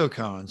freaking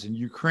neocons in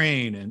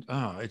Ukraine, and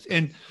how's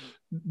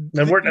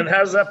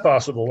that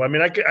possible? I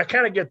mean, I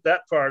kind of get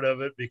that part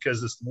of it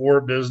because it's war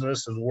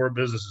business, and war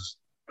business is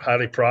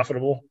highly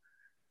profitable.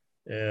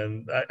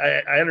 And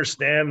I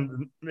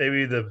understand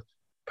maybe the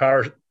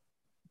power,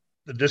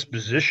 the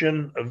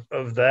disposition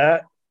of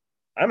that.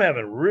 I'm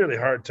having a really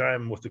hard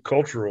time with the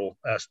cultural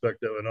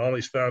aspect of it, and all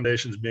these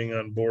foundations being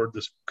on board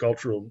this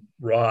cultural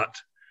rot.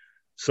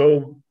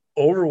 So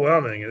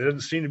overwhelming. It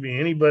doesn't seem to be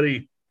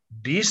anybody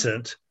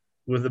decent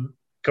with a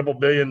couple $1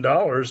 billion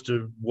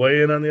to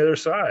weigh in on the other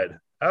side.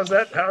 How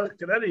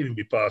can that even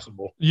be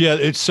possible? Yeah.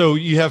 It's so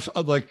you have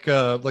like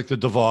the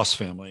DeVos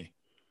family,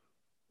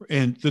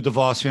 And the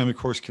DeVos family, of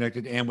course,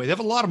 connected to Amway. They have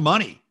a lot of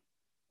money.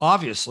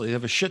 Obviously, they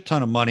have a shit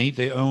ton of money.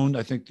 They own,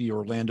 I think, the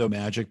Orlando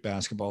Magic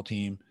basketball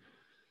team,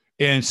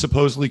 and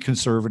supposedly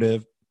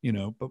conservative.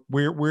 But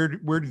where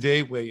do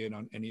they weigh in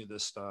on any of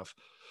this stuff?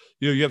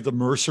 You have the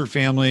Mercer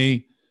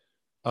family,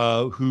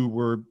 who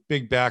were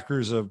big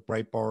backers of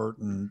Breitbart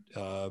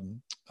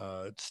and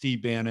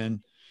Steve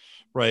Bannon,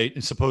 right?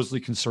 And supposedly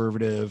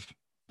conservative,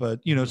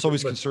 but it's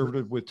always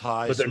conservative with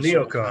ties. But they're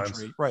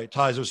neocons, right?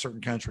 Ties to a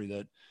certain country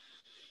that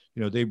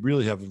they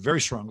really have a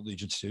very strong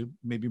allegiance to,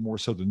 maybe more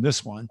so than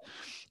this one.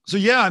 So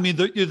yeah, I mean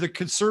the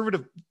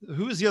conservative.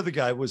 Who was the other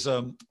guy? Was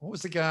what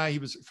was the guy? He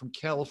was from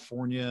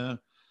California.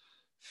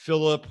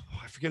 Philip,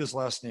 I forget his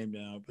last name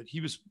now, but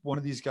he was one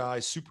of these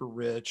guys, super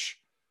rich.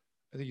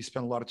 I think he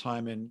spent a lot of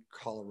time in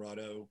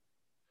Colorado.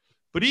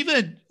 But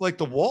even like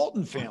the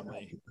Walton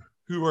family,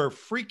 who are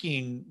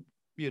freaking,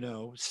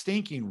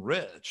 stinking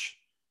rich,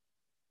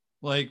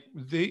 like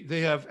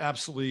they have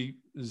absolutely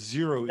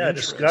zero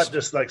interest.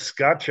 just like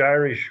Scotch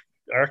Irish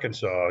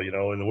Arkansas,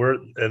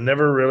 and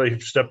never really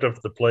stepped up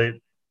to the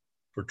plate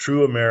for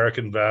true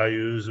American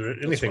values or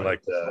anything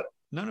like that.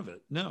 None of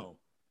it. No.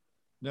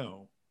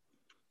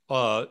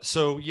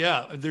 So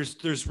yeah,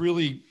 there's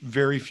really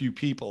very few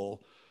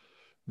people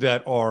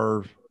that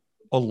are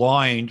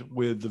aligned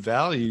with the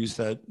values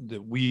that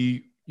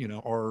we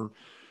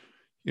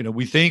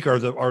we think are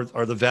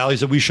the values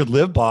that we should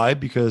live by,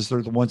 because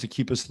they're the ones that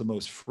keep us the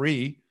most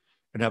free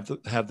and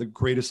have the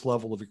greatest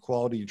level of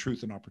equality and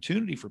truth and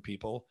opportunity for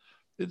people.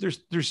 There's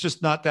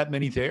just not that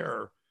many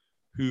there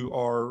who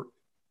are,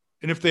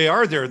 and if they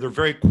are there, they're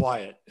very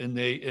quiet, and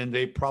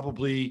they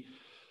probably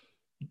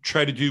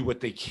try to do what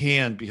they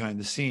can behind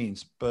the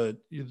scenes. But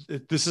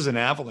this is an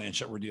avalanche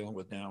that we're dealing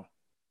with now.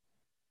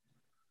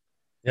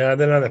 Yeah. And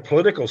then on the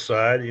political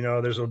side,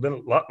 there's been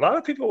a lot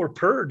of people were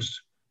purged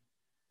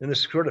in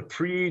this sort of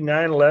pre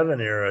 9/11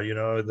 era.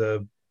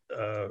 The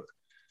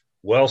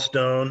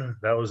Wellstone,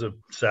 that was an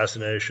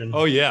assassination.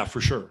 Oh yeah,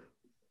 for sure.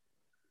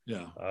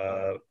 Yeah.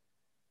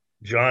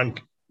 John,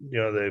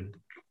 the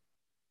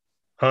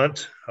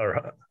Hunt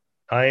or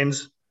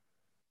Hines,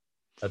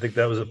 I think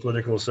that was a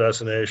political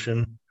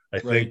assassination. I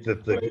think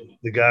that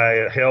the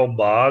guy Hale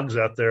Boggs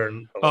out there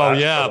in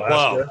Alaska,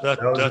 wow,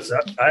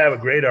 I have a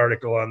great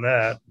article on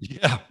that.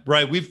 Yeah,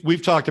 right.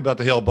 We've talked about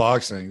the Hale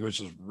Boggs thing,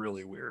 which is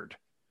really weird.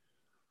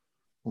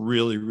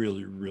 Really,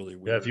 really, really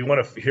weird. Yeah, if you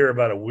want to hear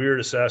about a weird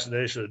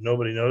assassination that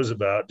nobody knows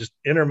about, just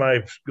go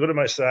to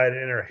my site,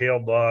 enter Hale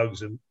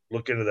Boggs, and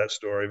look into that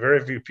story.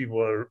 Very few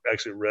people have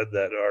actually read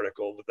that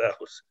article, but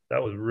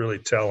that was really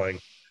telling.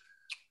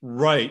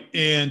 Right,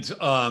 and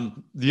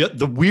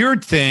the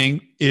weird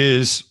thing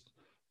is,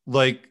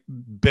 like,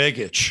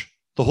 Begich,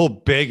 the whole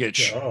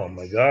Begich. Oh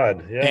my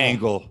God! Yeah.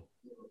 Angle.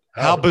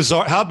 How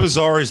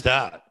bizarre is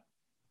that?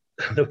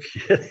 No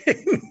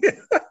kidding.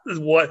 is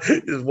what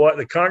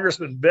the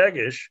Congressman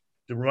Begich,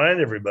 to remind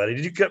everybody.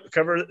 Did you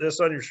cover this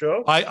on your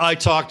show? I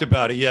talked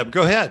about it. Yeah, but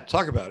go ahead,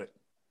 talk about it.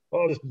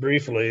 Well, just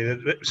briefly.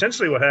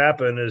 Essentially, what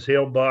happened is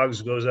Hale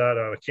Boggs goes out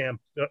on a camp,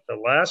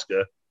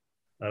 Alaska,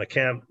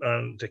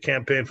 to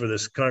campaign for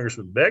this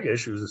Congressman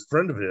Begich, who's a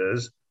friend of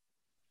his,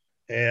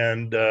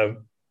 and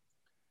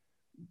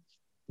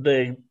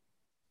they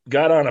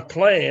got on a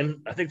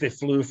plane. I think they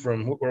flew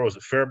from, where was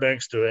it,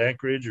 Fairbanks to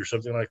Anchorage or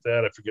something like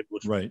that. I forget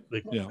which. Right.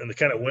 And they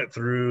kind of went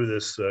through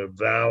this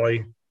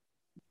valley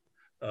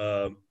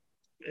and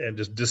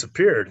just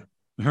disappeared.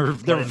 Never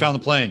found the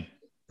plane.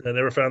 And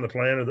never found the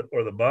plane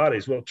or the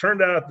bodies. Well, it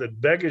turned out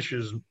that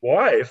Begich's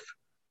wife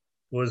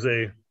was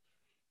a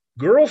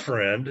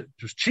girlfriend,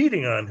 was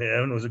cheating on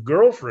him, and was a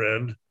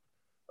girlfriend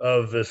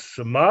of this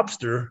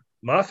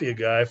mafia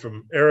guy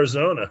from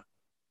Arizona.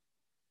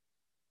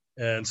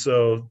 And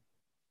so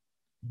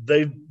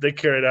they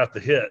carried out the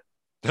hit.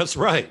 That's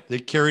right. They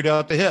carried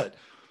out the hit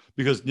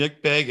because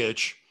Nick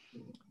Begich,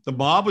 the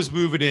mob was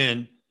moving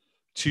in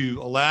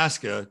to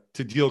Alaska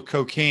to deal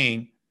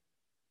cocaine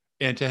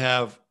and to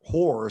have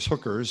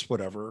hookers,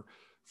 whatever,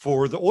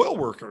 for the oil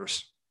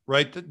workers,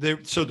 right?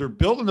 So they're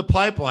building the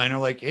pipeline. They're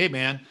like, hey,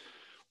 man,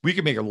 we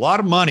can make a lot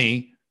of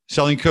money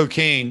selling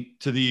cocaine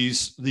to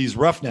these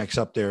roughnecks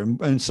up there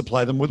and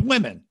supply them with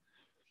women.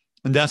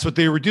 And that's what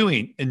they were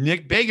doing. And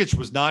Nick Begich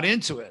was not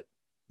into it.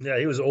 Yeah,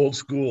 he was old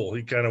school.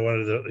 He kind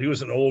of he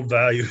was an old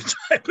value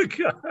type of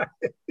guy.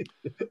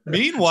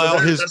 Meanwhile,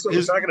 so that's what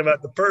we're talking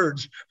about, the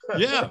purge.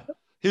 Yeah.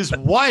 His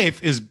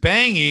wife is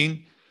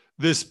banging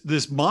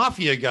this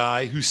mafia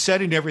guy who's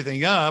setting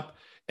everything up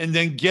and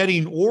then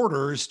getting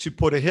orders to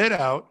put a hit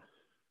out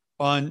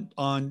on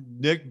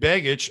Nick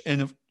Begich,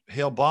 and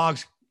Hale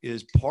Boggs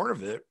is part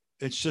of it.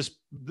 It's just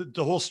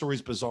the whole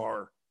story's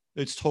bizarre.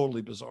 It's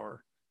totally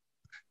bizarre.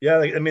 Yeah,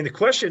 I mean, the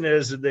question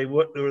is,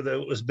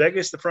 was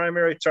Begich the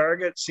primary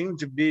target? Seemed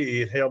to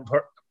be. Hale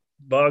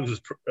Boggs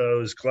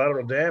was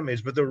collateral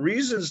damage, but the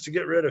reasons to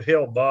get rid of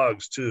Hale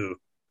Boggs too.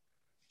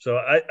 So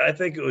I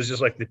think it was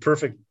just like the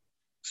perfect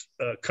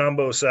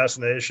combo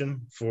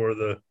assassination for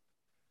the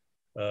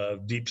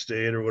deep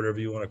state or whatever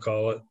you want to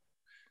call it.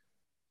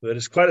 But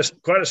it's quite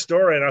a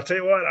story, and I'll tell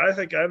you what, I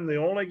think I'm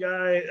the only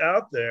guy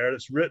out there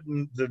that's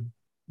written the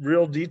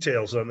real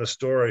details on this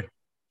story.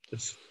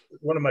 It's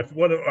one of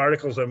the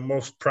articles I'm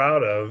most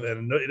proud of,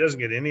 and it doesn't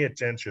get any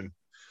attention.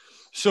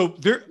 So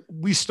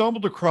we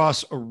stumbled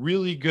across a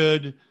really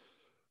good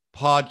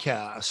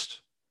podcast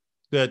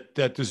that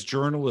this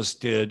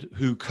journalist did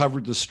who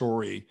covered the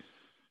story,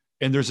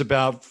 and there's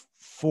about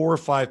 4 or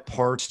 5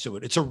 parts to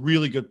it. It's a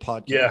really good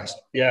podcast.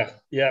 Yeah.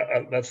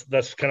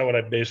 That's kind of what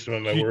I based some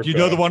of my work. You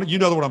know the one. You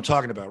know the one I'm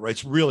talking about, right?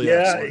 It's really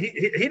excellent.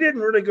 He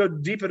didn't really go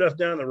deep enough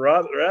down the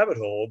rabbit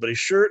hole, but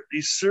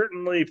he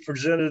certainly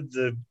presented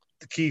the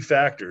key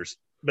factors.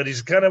 But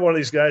he's kind of one of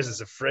these guys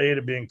that's afraid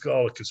of being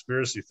called a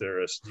conspiracy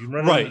theorist.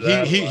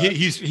 Right.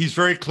 He's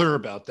very clear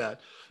about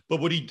that. But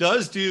what he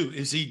does do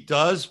is he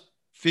does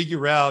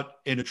figure out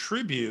and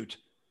attribute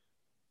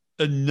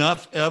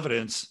enough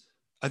evidence.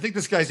 I think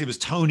this guy's name was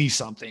Tony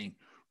something,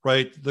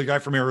 right? The guy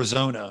from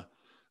Arizona.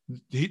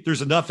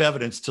 There's enough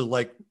evidence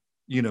to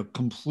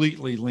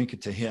completely link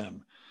it to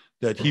him,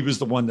 that he was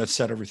the one that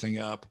set everything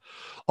up.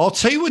 I'll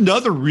tell you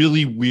another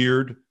really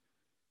weird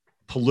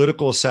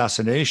political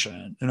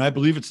assassination, and I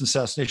believe it's an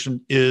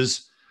assassination,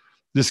 is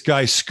this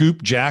guy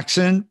Scoop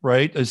Jackson,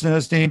 right? Isn't that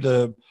his name?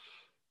 The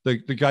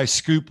guy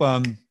Scoop,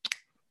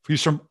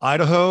 he's from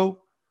Idaho.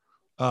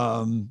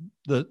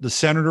 The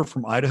senator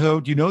from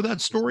Idaho. Do you know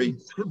that story?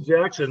 Scoop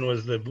Jackson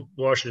was the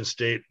Washington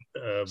State.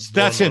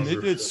 That's him.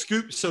 It's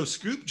Scoop. So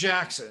Scoop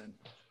Jackson.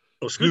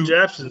 Well, Scoop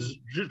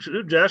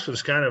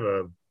Jackson's kind of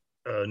a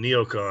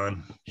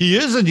neocon. He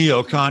is a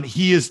neocon.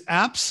 He is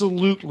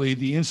absolutely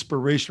the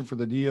inspiration for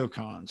the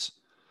neocons.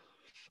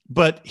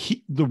 But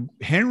the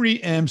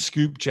Henry M.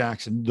 Scoop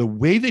Jackson, the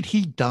way that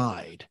he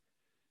died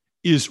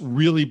is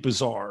really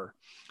bizarre.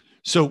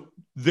 So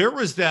there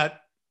was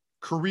that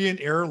Korean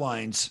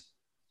Airlines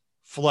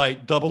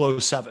flight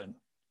 007.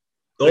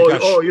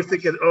 You're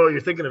thinking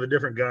of a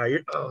different guy.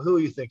 Who are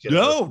you thinking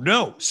of?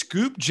 No.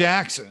 Scoop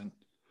Jackson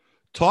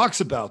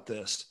talks about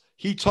this.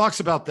 He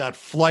talks about that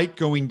flight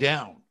going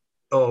down.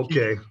 Oh,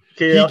 okay.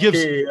 He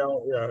gives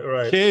KAL, yeah,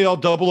 right.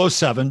 KAL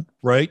 007,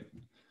 right?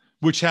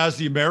 Which has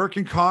the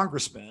American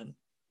congressman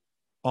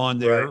on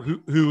there, right,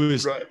 who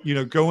is, right,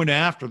 going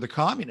after the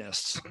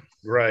communists.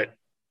 Right.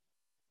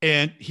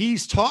 And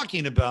he's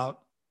talking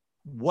about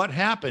what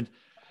happened.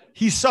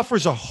 He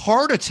suffers a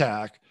heart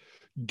attack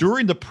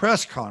during the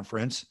press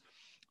conference.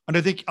 And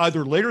I think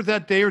either later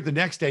that day or the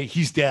next day,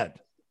 he's dead.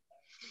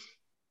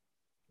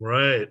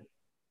 Right.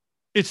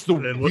 It's the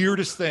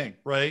weirdest thing,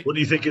 right? What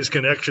do you think his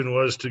connection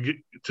was to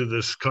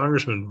this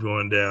congressman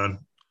going down?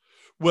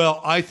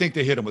 Well, I think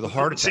they hit him with a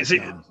heart attack.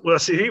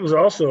 He was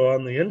also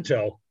on the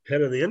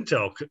head of the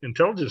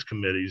intelligence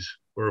committees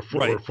or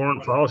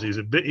foreign policies.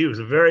 He was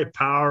a very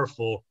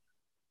powerful,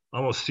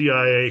 almost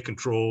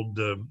CIA-controlled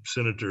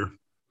senator.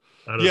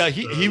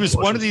 He was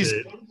one of these.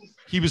 State.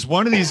 He was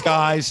one of these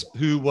guys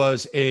who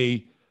was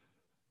a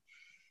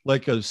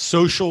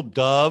social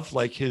dove.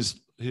 Like his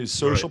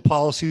social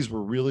policies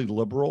were really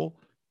liberal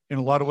in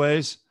a lot of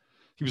ways.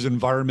 He was an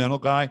environmental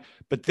guy,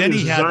 but then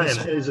he had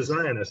he's a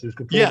Zionist.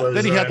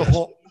 Then he had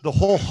the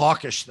whole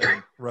hawkish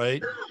thing,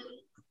 right?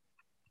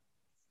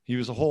 He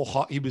was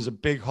he was a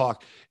big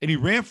hawk, and he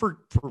ran for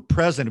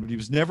president, but he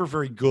was never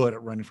very good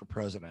at running for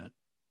president.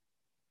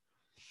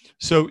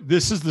 So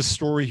this is the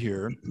story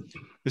here.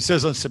 It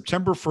says on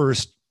September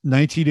 1st,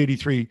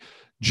 1983,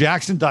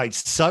 Jackson died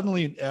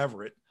suddenly in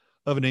Everett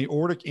of an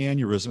aortic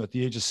aneurysm at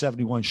the age of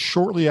 71,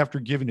 shortly after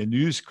giving a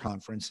news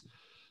conference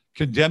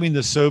condemning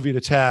the Soviet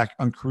attack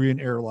on Korean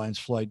Airlines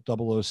Flight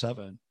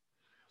 007.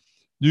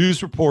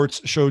 News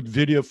reports showed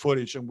video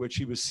footage in which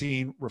he was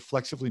seen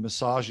reflexively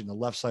massaging the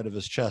left side of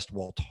his chest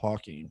while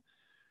talking,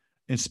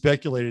 and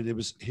speculated it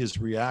was his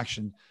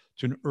reaction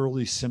to an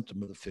early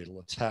symptom of the fatal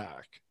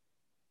attack.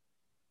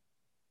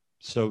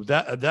 So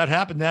that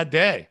happened that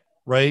day,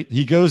 right?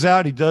 He goes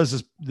out, he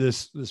does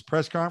this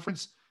press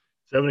conference.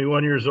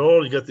 71 years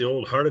old. He got the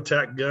old heart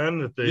attack gun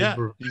that they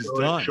were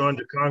showing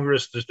to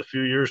Congress just a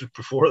few years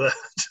before that,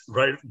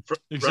 right?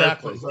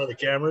 Exactly. Right in front of the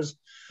cameras.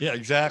 Yeah,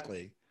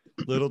 exactly.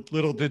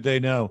 Little did they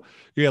know.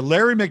 Yeah,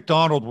 Larry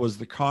McDonald was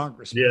the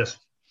congressman. Yes.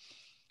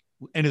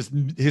 And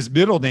his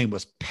middle name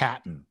was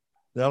Patton.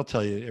 That'll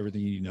tell you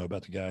everything you know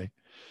about the guy.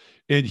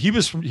 And he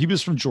was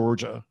from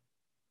Georgia.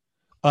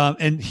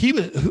 And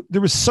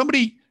there was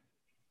somebody,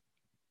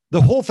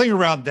 the whole thing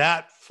around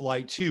that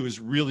flight too is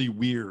really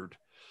weird,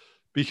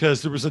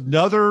 because there was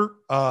another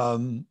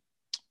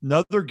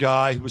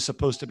guy who was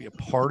supposed to be a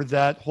part of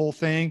that whole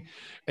thing,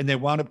 and they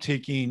wound up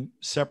taking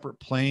separate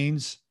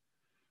planes.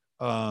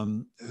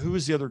 Who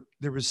was the other?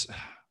 There was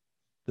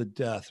the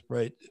death,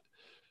 right?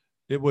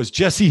 It was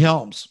Jesse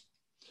Helms.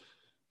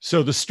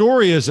 So the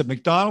story is that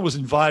McDonald was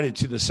invited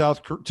to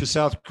South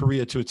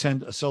Korea to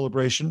attend a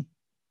celebration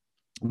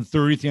on the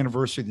 30th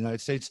anniversary of the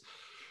United States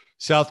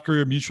South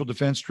Korea Mutual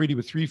Defense Treaty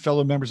with 3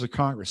 fellow members of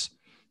Congress: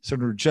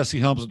 Senator Jesse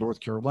Helms of North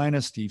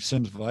Carolina, Steve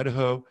Sims of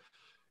Idaho,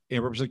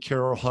 and Representative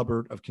Carol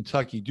Hubbard of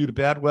Kentucky. Due to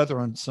bad weather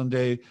on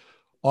Sunday,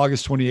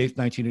 August 28th,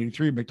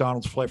 1983,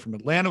 McDonald's flight from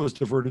Atlanta was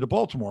diverted to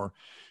Baltimore.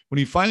 When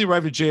he finally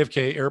arrived at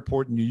JFK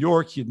Airport in New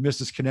York, he had missed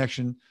his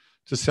connection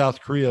to South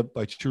Korea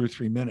by 2 or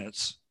 3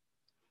 minutes.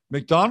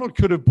 McDonald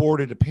could have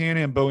boarded a Pan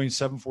Am Boeing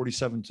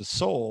 747 to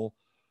Seoul,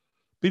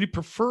 but he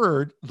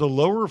preferred the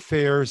lower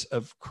fares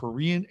of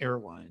Korean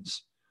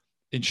Airlines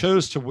and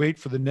chose to wait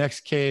for the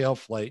next KAL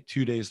flight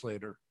 2 days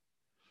later.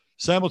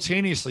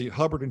 Simultaneously,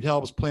 Hubbard and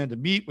Helms planned to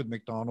meet with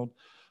McDonald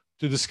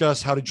to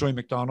discuss how to join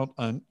McDonald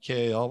on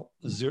KAL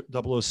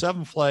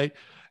 007 flight.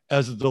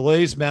 As the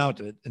delays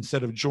mounted,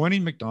 instead of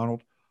joining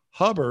McDonald,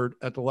 Hubbard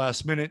at the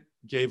last minute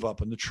gave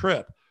up on the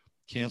trip,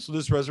 canceled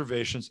his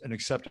reservations, and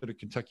accepted a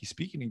Kentucky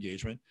speaking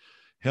engagement.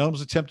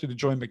 Helms attempted to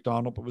join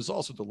McDonald, but was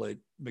also delayed.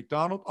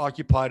 McDonald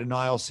occupied an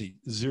aisle seat,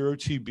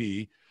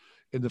 02B,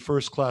 in the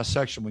first class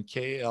section when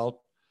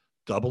KAL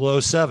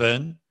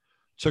 007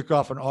 took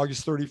off on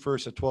August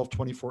 31st at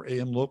 12:24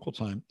 a.m. local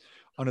time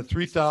on a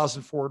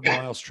 3,400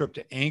 miles trip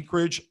to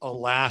Anchorage,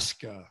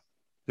 Alaska.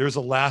 There's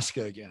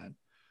Alaska again.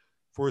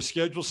 For a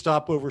scheduled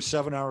stopover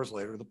 7 hours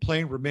later, the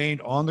plane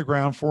remained on the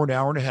ground for an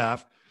hour and a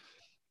half,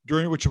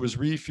 during which it was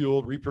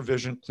refueled,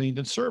 reprovisioned, cleaned,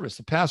 and serviced.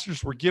 The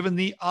passengers were given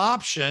the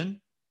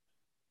option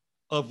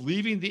of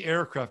leaving the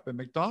aircraft, but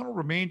McDonald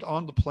remained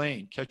on the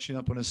plane, catching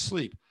up on his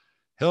sleep.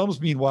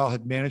 Helms, meanwhile,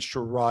 had managed to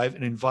arrive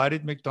and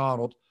invited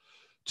McDonald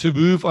to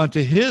move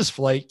onto his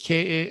flight,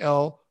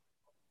 KAL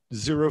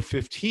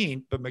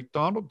 015, but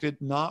McDonald did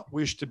not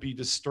wish to be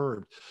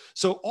disturbed.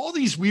 So all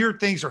these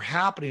weird things are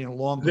happening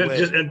along the way.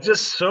 It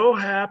just so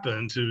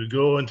happened to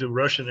go into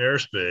Russian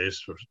airspace,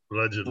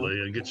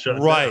 allegedly, and get shut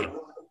down.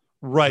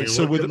 Right.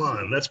 I mean, come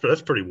on, that's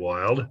pretty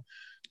wild.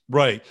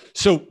 Right.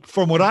 So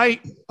from what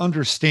I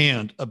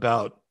understand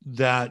about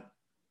that,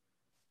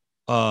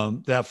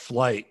 that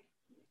flight,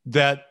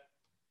 that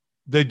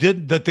they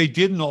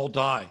didn't all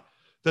die,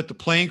 that the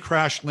plane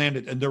crash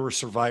landed and there were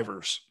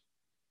survivors.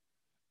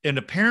 And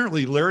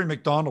apparently Larry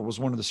McDonald was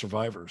one of the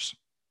survivors.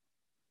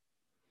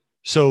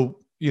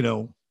 So,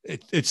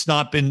 it's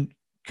not been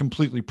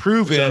completely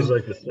proven.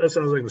 That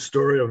sounds like the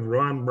story of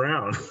Ron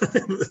Brown.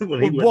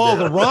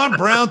 The Ron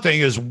Brown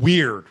thing is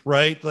weird,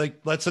 right?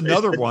 Like that's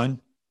another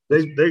one.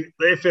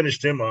 They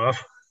finished him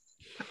off.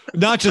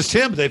 Not just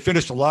him, but they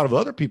finished a lot of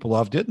other people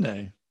off, didn't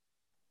they?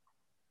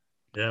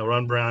 Yeah,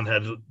 Ron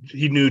Brown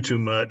he knew too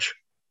much.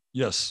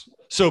 Yes.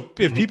 So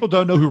if people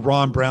don't know who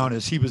Ron Brown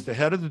is, he was the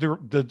head of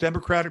the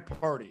Democratic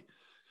Party.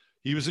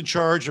 He was in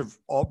charge of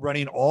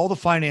running all the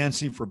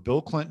financing for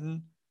Bill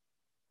Clinton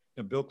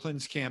and Bill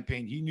Clinton's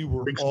campaign. He knew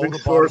where all the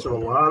bodies were. A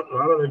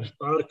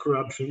lot of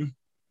corruption.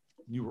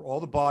 Knew where all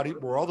the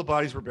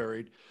bodies were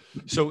buried.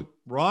 So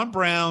Ron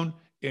Brown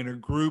and a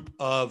group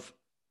of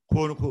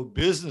quote unquote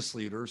business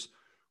leaders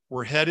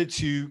were headed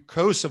to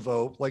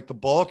Kosovo, like the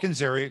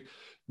Balkans area.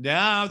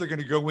 Now they're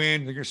going to go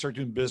in, they're going to start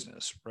doing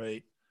business,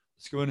 right?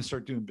 Let's go in and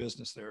start doing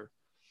business there.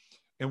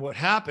 And what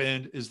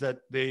happened is that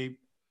they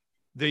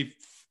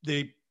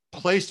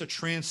placed a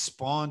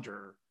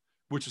transponder,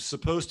 which was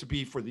supposed to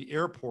be for the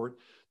airport.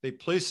 They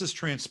placed this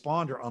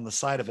transponder on the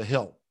side of a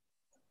hill.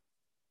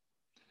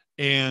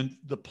 And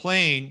the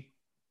plane,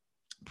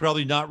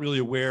 probably not really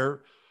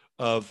aware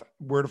of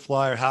where to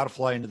fly or how to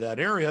fly into that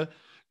area,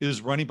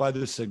 is running by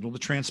the signal, the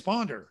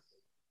transponder.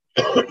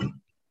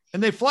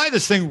 And they fly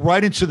this thing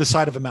right into the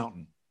side of a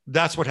mountain.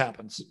 That's what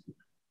happens.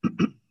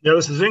 Yeah,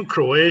 this is in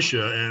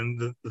Croatia, and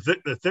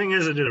the thing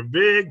is, it did a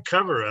big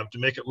cover up to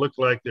make it look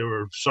like they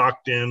were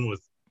socked in with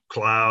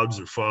clouds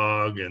or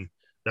fog, and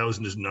that was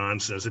just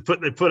nonsense. They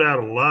put out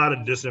a lot of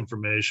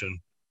disinformation,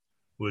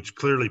 which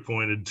clearly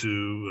pointed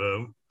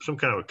to some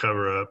kind of a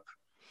cover up,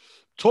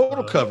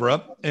 total cover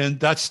up, and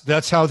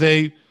that's how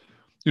they,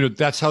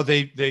 that's how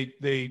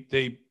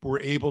they were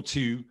able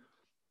to.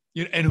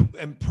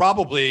 And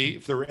probably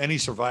if there were any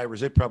survivors,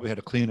 they probably had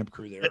a cleanup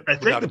crew there. I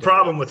think the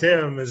problem with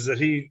him is that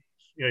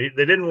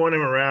they didn't want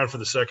him around for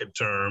the second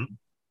term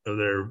of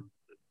their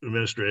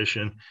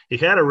administration. He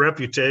had a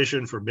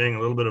reputation for being a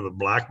little bit of a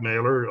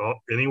blackmailer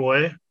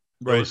anyway.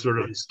 Right. That was sort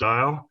of his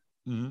style.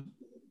 Mm-hmm.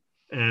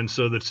 And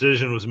so the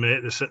decision was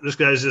made. This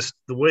guy's just,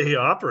 the way he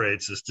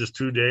operates is just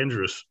too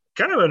dangerous.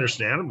 Kind of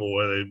understandable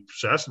why they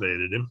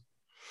assassinated him.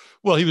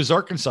 Well, he was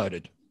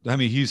Arkansided. I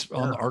mean, he's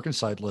on the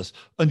Arkansas list.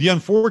 And the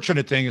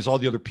unfortunate thing is all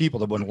the other people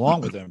that went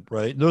along with him,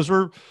 right? And those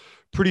were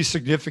pretty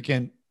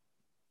significant,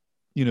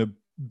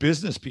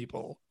 business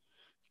people.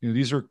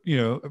 These are,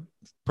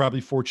 probably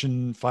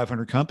Fortune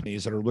 500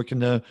 companies that are looking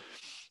to,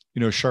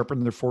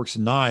 sharpen their forks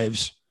and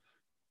knives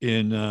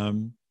in,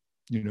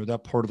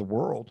 that part of the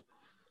world.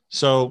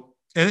 So,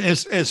 and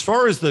as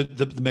far as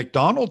the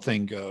McDonald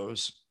thing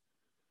goes,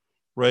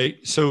 right?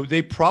 So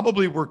they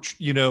probably were,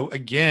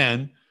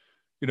 again,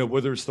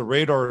 whether it's the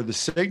radar or the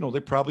signal, they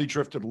probably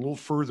drifted a little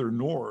further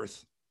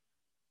north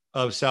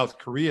of South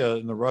Korea.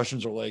 And the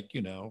Russians are like,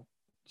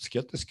 let's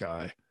get this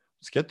guy,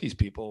 let's get these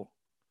people.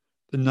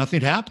 Then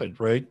nothing happened,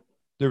 right?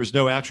 There was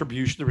no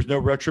attribution. There was no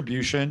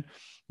retribution,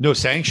 no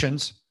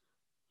sanctions.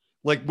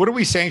 Like, what are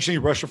we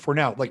sanctioning Russia for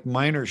now? Like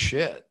minor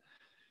shit.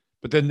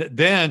 But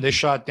then they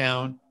shot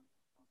down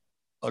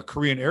a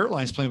Korean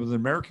Airlines plane with an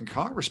American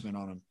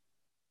congressman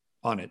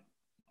on it.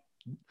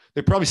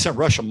 They probably sent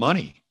Russia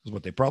money is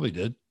what they probably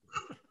did.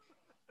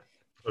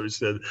 So he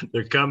said,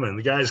 they're coming.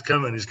 The guy's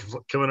coming. He's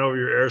coming over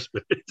your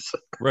airspace.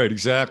 Right,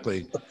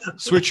 exactly.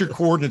 Switch your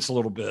coordinates a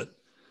little bit.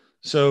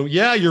 So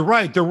yeah, you're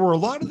right. There were a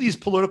lot of these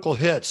political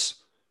hits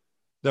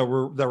that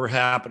were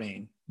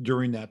happening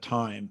during that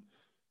time.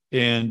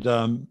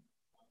 And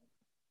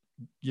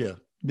yeah,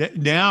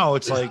 now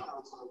it's like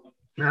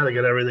now they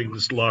got everything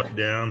just locked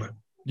down.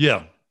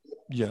 Yeah.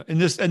 And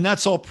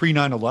that's all pre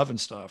 9/11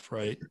 stuff,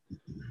 right?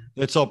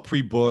 That's all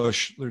pre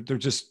Bush. They're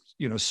just,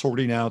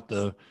 sorting out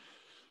the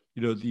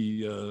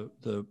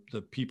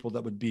people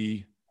that would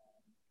be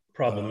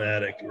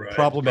problematic, right?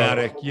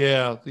 Problematic.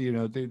 Yeah.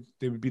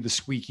 They would be the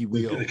squeaky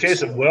wheels. In the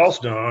case of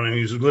Wellstone, and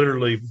he was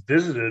literally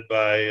visited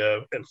by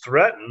and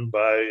threatened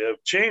by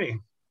Cheney,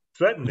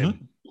 threatened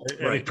him.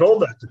 And he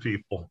told that to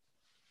people.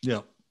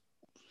 Yeah.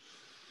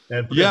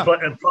 And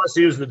plus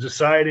he was the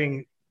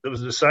deciding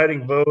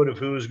vote of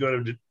who was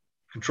going to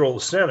control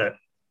the Senate.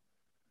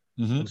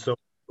 Mm-hmm. And so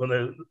when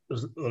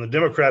the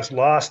Democrats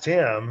lost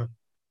him,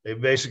 they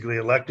basically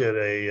elected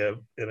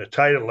in a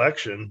tight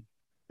election,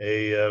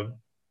 a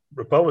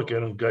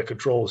Republican who got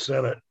control of the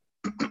Senate.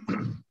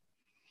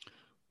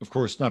 Of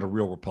course, not a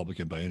real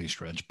Republican by any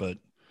stretch, but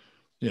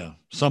yeah,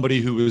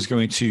 somebody who is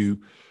going to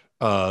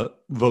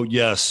vote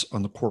yes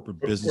on the corporate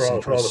business for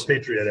interests. all the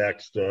Patriot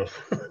Act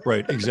stuff.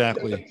 Right,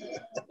 exactly.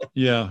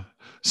 Yeah.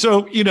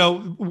 So,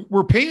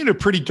 we're painting a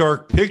pretty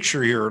dark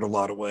picture here in a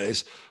lot of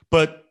ways,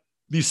 but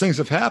these things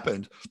have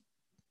happened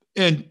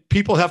and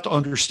people have to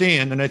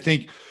understand. And I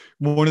think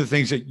one of the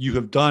things that you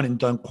have done and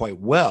done quite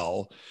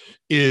well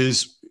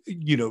is,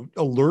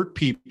 alert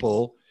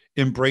people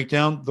and break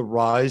down the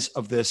rise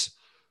of this,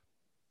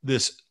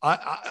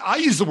 I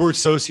use the word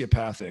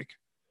sociopathic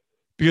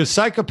because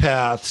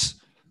psychopaths,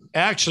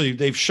 actually,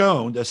 they've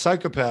shown that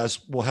psychopaths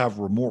will have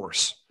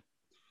remorse,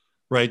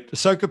 right? The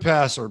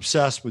psychopaths are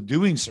obsessed with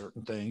doing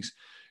certain things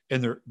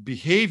and their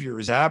behavior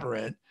is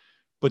aberrant,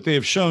 but they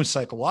have shown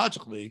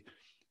psychologically,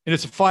 and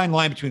it's a fine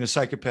line between a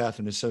psychopath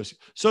and a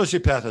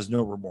sociopath has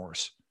no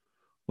remorse.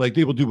 Like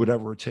they will do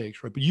whatever it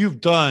takes, right? But you've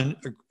done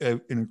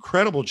an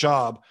incredible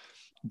job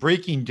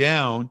breaking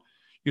down,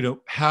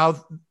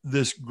 how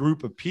this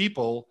group of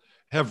people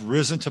have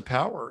risen to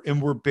power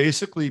and we're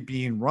basically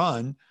being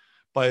run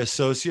by a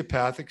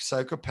sociopathic,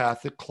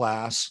 psychopathic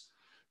class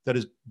that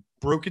is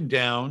broken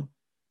down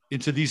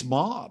into these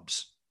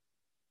mobs.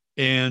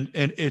 And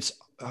it's,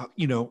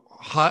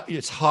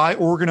 it's high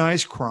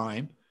organized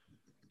crime.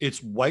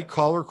 It's white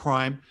collar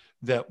crime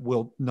that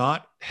will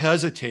not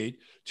hesitate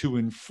to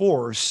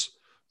enforce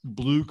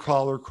blue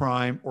collar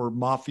crime or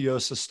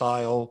mafiosa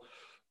style,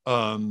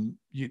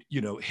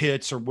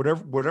 hits or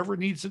whatever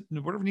needs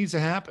to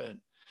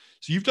happen.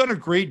 So you've done a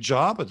great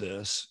job of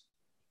this,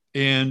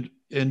 and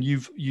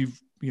you've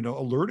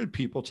alerted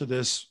people to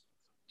this,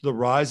 the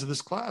rise of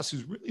this class who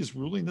really is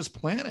ruling this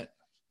planet.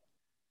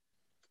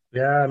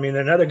 Yeah, I mean,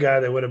 another guy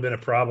that would have been a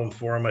problem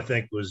for him, I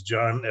think, was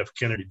John F.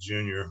 Kennedy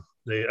Jr.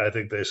 I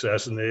think they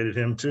assassinated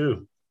him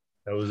too.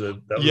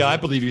 I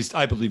believe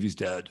he's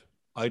dead.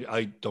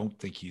 I don't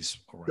think he's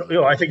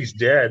around. I think he's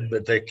dead,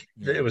 but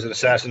it was an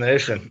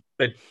assassination.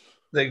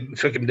 They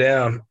took him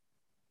down.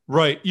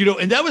 Right.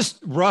 And that was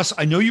Russ.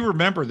 I know you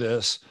remember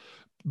this,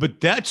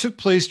 but that took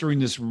place during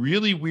this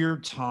really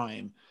weird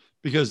time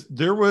because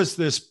there was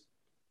this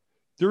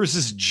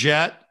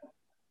jet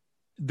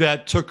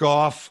that took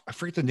off. I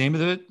forget the name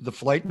of it, the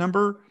flight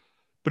number,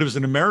 but it was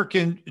an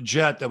American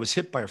jet that was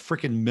hit by a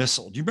freaking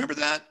missile. Do you remember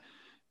that?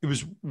 It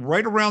was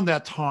right around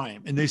that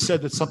time. And they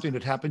said that something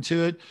had happened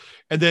to it.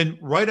 And then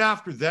right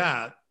after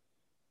that,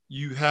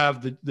 you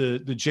have the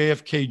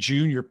JFK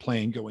Jr.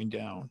 plane going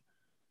down.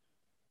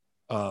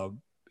 And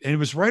it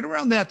was right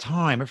around that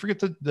time. I forget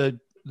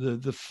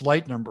the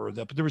flight number of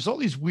that, but there was all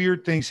these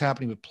weird things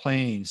happening with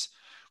planes,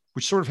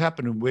 which sort of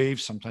happen in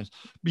waves sometimes.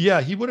 But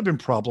yeah, he would have been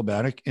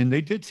problematic and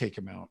they did take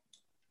him out.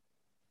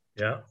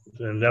 Yeah.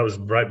 And that was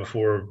right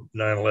before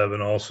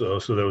 9/11 also.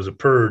 So there was a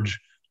purge,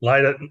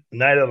 night of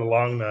the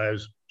long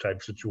knives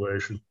type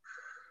situation.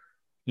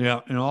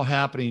 Yeah. And all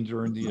happening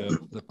during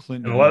the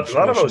Clinton. And a lot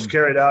of it was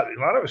carried out. A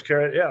lot of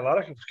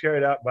it was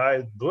carried out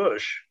by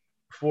Bush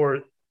for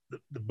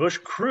the Bush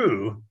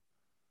crew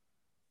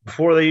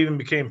before they even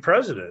became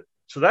president.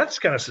 So that's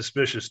kind of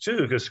suspicious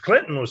too, because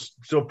Clinton was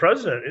still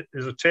president. It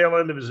is a tail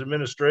end of his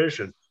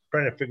administration.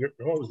 Trying to figure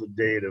what was the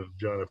date of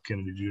John F.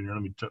 Kennedy Jr.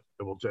 Let me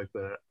double check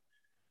that.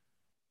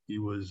 He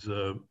was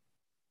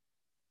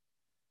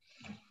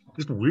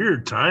just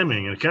weird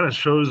timing, and it kind of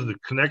shows the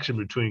connection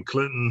between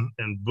Clinton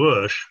and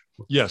Bush.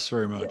 Yes,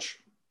 very much.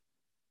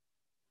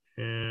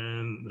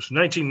 And it's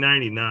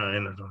 1999.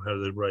 I don't have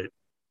that right.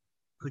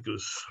 I think it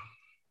was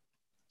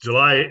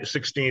July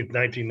 16th,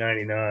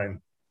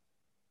 1999.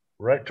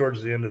 Right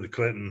towards the end of the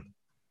Clinton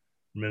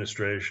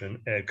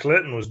administration. And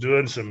Clinton was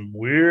doing some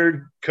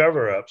weird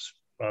cover-ups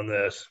on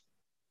this.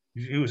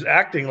 He was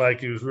acting like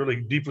he was really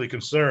deeply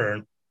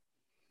concerned,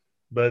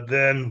 but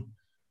then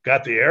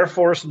got the Air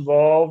Force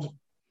involved,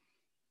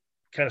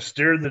 kind of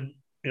steered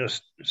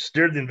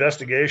the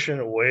investigation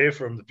away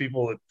from the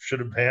people that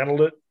should have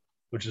handled it,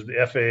 which is the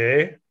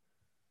FAA.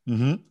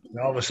 Mm-hmm. And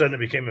all of a sudden it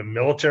became a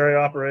military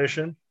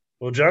operation.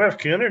 Well, John F.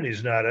 Kennedy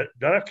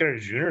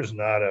Jr. is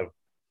not a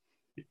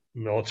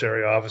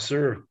military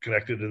officer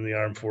connected in the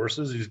armed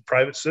forces. He's a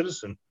private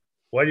citizen.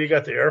 Why do you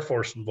got the Air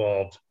Force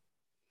involved?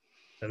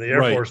 And the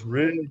Air Force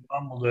really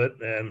bumbled it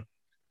and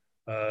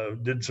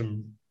did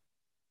some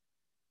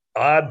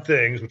odd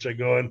things, which I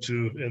go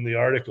into in the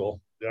article.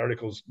 The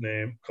article's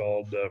name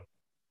called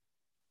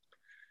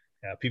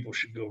people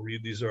should go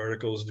read these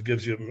articles. It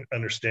gives you an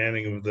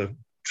understanding of the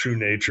true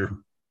nature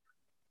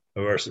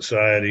of our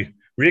society.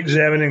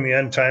 Re-examining the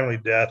untimely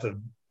death of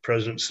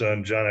President's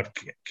son, John F.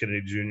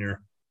 Kennedy Jr.,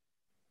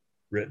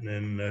 written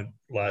in the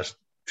last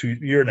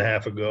year and a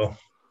half ago.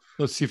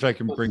 Let's see if I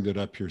can bring that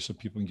up here so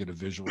people can get a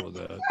visual of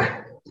that.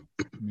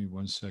 Give me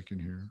 1 second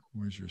here.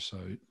 Where's your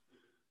site?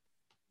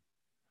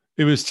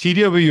 It was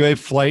TWA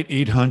Flight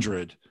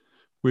 800,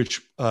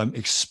 which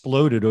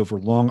exploded over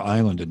Long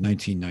Island in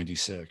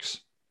 1996.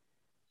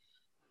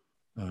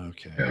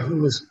 Okay. Yeah,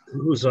 who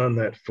was on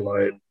that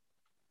flight?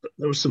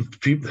 There was some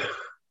people.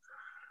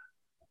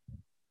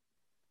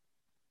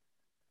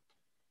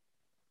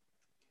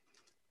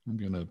 I'm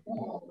gonna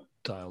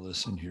dial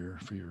this in here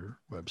for your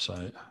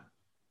website.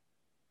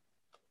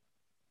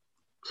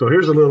 So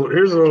here's a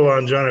little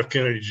on John F.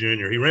 Kennedy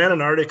Jr. He ran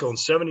an article in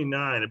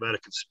 '79 about a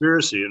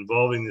conspiracy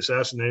involving the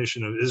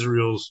assassination of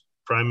Israel's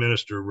Prime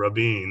Minister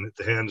Rabin at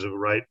the hands of a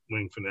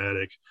right-wing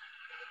fanatic.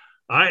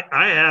 I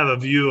have a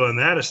view on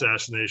that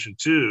assassination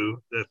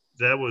too.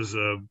 That was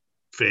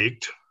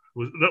faked.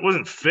 That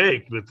wasn't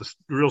faked, but the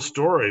real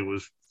story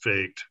was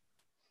faked,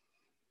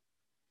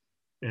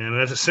 and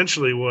that's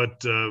essentially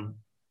what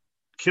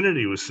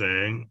Kennedy was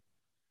saying.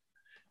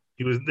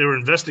 They were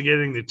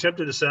investigating the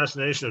attempted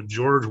assassination of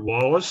George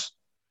Wallace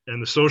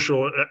and the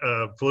social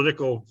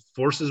political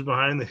forces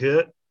behind the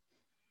hit.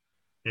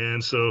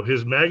 And so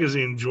his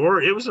magazine,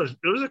 George,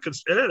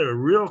 it had a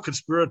real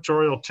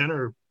conspiratorial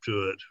tenor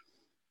to it.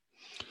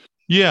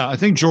 Yeah, I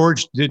think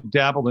George did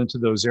dabble into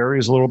those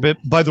areas a little bit.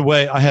 By the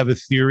way, I have a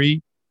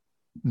theory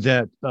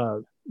that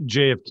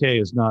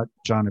JFK is not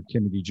John F.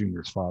 Kennedy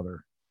Jr.'s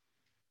father.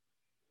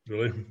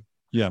 Really?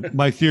 Yeah,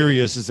 my theory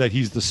is that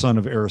he's the son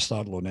of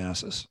Aristotle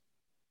Onassis.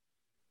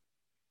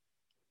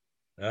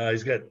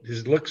 He's got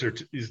his looks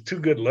he's too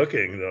good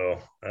looking though.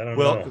 I don't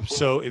know.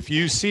 So if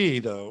you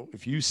see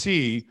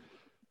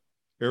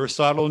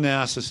Aristotle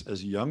Onassis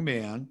as a young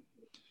man,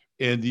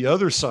 and the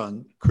other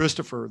son,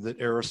 Christopher, that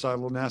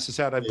Aristotle Onassis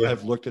had,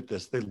 I've looked at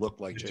this. They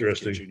look like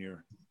JFK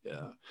Jr.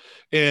 Yeah,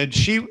 and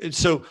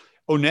so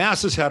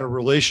Onassis had a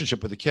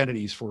relationship with the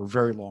Kennedys for a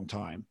very long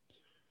time.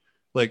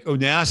 Like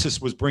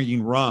Onassis was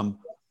bringing rum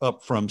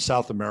up from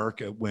South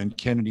America when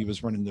Kennedy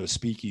was running those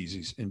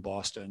speakeasies in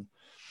Boston.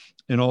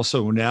 And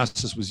also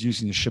Onassis was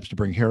using the ships to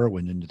bring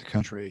heroin into the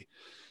country.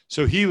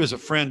 So he was a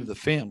friend of the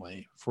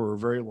family for a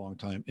very long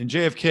time. And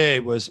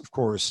JFK was, of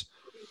course,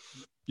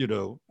 he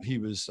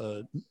was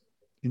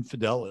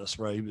infidelis,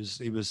 right?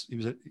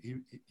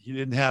 He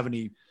didn't have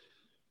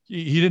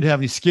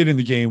any skin in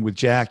the game with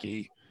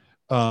Jackie.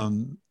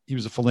 He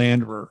was a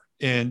philanderer,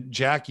 and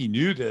Jackie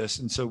knew this.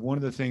 And so one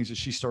of the things that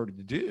she started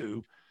to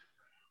do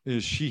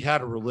is she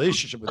had a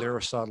relationship with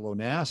Aristotle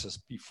Onassis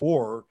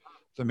before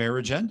the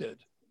marriage ended.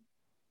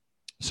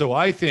 So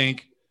I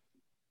think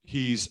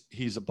he's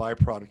a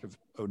byproduct of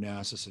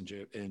Onassis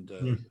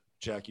and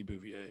Jackie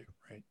Bouvier,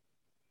 right?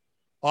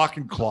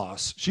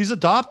 Auchincloss. She's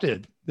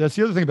adopted. That's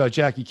the other thing about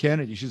Jackie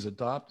Kennedy. She's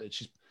adopted.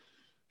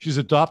 She's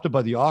adopted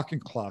by the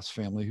Auchincloss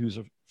family, who's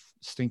a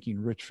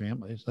stinking rich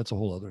family. That's a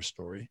whole other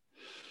story.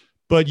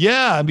 But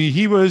yeah, I mean,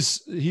 he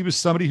was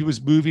somebody who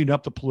was moving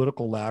up the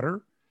political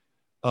ladder.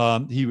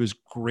 He was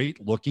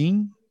great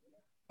looking.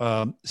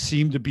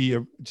 Seemed to be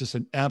just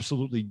an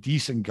absolutely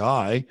decent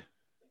guy,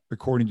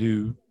 according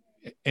to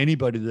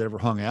anybody that ever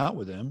hung out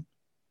with him,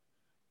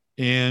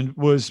 and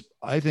was,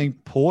 I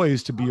think,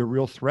 poised to be a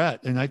real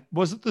threat. And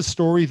wasn't the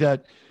story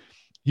that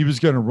he was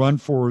going to run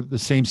for the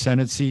same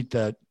Senate seat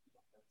that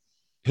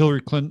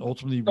Hillary Clinton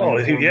ultimately ran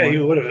for? He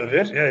would have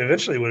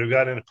eventually would have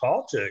got into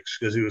politics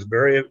because he was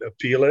very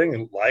appealing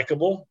and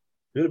likable.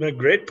 He would have been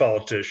a great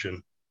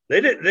politician.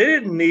 They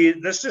didn't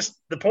need. That's just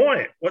the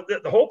point. What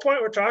the whole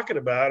point we're talking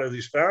about is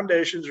these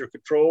foundations are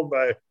controlled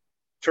by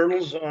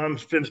turtles on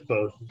fence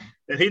posts,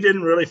 and he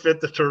didn't really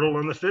fit the turtle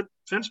on the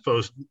fence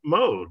post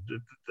mode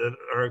that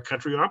our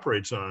country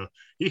operates on.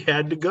 He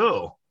had to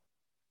go.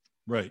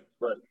 Right.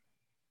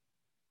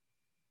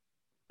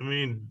 I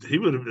mean,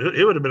 it would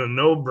have been a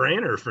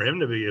no-brainer for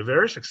him to be a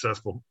very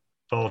successful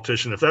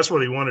politician if that's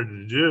what he wanted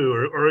to do,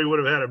 or he would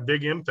have had a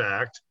big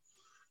impact.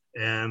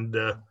 And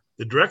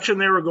the direction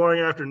they were going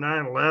after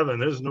 9/11,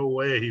 there's no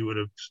way he would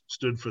have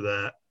stood for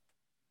that.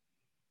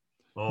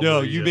 No,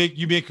 you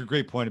make a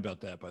great point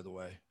about that, by the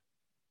way.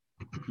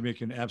 You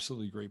make an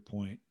absolutely great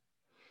point.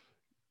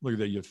 Look at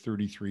that. You have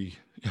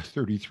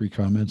 33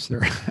 comments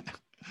there.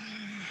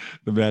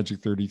 The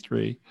magic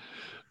 33.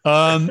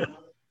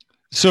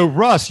 So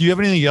Russ, do you have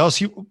anything else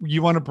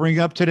you want to bring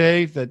up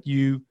today that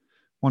you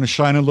want to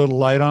shine a little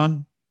light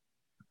on?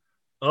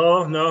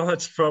 Oh, no,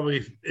 that's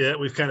probably it.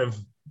 We've kind of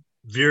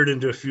veered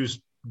into a few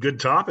good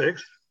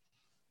topics.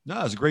 No,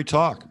 it was a great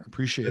talk. I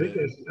appreciate it.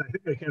 I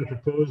think I kind of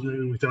proposed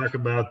that we talk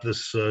about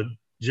this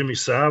Jimmy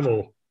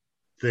Savile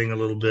thing a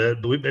little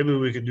bit, but maybe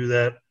we could do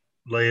that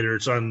later.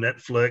 It's on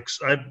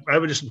Netflix. I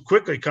would just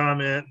quickly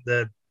comment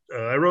that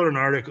I wrote an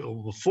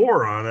article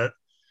before on it.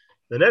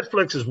 The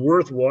Netflix is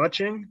worth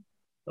watching.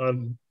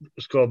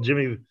 It's called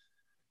Jimmy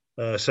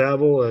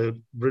Savile, A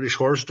British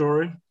Horror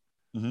Story.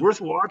 Mm-hmm.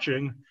 Worth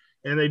watching.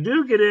 And they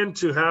do get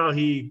into how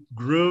he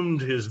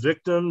groomed his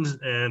victims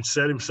and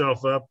set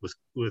himself up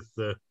with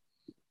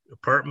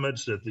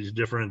apartments at these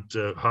different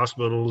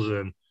hospitals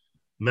and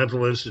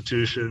mental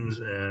institutions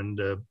and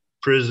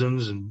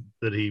prisons and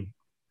that he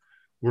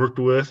worked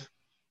with.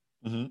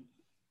 Mm-hmm.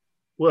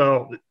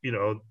 Well,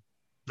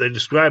 they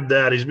described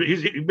that he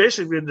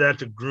basically did that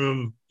to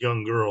groom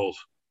young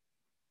girls,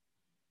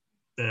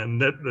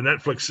 and the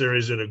Netflix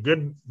series did a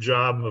good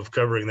job of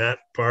covering that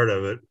part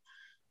of it,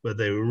 but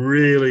they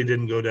really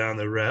didn't go down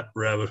the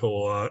rabbit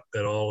hole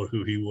at all of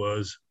who he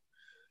was.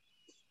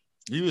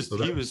 He was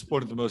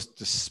one of the most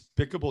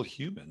despicable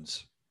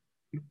humans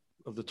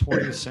of the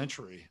 20th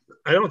century.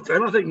 I don't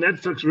think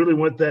Netflix really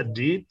went that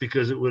deep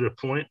because it would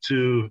point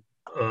to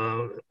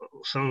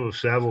some of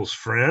Savile's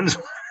friends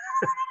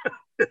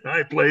in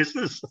high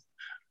places.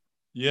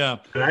 Yeah,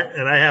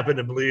 and I happen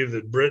to believe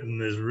that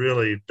Britain is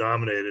really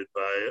dominated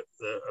by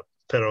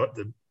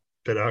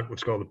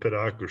what's called the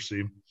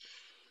pedocracy.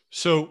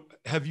 So,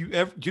 do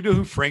you know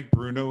who Frank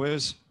Bruno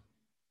is?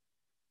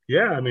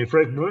 Yeah, I mean,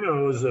 Frank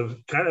Bruno is a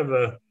kind of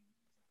a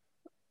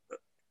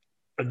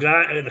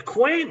guy, an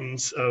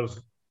acquaintance of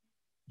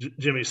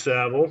Jimmy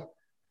Savile,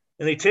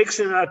 and he takes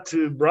him out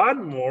to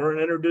Broadmoor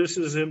and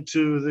introduces him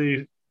to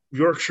the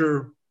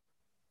Yorkshire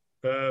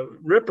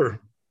Ripper.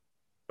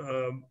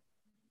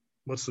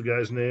 What's the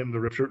guy's name?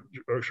 The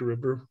Yorkshire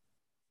Ripper?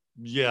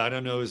 Yeah, I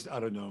don't know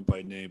him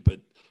by name, but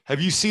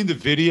have you seen the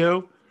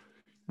video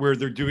where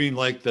they're doing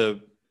like the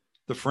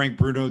Frank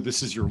Bruno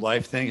 "This Is Your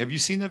Life" thing? Have you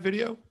seen that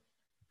video?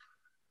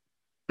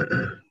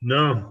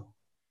 No.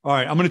 All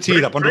right, I'm going to tee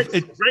it up.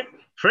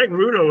 Frank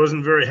Bruno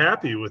wasn't very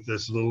happy with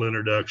this little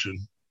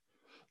introduction.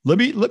 Let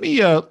me.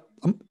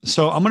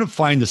 So I'm going to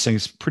find this thing.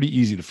 It's pretty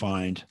easy to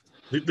find.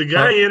 The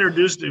guy he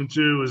introduced him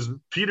to was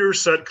Peter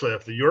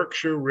Sutcliffe, the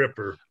Yorkshire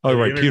Ripper. Oh,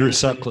 right, Peter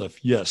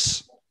Sutcliffe.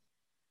 Yes.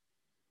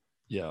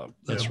 Yeah,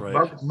 that's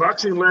right.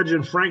 Boxing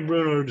legend Frank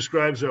Bruno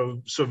describes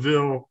how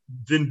Savile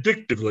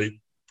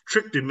vindictively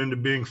tricked him into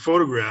being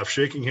photographed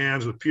shaking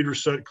hands with Peter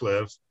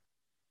Sutcliffe.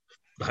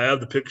 I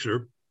have the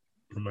picture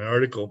from my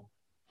article.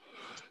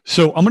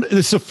 So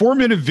it's a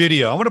 4-minute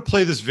video. I want to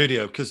play this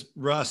video because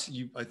Russ,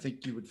 I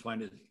think you would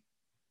find it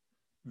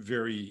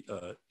very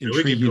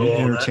intriguing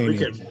and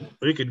entertaining.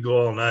 We could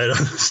go all night on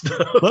this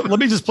stuff. Let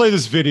me just play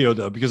this video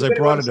though, because I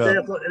brought it up.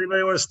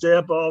 Anybody want to stay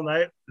up all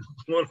night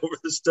going over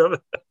this stuff?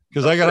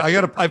 Because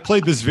I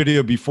played this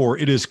video before.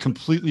 It is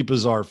completely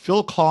bizarre.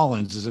 Phil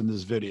Collins is in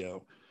this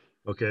video.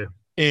 Okay.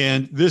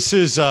 And this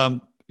is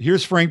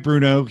here's Frank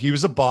Bruno. He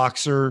was a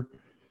boxer.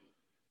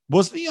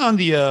 Wasn't he on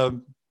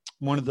the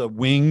one of the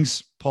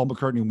Wings, Paul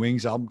McCartney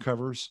Wings album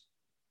covers?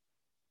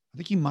 I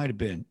think he might have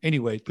been.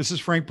 Anyway, this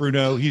is Frank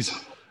Bruno. He's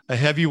a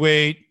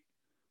heavyweight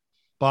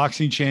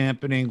boxing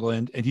champ in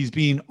England, and he's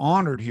being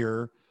honored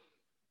here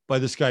by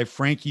this guy,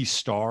 Frankie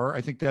Starr.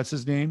 I think that's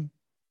his name.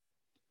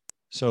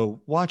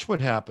 So watch what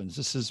happens.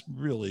 This is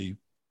really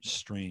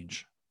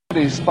strange.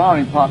 His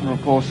sparring partner,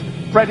 of course,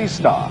 Freddie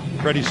Starr.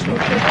 Freddie Starr.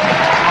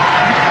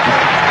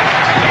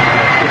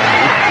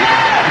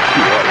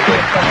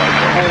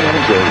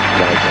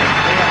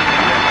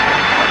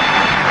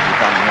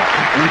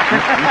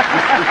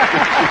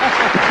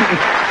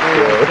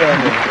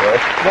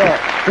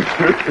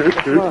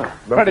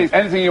 Freddie,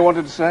 anything you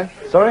wanted to say?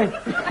 Sorry?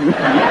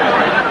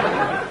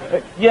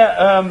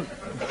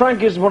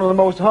 Frank is one of the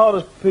most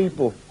hardest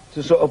people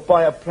to sort of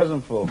buy a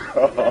present for.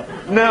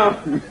 No.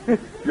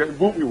 You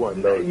bought me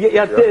one, though.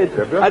 Yeah, I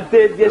did. I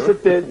did, yes, I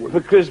did, for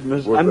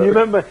Christmas. And you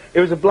remember, it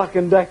was a Black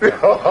 & Decker.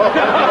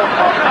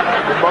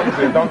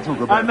 Don't talk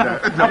about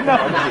that.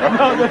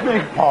 No, the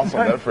thing. Pass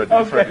on that, Freddie.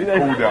 Okay, Freddie,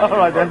 cool down. All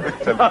right, then.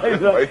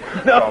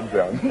 Calm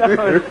down.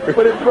 No,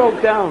 but it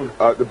broke down.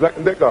 The Black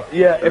 & Decker?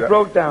 Yeah, it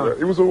broke down. Yeah,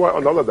 it was all right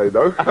on holiday,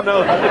 though. I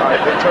know.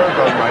 It turned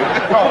on,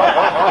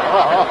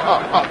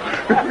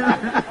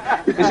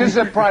 mate. Is this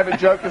a private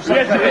joke of some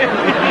kind?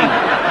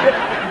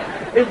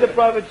 Yes, it's a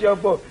private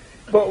joke, but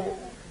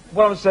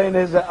what I'm saying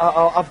is that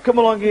I've come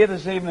along here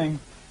this evening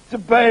to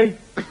pay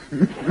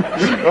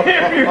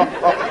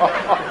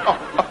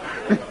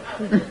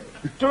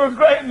to a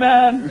great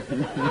man.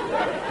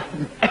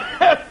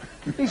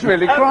 He's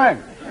really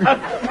crying.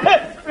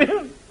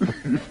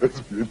 That's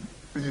good.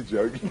 You're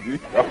joking.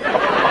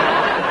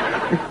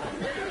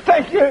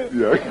 Thank you.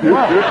 Yeah.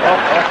 Wow.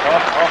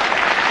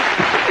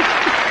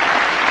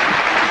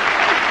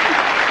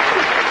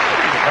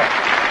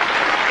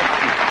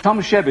 Tom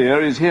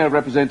Chevier is here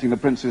representing the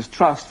Prince's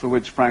Trust, for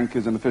which Frank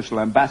is an official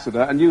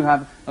ambassador, and you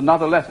have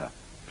another letter.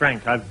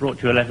 Frank, I've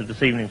brought you a letter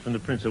this evening from the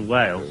Prince of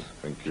Wales,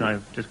 which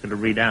I'm just going to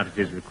read out at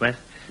his request.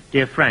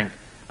 Dear Frank,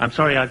 I'm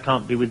sorry I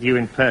can't be with you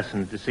in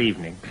person this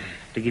evening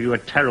to give you a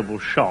terrible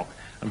shock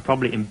and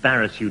probably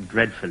embarrass you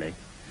dreadfully.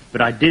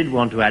 but I did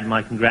want to add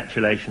my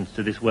congratulations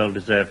to this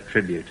well-deserved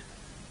tribute.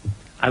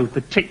 I would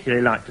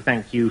particularly like to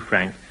thank you,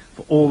 Frank,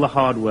 for all the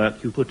hard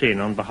work you put in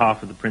on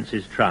behalf of the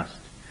Prince's Trust.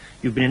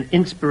 You've been an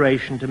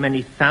inspiration to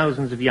many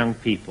thousands of young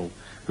people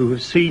who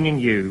have seen in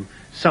you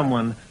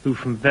someone who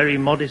from very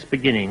modest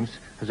beginnings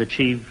has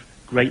achieved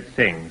great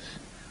things.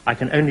 I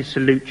can only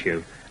salute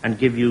you and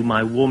give you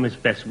my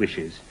warmest best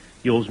wishes.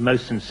 Yours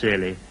most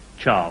sincerely,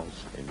 Charles.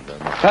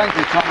 Thank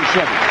you, Tom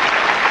Chevy.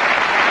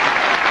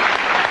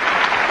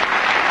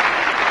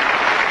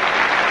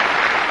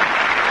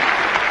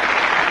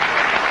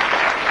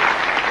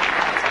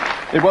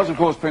 It was, of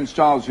course, Prince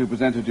Charles who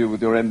presented you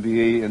with your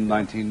MBE in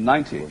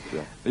 1990.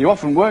 You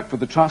often worked for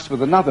the Trust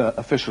with another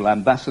official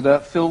ambassador,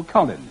 Phil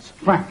Collins.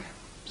 Frank,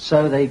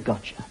 so they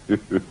got you.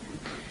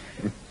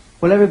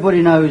 Well,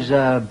 everybody knows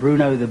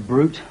Bruno the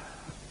Brute,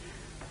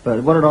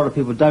 but what a lot of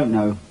people don't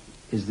know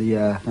is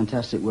the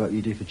fantastic work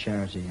you do for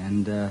charity,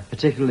 and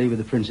particularly with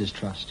the Prince's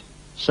Trust.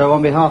 So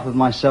on behalf of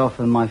myself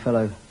and my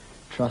fellow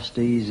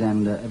trustees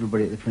and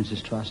everybody at the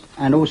Prince's Trust,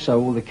 and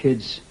also all the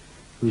kids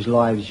whose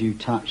lives you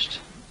touched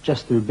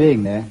just through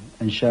being there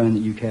and showing that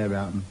you care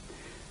about them,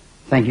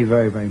 thank you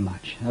very, very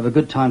much. Have a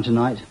good time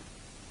tonight,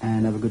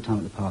 and have a good time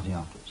at the party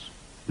afterwards.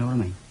 You know what I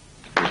mean?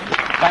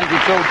 Thank you,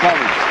 Phil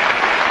Collins.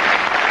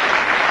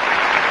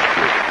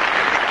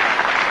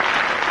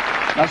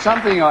 Now,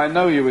 something I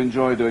know you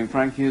enjoy doing,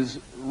 Frank, is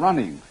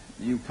running.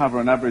 You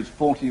cover an average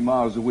 40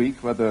 miles a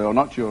week, whether or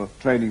not you're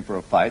training for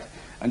a fight,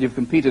 and you've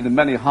competed in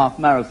many half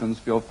marathons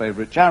for your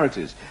favourite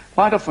charities.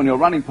 Quite often your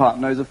running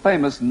partner is a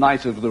famous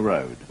knight of the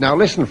road. Now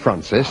listen,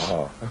 Francis,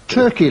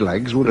 turkey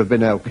legs would have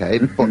been okay,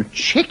 but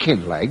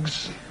chicken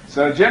legs...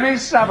 Sir Jimmy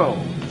Savile.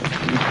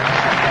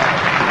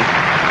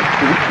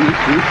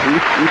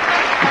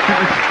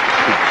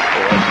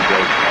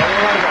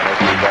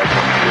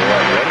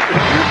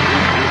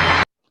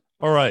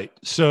 All right.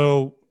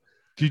 So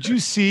did you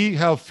see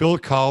how Phil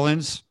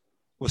Collins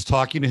was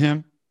talking to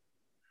him?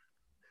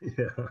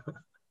 Yeah.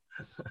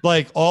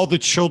 Like all the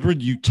children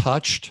you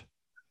touched.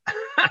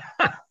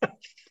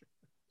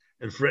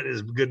 And Fred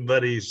is good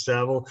buddy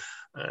Savile.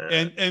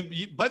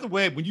 By the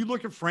way, when you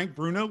look at Frank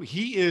Bruno,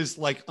 he is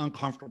like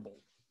uncomfortable.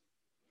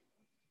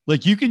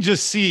 Like you can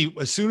just see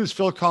as soon as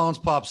Phil Collins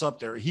pops up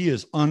there, he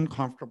is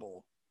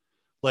uncomfortable.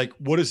 Like,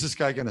 what is this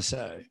guy going to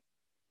say?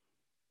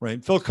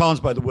 Right. Phil Collins,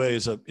 by the way,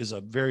 is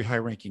a very high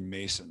ranking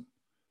Mason.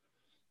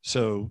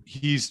 So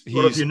he's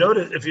well, if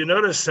you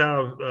notice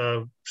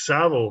how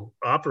Savile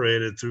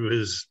operated through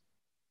his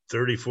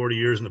 30, 40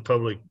 years in the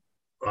public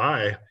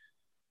eye,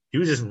 he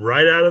was just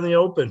right out in the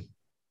open.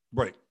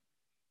 Right.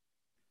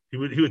 He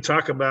would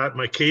talk about,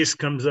 my case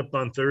comes up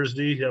on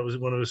Thursday. That was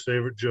one of his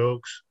favorite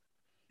jokes.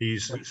 He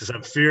says,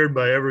 I'm feared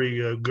by every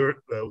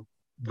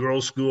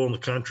girls' school in the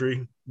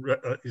country.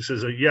 He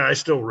says, yeah, I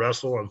still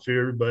wrestle. I'm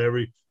feared by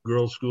every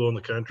girls' school in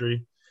the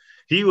country.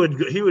 He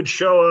would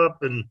show up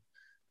and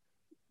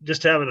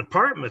just have an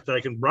apartment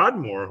like in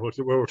Broadmoor, where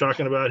we're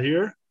talking about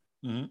here,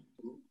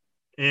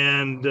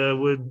 and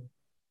would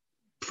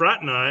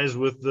fraternize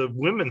with the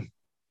women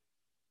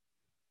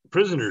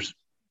prisoners.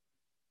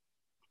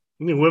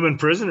 I mean, women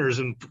prisoners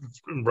in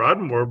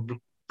Broadmoor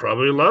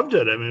probably loved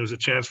it. I mean, it was a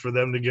chance for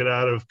them to get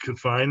out of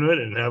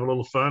confinement and have a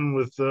little fun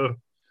with Savile.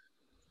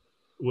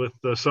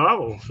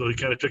 So he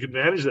kind of took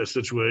advantage of that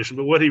situation.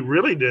 But what he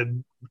really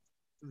did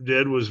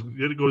was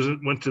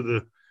went to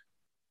the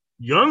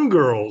young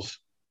girls'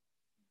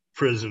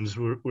 prisons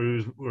where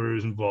he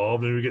was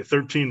involved, and we get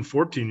 13,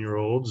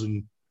 14-year-olds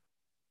and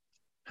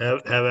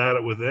have at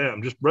it with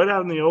them, just right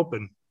out in the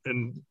open,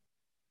 and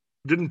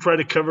didn't try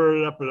to cover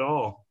it up at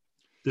all.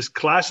 This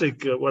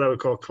classic, what I would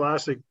call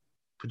classic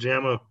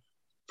pajama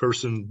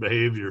person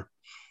behavior.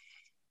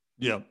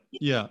 Yeah,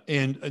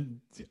 and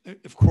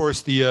of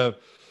course the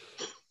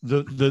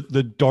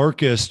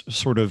darkest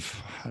sort of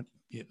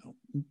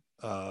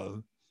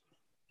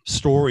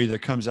story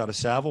that comes out of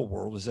Savile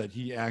world is that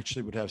he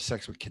actually would have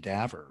sex with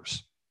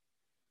cadavers.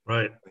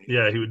 Right.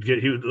 Yeah,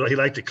 he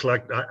liked to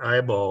collect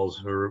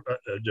eyeballs or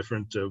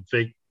different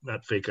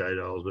not fake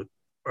eyeballs, but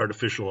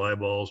artificial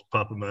eyeballs,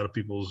 pop them out of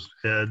people's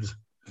heads.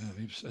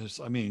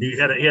 I mean, he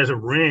has a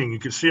ring. You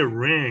can see a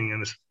ring in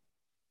this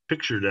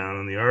picture down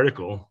in the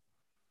article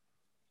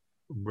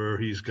where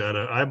he's got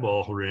an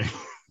eyeball ring.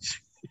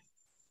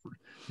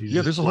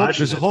 Yeah, there's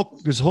a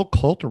whole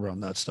cult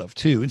around that stuff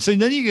too. And so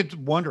then you get to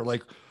wonder,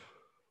 like,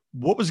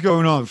 what was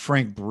going on with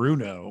Frank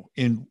Bruno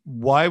and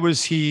why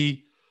was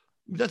he?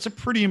 That's a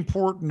pretty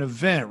important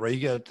event, right?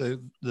 You got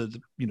the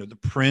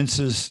prince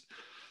is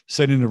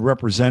sending a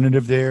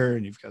representative there,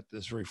 and you've got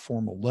this very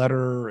formal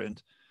letter,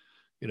 and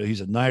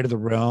he's a knight of the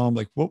realm.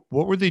 Like, what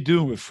were they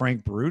doing with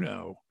Frank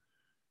Bruno?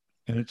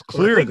 And it's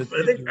clear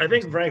I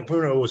think Frank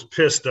Bruno was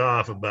pissed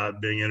off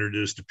about being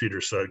introduced to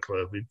Peter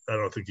Sutcliffe. I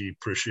don't think he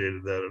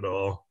appreciated that at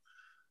all.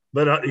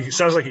 But he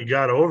sounds like he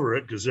got over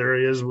it, because there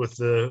he is with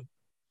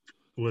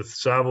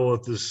Savile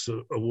at this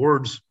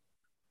awards.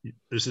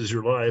 This is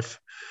your life.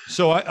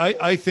 So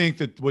I think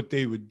that what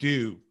they would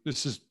do,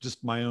 this is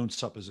just my own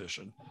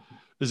supposition,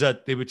 is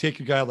that they would take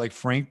a guy like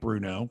Frank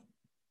Bruno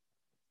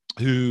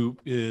who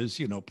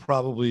is,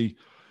 probably,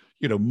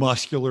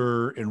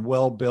 muscular and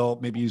well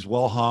built, maybe he's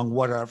well hung,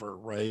 whatever,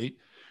 right?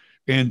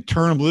 And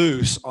turn him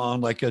loose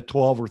on like a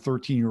 12 or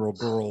 13-year-old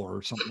girl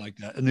or something like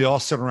that. And they all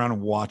sit around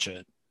and watch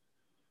it.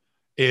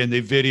 And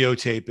they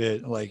videotape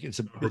it. Like it's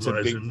a big,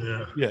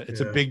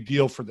 a big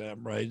deal for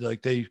them, right?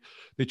 Like they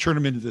turn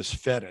him into this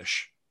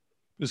fetish.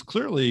 Because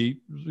clearly,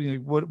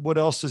 what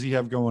else does he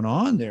have going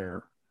on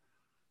there?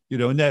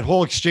 And that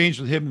whole exchange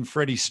with him and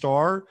Freddie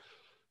Starr,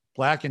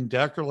 Black and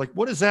Decker, like,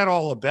 what is that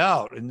all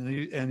about?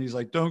 And he's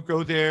like, don't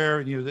go there.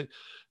 And,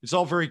 it's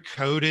all very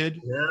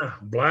coded. Yeah.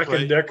 Black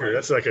and Decker.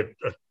 That's like a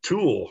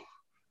tool.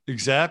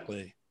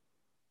 Exactly.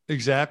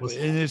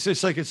 And it's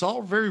just like, it's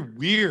all very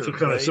weird.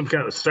 Some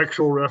kind of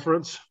sexual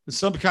reference.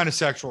 Some kind of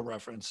sexual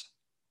reference.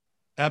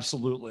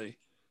 Absolutely.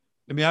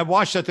 I mean, I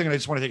watched that thing and I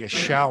just want to take a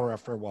shower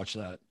after I watch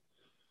that.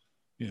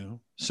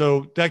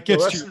 So that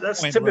gets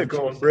that's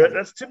typical of Britain.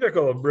 That's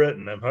typical of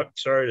Britain. I'm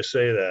sorry to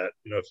say that.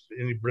 If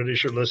any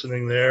British are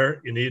listening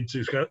there, you need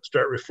to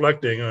start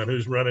reflecting on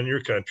who's running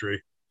your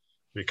country,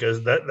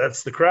 because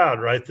that's the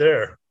crowd right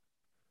there.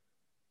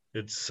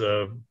 It's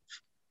a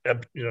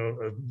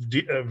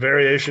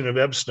variation of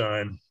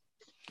Epstein.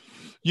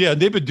 Yeah,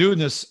 they've been doing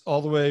this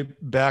all the way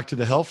back to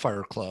the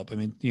Hellfire Club. I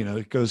mean,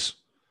 it goes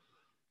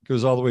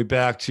all the way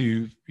back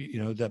to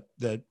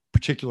that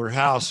particular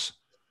house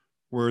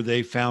where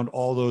they found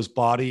all those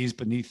bodies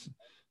beneath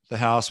the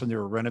house when they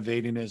were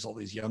renovating it. All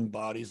these young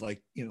bodies,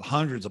 like,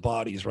 hundreds of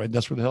bodies, right?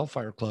 That's where the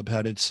Hellfire Club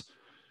had its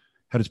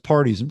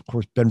parties. And of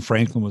course, Ben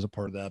Franklin was a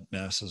part of that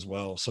mess as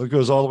well. So it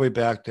goes all the way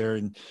back there.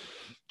 And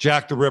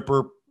Jack the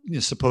Ripper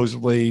is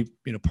supposedly,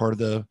 part of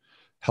the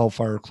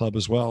Hellfire Club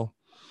as well.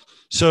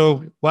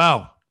 So,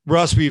 wow,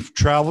 Russ, we've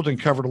traveled and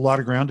covered a lot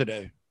of ground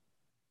today.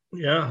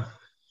 Yeah.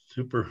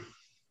 Super.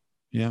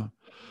 Yeah.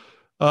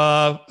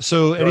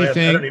 So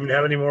anything? I don't even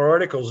have any more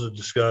articles to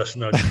discuss.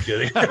 No, just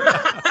kidding.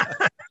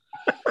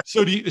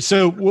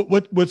 So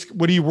what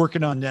are you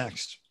working on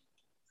next?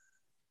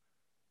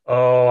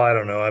 Oh, I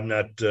don't know. I'm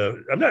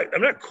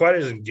not quite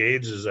as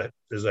engaged as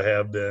I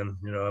have been.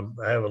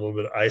 I have a little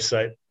bit of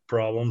eyesight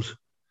problems.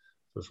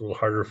 So it's a little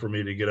harder for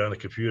me to get on a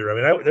computer. I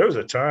mean, there was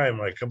a time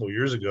like a couple of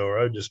years ago where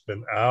I would just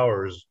spend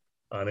hours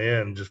on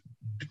end just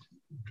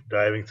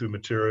diving through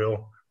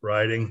material,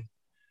 writing.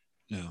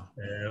 Yeah.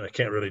 And I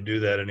can't really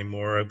do that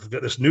anymore. I've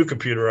got this new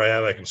computer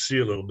I can see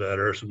a little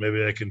better, so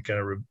maybe I can kind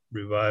of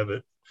revive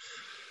it.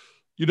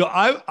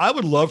 I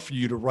would love for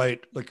you to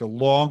write like a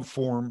long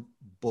form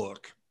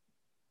book,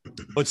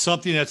 but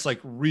something that's like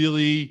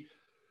really,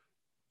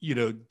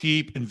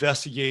 deep,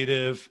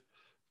 investigative,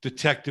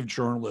 detective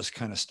journalist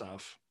kind of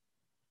stuff.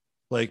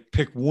 Like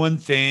pick one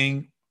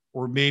thing,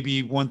 or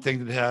maybe one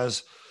thing that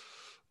has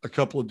a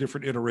couple of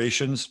different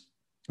iterations.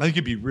 I think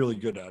you'd be really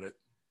good at it.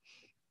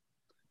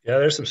 Yeah,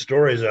 there's some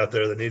stories out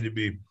there that need to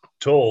be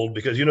told,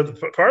 because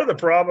part of the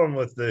problem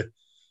with the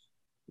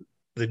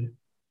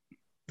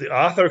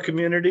author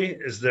community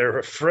is they're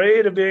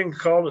afraid of being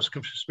called a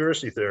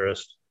conspiracy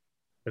theorist,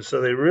 and so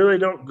they really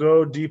don't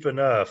go deep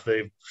enough.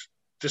 They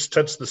just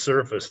touch the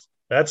surface.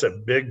 That's a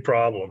big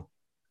problem.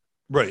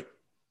 Right,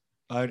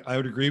 I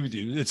would agree with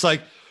you. It's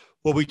like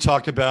what we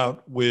talked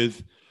about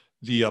with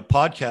the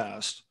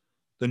podcast,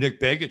 the Nick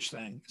Begich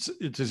thing.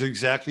 It's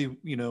exactly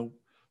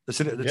that's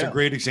a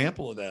great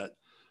example of that.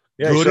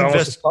 Yeah,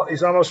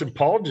 he's almost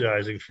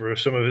apologizing for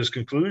some of his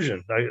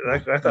conclusion. I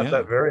thought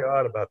that very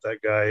odd about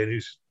that guy, and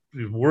he's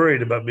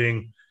worried about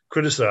being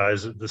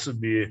criticized that this would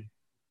be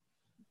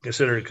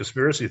considered a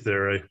conspiracy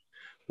theory.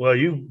 Well,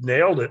 you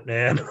nailed it,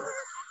 man.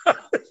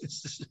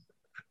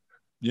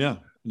 Yeah,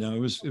 no, it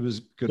was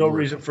good. No work.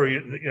 reason for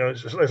you.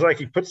 It's like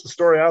he puts the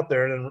story out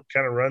there and then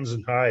kind of runs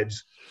and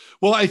hides.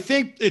 Well, I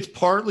think it's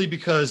partly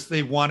because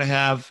they want to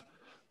have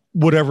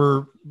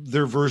whatever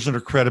their version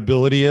of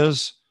credibility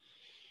is.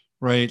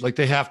 Right. Like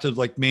they have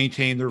to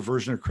maintain their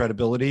version of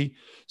credibility.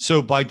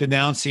 So by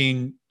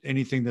denouncing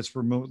anything that's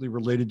remotely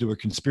related to a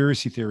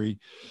conspiracy theory,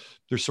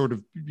 they're sort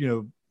of,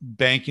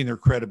 banking their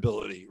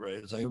credibility. Right.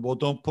 It's like, well,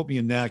 don't put me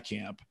in that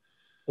camp.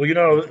 Well,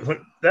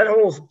 that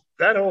whole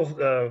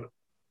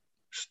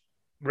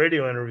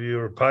radio interview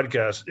or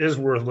podcast is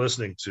worth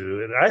listening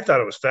to. And I thought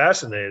it was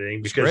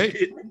fascinating because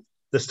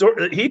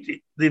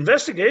the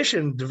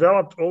investigation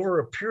developed over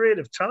a period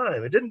of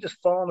time. It didn't just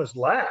fall in his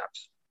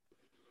laps.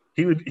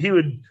 He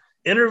would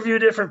interview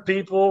different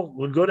people,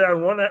 would go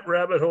down one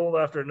rabbit hole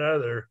after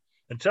another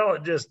until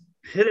it just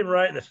hit him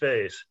right in the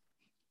face.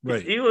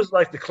 Right. He was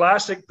like the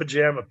classic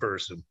pajama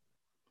person.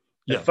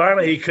 Yeah. And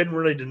finally, he couldn't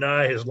really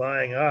deny his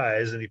lying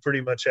eyes, and he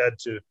pretty much had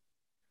to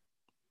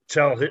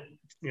tell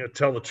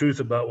the truth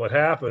about what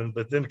happened,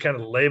 but then kind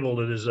of labeled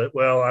it as,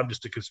 well, I'm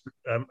just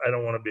I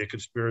don't want to be a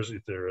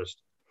conspiracy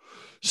theorist.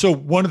 So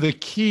one of the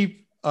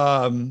key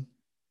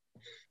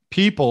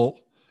people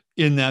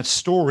in that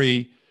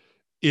story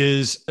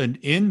is an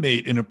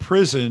inmate in a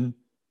prison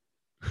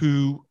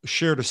who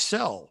shared a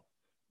cell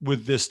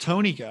with this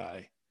Tony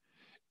guy.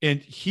 And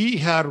he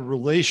had a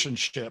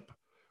relationship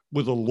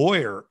with a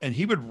lawyer, and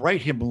he would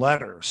write him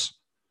letters,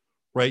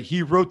 right?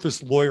 He wrote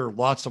this lawyer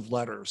lots of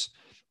letters.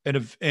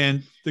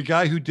 And the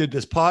guy who did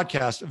this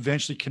podcast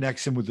eventually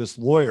connects him with this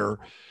lawyer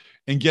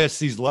and gets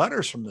these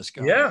letters from this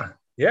guy.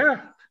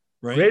 Yeah.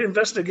 Right. Great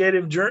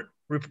investigative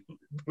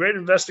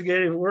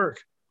work.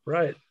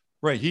 Right.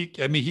 He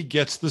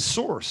gets the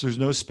source. There's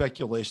no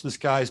speculation. This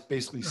guy's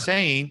basically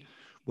saying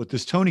what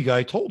this Tony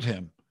guy told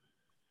him.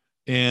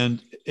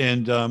 And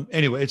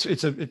anyway,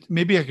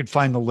 maybe I could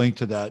find the link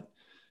to that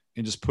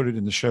and just put it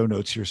in the show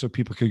notes here so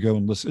people could go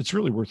and listen. It's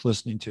really worth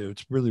listening to.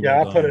 It's really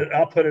well done.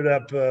 I'll put it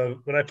up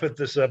when I put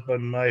this up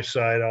on my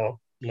site.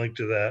 I'll link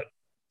to that.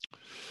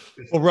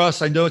 Well,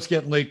 Russ, I know it's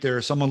getting late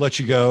there, so I'm gonna let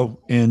you go.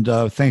 And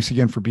thanks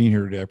again for being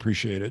here today. I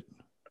appreciate it.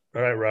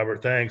 All right,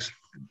 Robert. Thanks.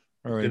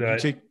 All right.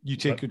 You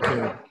take good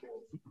care.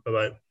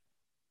 Bye-bye.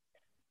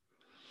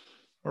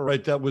 All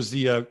right. That was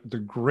the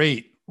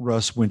great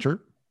Russ Winter.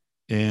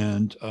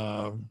 And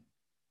it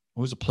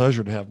was a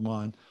pleasure to have him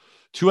on.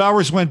 2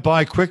 hours went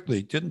by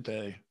quickly, didn't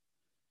they?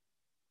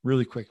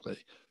 Really quickly.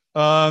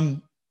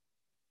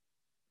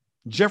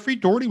 Jeffrey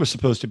Doherty was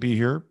supposed to be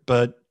here,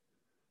 but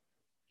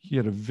he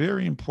had a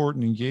very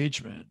important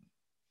engagement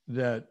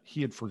that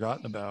he had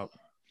forgotten about.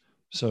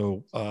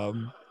 So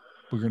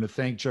we're going to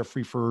thank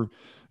Jeffrey for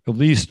at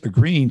least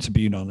agreeing to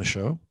being on the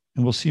show.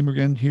 And we'll see him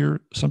again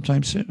here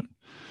sometime soon.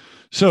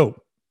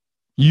 So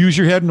use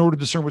your head in order to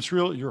discern what's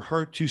real, your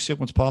heart to see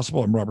what's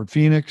possible. I'm Robert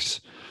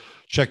Phoenix.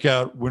 Check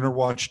out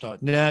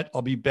winterwatch.net.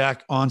 I'll be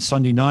back on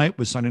Sunday night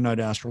with Sunday Night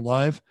Astro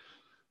Live.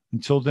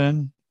 Until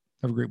then,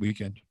 have a great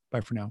weekend.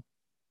 Bye for now.